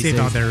yeah, be safe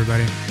out there,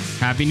 everybody.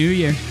 Happy New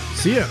Year.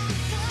 See ya.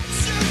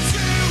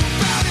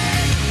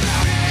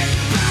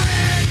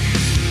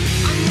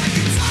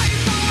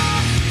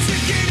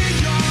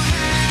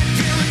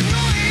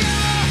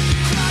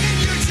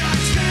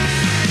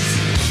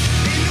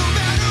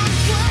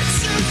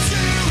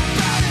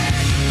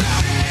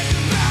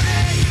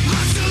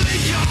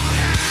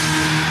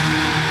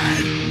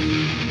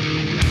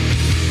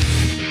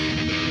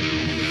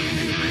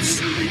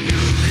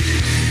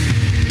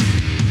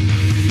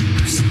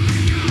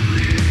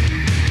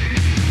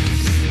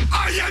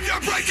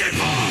 Breaking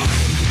ball!